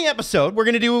 to end the episode, we're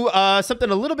going to do something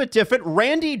a little bit different.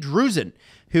 Randi Druzen,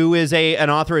 who is an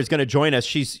author, is going to join us.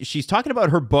 She's talking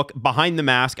about her book, Behind the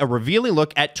Mask, a revealing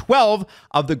look at 12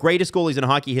 of the greatest goalies in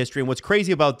hockey history. And what's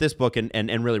crazy about this book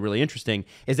and really, really interesting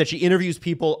is that she interviews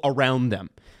people around them.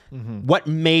 Mm-hmm. What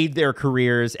made their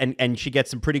careers, and she gets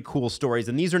some pretty cool stories.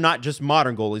 And these are not just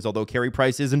modern goalies, although Carey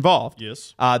Price is involved.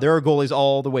 Yes. There are goalies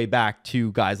all the way back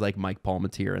to guys like Mike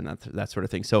Palmateer and that sort of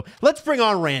thing. So let's bring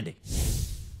on Randi.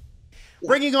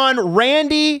 Bringing on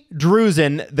Randi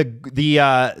Druzen.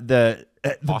 The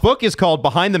book is called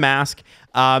Behind the Mask,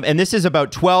 and this is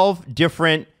about 12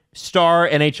 different star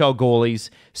NHL goalies,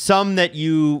 some that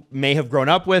you may have grown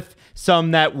up with,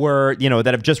 some that were, that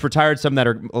have just retired, some that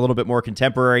are a little bit more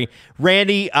contemporary.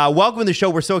 Randi, welcome to the show.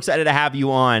 We're so excited to have you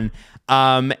on.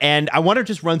 And I want to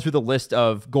just run through the list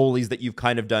of goalies that you've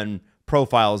kind of done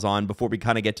profiles on before we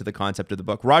kind of get to the concept of the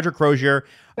book. Roger Crozier,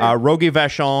 Rogie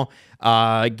Vachon,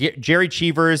 Jerry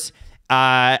Cheevers.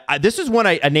 This is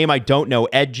a name I don't know.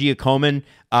 Ed Giacomin.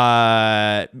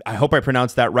 I hope I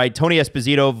pronounced that right. Tony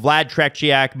Esposito, Vlad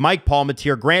Tretiak, Mike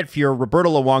Palmateer, Grant Fuhr, Roberto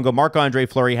Luongo, Marc-Andre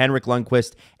Fleury, Henrik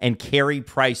Lundqvist, and Carey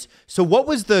Price. So what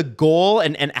was the goal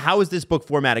and how is this book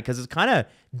formatted? Because it's kind of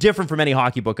different from any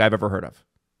hockey book I've ever heard of.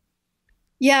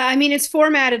 Yeah, I mean, it's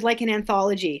formatted like an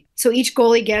anthology. So each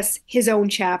goalie gets his own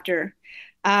chapter.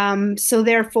 So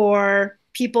therefore,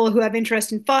 people who have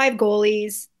interest in 5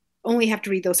 goalies only have to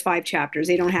read those 5 chapters.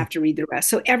 They don't have to read the rest.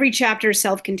 So every chapter is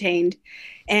self-contained.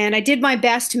 And I did my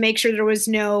best to make sure there's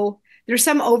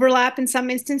some overlap in some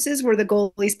instances where the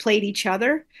goalies played each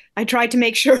other. I tried to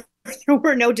make sure there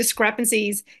were no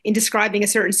discrepancies in describing a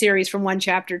certain series from one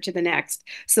chapter to the next.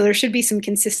 So there should be some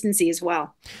consistency as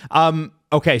well.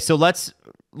 Okay, so let's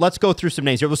go through some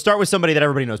names here. We'll start with somebody that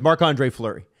everybody knows, Marc-Andre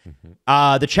Fleury.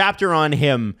 Mm-hmm. The chapter on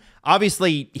him,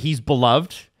 obviously he's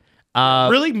beloved.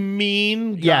 Really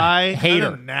mean guy,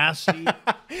 hater, nasty.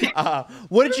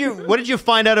 What did you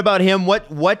find out about him?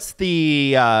 What's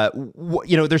the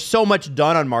there's so much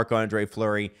done on Marc-Andre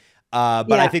Fleury,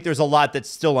 but I think there's a lot that's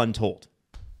still untold.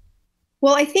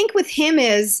 Well, I think with him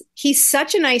he's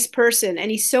such a nice person and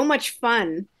he's so much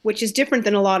fun, which is different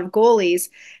than a lot of goalies,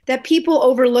 that people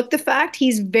overlook the fact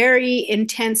he's very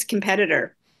intense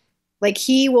competitor. Like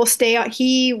he would stay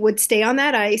on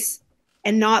that ice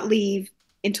and not leave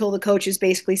until the coaches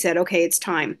basically said, okay, it's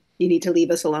time. You need to leave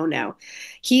us alone now.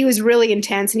 He was really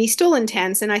intense and he's still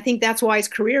intense. And I think that's why his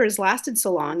career has lasted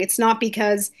so long. It's not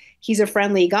because he's a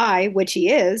friendly guy, which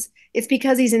he is. It's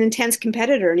because he's an intense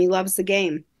competitor and he loves the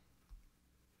game.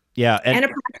 Yeah. And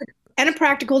a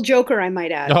practical joker, I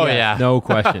might add. Oh, yeah. No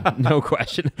question. No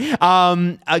question.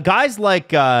 Guys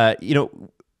like,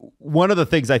 one of the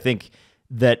things I think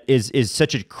that is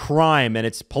such a crime, and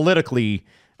it's politically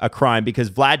a crime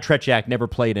because Vlad Tretiak never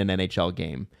played an NHL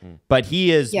game, but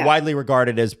he is widely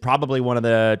regarded as probably one of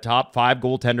the top 5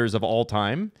 goaltenders of all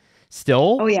time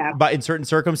still. Oh, yeah. But in certain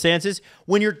circumstances,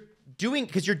 when you're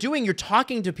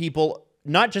talking to people,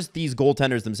 not just these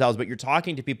goaltenders themselves, but you're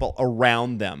talking to people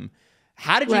around them.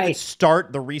 How did you even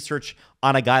start the research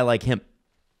on a guy like him?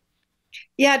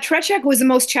 Yeah, Tretiak was the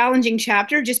most challenging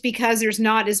chapter just because there's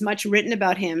not as much written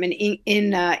about him in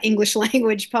English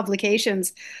language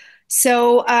publications.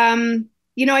 So,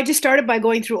 I just started by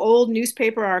going through old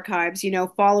newspaper archives,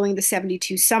 following the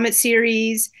 72 Summit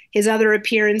Series, his other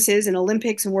appearances in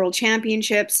Olympics and World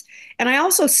Championships. And I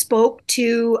also spoke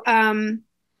to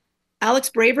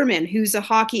Alex Braverman, who's a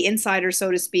hockey insider,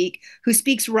 so to speak, who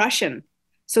speaks Russian.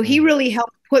 So he really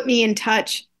helped put me in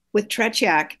touch with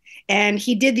Tretiak. And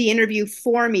he did the interview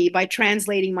for me by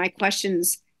translating my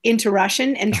questions into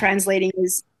Russian and translating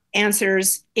his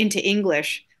answers into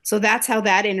English. So that's how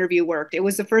that interview worked. It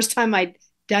was the first time I'd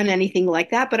done anything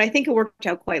like that, but I think it worked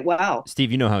out quite well.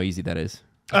 Steve, you know how easy that is.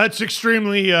 It's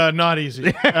extremely not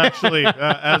easy, actually,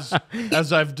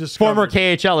 as I've discovered. Former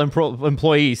KHL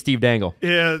employee Steve Dangle.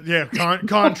 Yeah,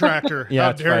 contractor. Yeah, How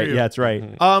that's dare right. you. Yeah, that's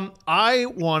right. I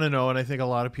want to know, and I think a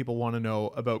lot of people want to know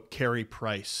about Carey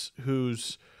Price,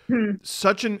 who's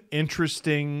such an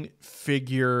interesting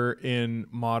figure in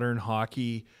modern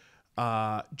hockey,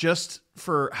 just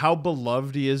for how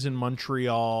beloved he is in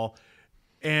Montreal.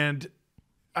 And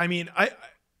I mean,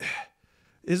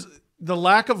 is the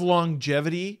lack of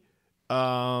longevity,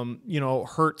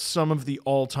 hurts some of the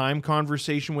all-time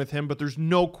conversation with him, but there's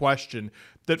no question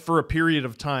that for a period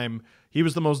of time, he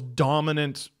was the most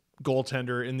dominant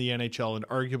goaltender in the NHL and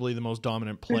arguably the most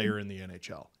dominant player in the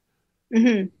NHL.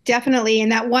 Mm-hmm. Definitely.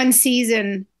 And that one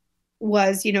season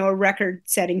was, a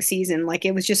record-setting season. Like,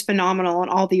 it was just phenomenal, and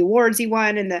all the awards he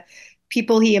won and the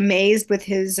people he amazed with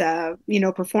his,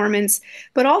 performance.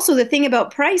 But also the thing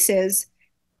about Price is,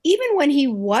 even when he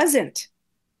wasn't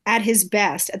at his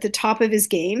best, at the top of his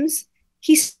games,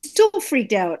 he still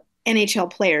freaked out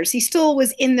NHL players. He still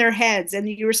was in their heads, and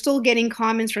you were still getting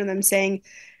comments from them saying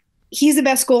he's the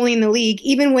best goalie in the league,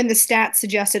 even when the stats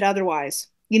suggested otherwise.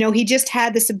 He just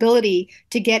had this ability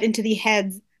to get into the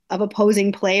heads of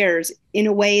opposing players in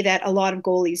a way that a lot of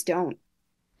goalies don't.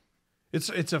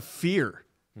 It's a fear,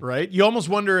 right? You almost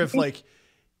wonder if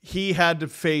he had to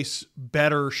face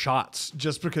better shots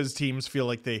just because teams feel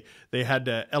like they had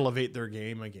to elevate their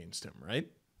game against him, right?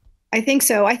 I think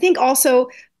so. I think also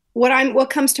what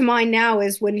comes to mind now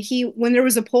is when there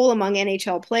was a poll among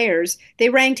NHL players, they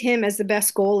ranked him as the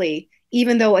best goalie,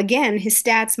 even though, again, his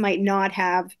stats might not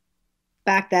have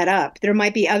backed that up. There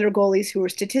might be other goalies who were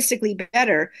statistically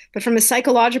better, but from a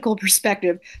psychological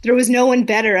perspective, there was no one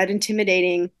better at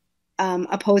intimidating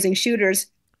opposing shooters.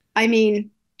 I mean,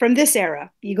 from this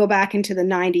era, you go back into the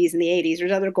 90s and the 80s,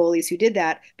 there's other goalies who did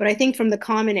that. But I think from the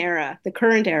current era,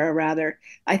 rather,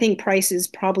 I think Price is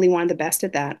probably one of the best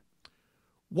at that.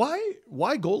 Why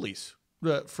goalies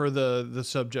for the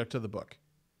subject of the book?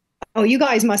 Oh, you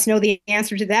guys must know the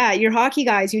answer to that. You're hockey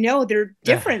guys, they're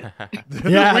different.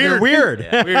 They're weird.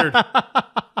 Yeah, weird.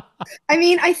 I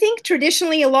mean, I think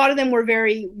traditionally a lot of them were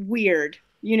very weird,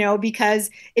 because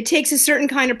it takes a certain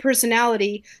kind of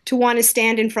personality to want to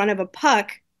stand in front of a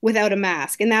puck without a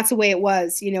mask. And that's the way it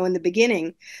was, in the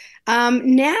beginning.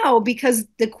 Now, because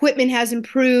the equipment has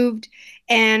improved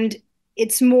and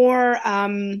it's more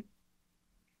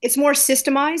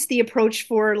systemized, the approach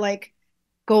for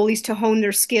goalies to hone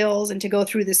their skills and to go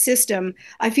through the system,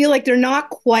 I feel like they're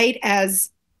not quite as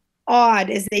odd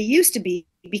as they used to be,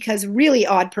 because a really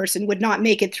odd person would not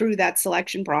make it through that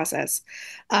selection process.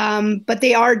 But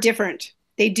they are different.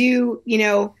 They do,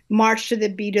 march to the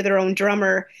beat of their own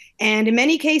drummer. And in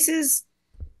many cases,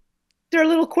 they're a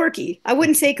little quirky. I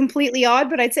wouldn't say completely odd,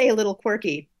 but I'd say a little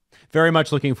quirky. Very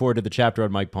much looking forward to the chapter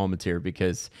on Mike Palmateer,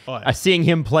 because seeing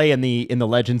him play in the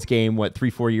Legends game,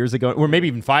 3-4 years ago, or maybe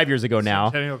even 5 years ago now.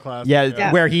 Centennial Classic,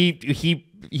 yeah, where he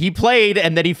played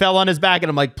and then he fell on his back, and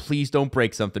I'm like, please don't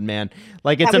break something, man.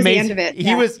 Like, it's amazing. The end of it.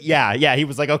 He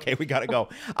was like, okay, we gotta go.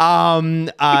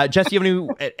 Jess, you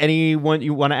have anyone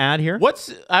you want to add here?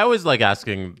 I always like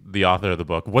asking the author of the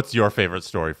book, what's your favorite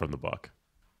story from the book?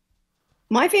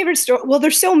 My favorite story, well,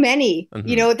 there's so many,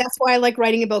 that's why I like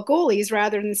writing about goalies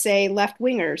rather than, say, left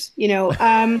wingers.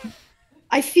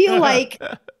 I feel like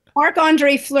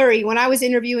Marc-Andre Fleury, when I was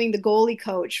interviewing the goalie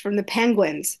coach from the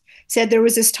Penguins, said there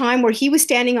was this time where he was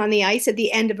standing on the ice at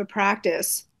the end of a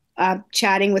practice,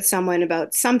 chatting with someone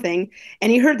about something,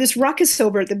 and he heard this ruckus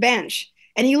over at the bench.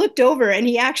 And he looked over and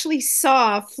he actually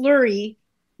saw Fleury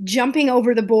jumping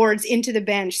over the boards into the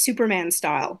bench, Superman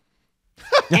style.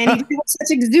 And he did it with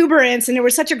such exuberance, and there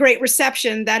was such a great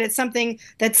reception that it's something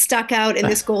that stuck out in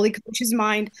this goalie coach's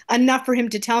mind enough for him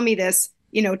to tell me this,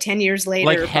 10 years later.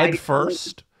 Like head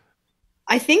first?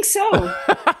 I think so.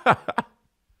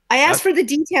 I asked for the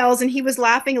details, and he was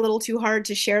laughing a little too hard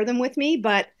to share them with me,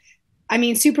 but I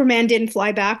mean, Superman didn't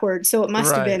fly backwards, so it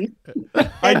must have been.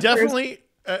 I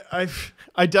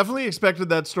definitely expected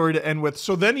that story to end with,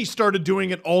 so then he started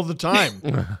doing it all the time.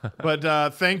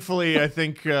 But thankfully, I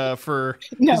think for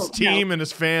his team and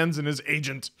his fans and his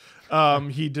agent,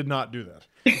 he did not do that.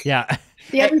 Yeah.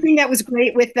 The other thing that was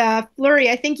great with Fleury,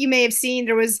 I think you may have seen,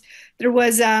 there was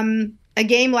a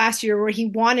game last year where he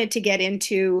wanted to get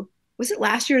into, was it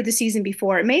last year or the season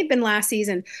before? It may have been last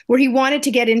season, where he wanted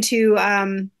to get into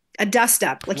a dust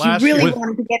up. Like Last he really year.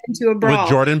 wanted to get into a brawl. With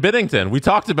Jordan Binnington. We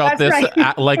talked about That's this right.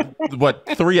 at, like, what,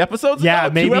 3 episodes Yeah,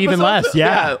 ago? maybe 2 even episodes? less.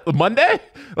 Yeah. Monday?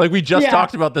 Like, we just Yeah.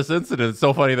 talked about this incident. It's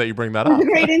so funny that you bring that It up. was a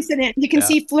great incident. You can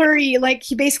see Fleury, like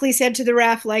he basically said to the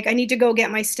ref, like, I need to go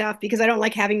get my stuff because I don't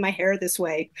like having my hair this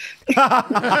way. The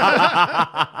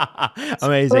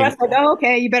Amazing. ref's like, oh,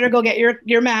 okay, you better go get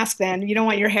your mask then. You don't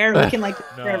want your hair looking like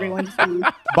for everyone to see.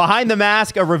 Behind the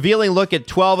Mask, a revealing look at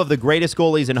 12 of the greatest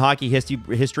goalies in hockey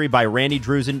history by Randi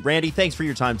Druzen. Randy, thanks for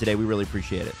your time today. We really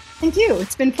appreciate it. Thank you.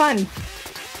 It's been fun.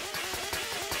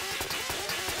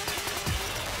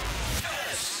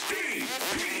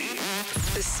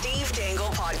 The Steve Dangle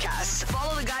Podcast.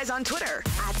 Follow the guys on Twitter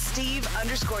at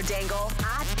Steve_Dangle,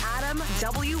 at Adam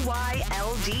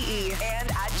WYLDE,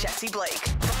 and at Jesse Blake.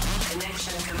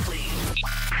 Connection complete.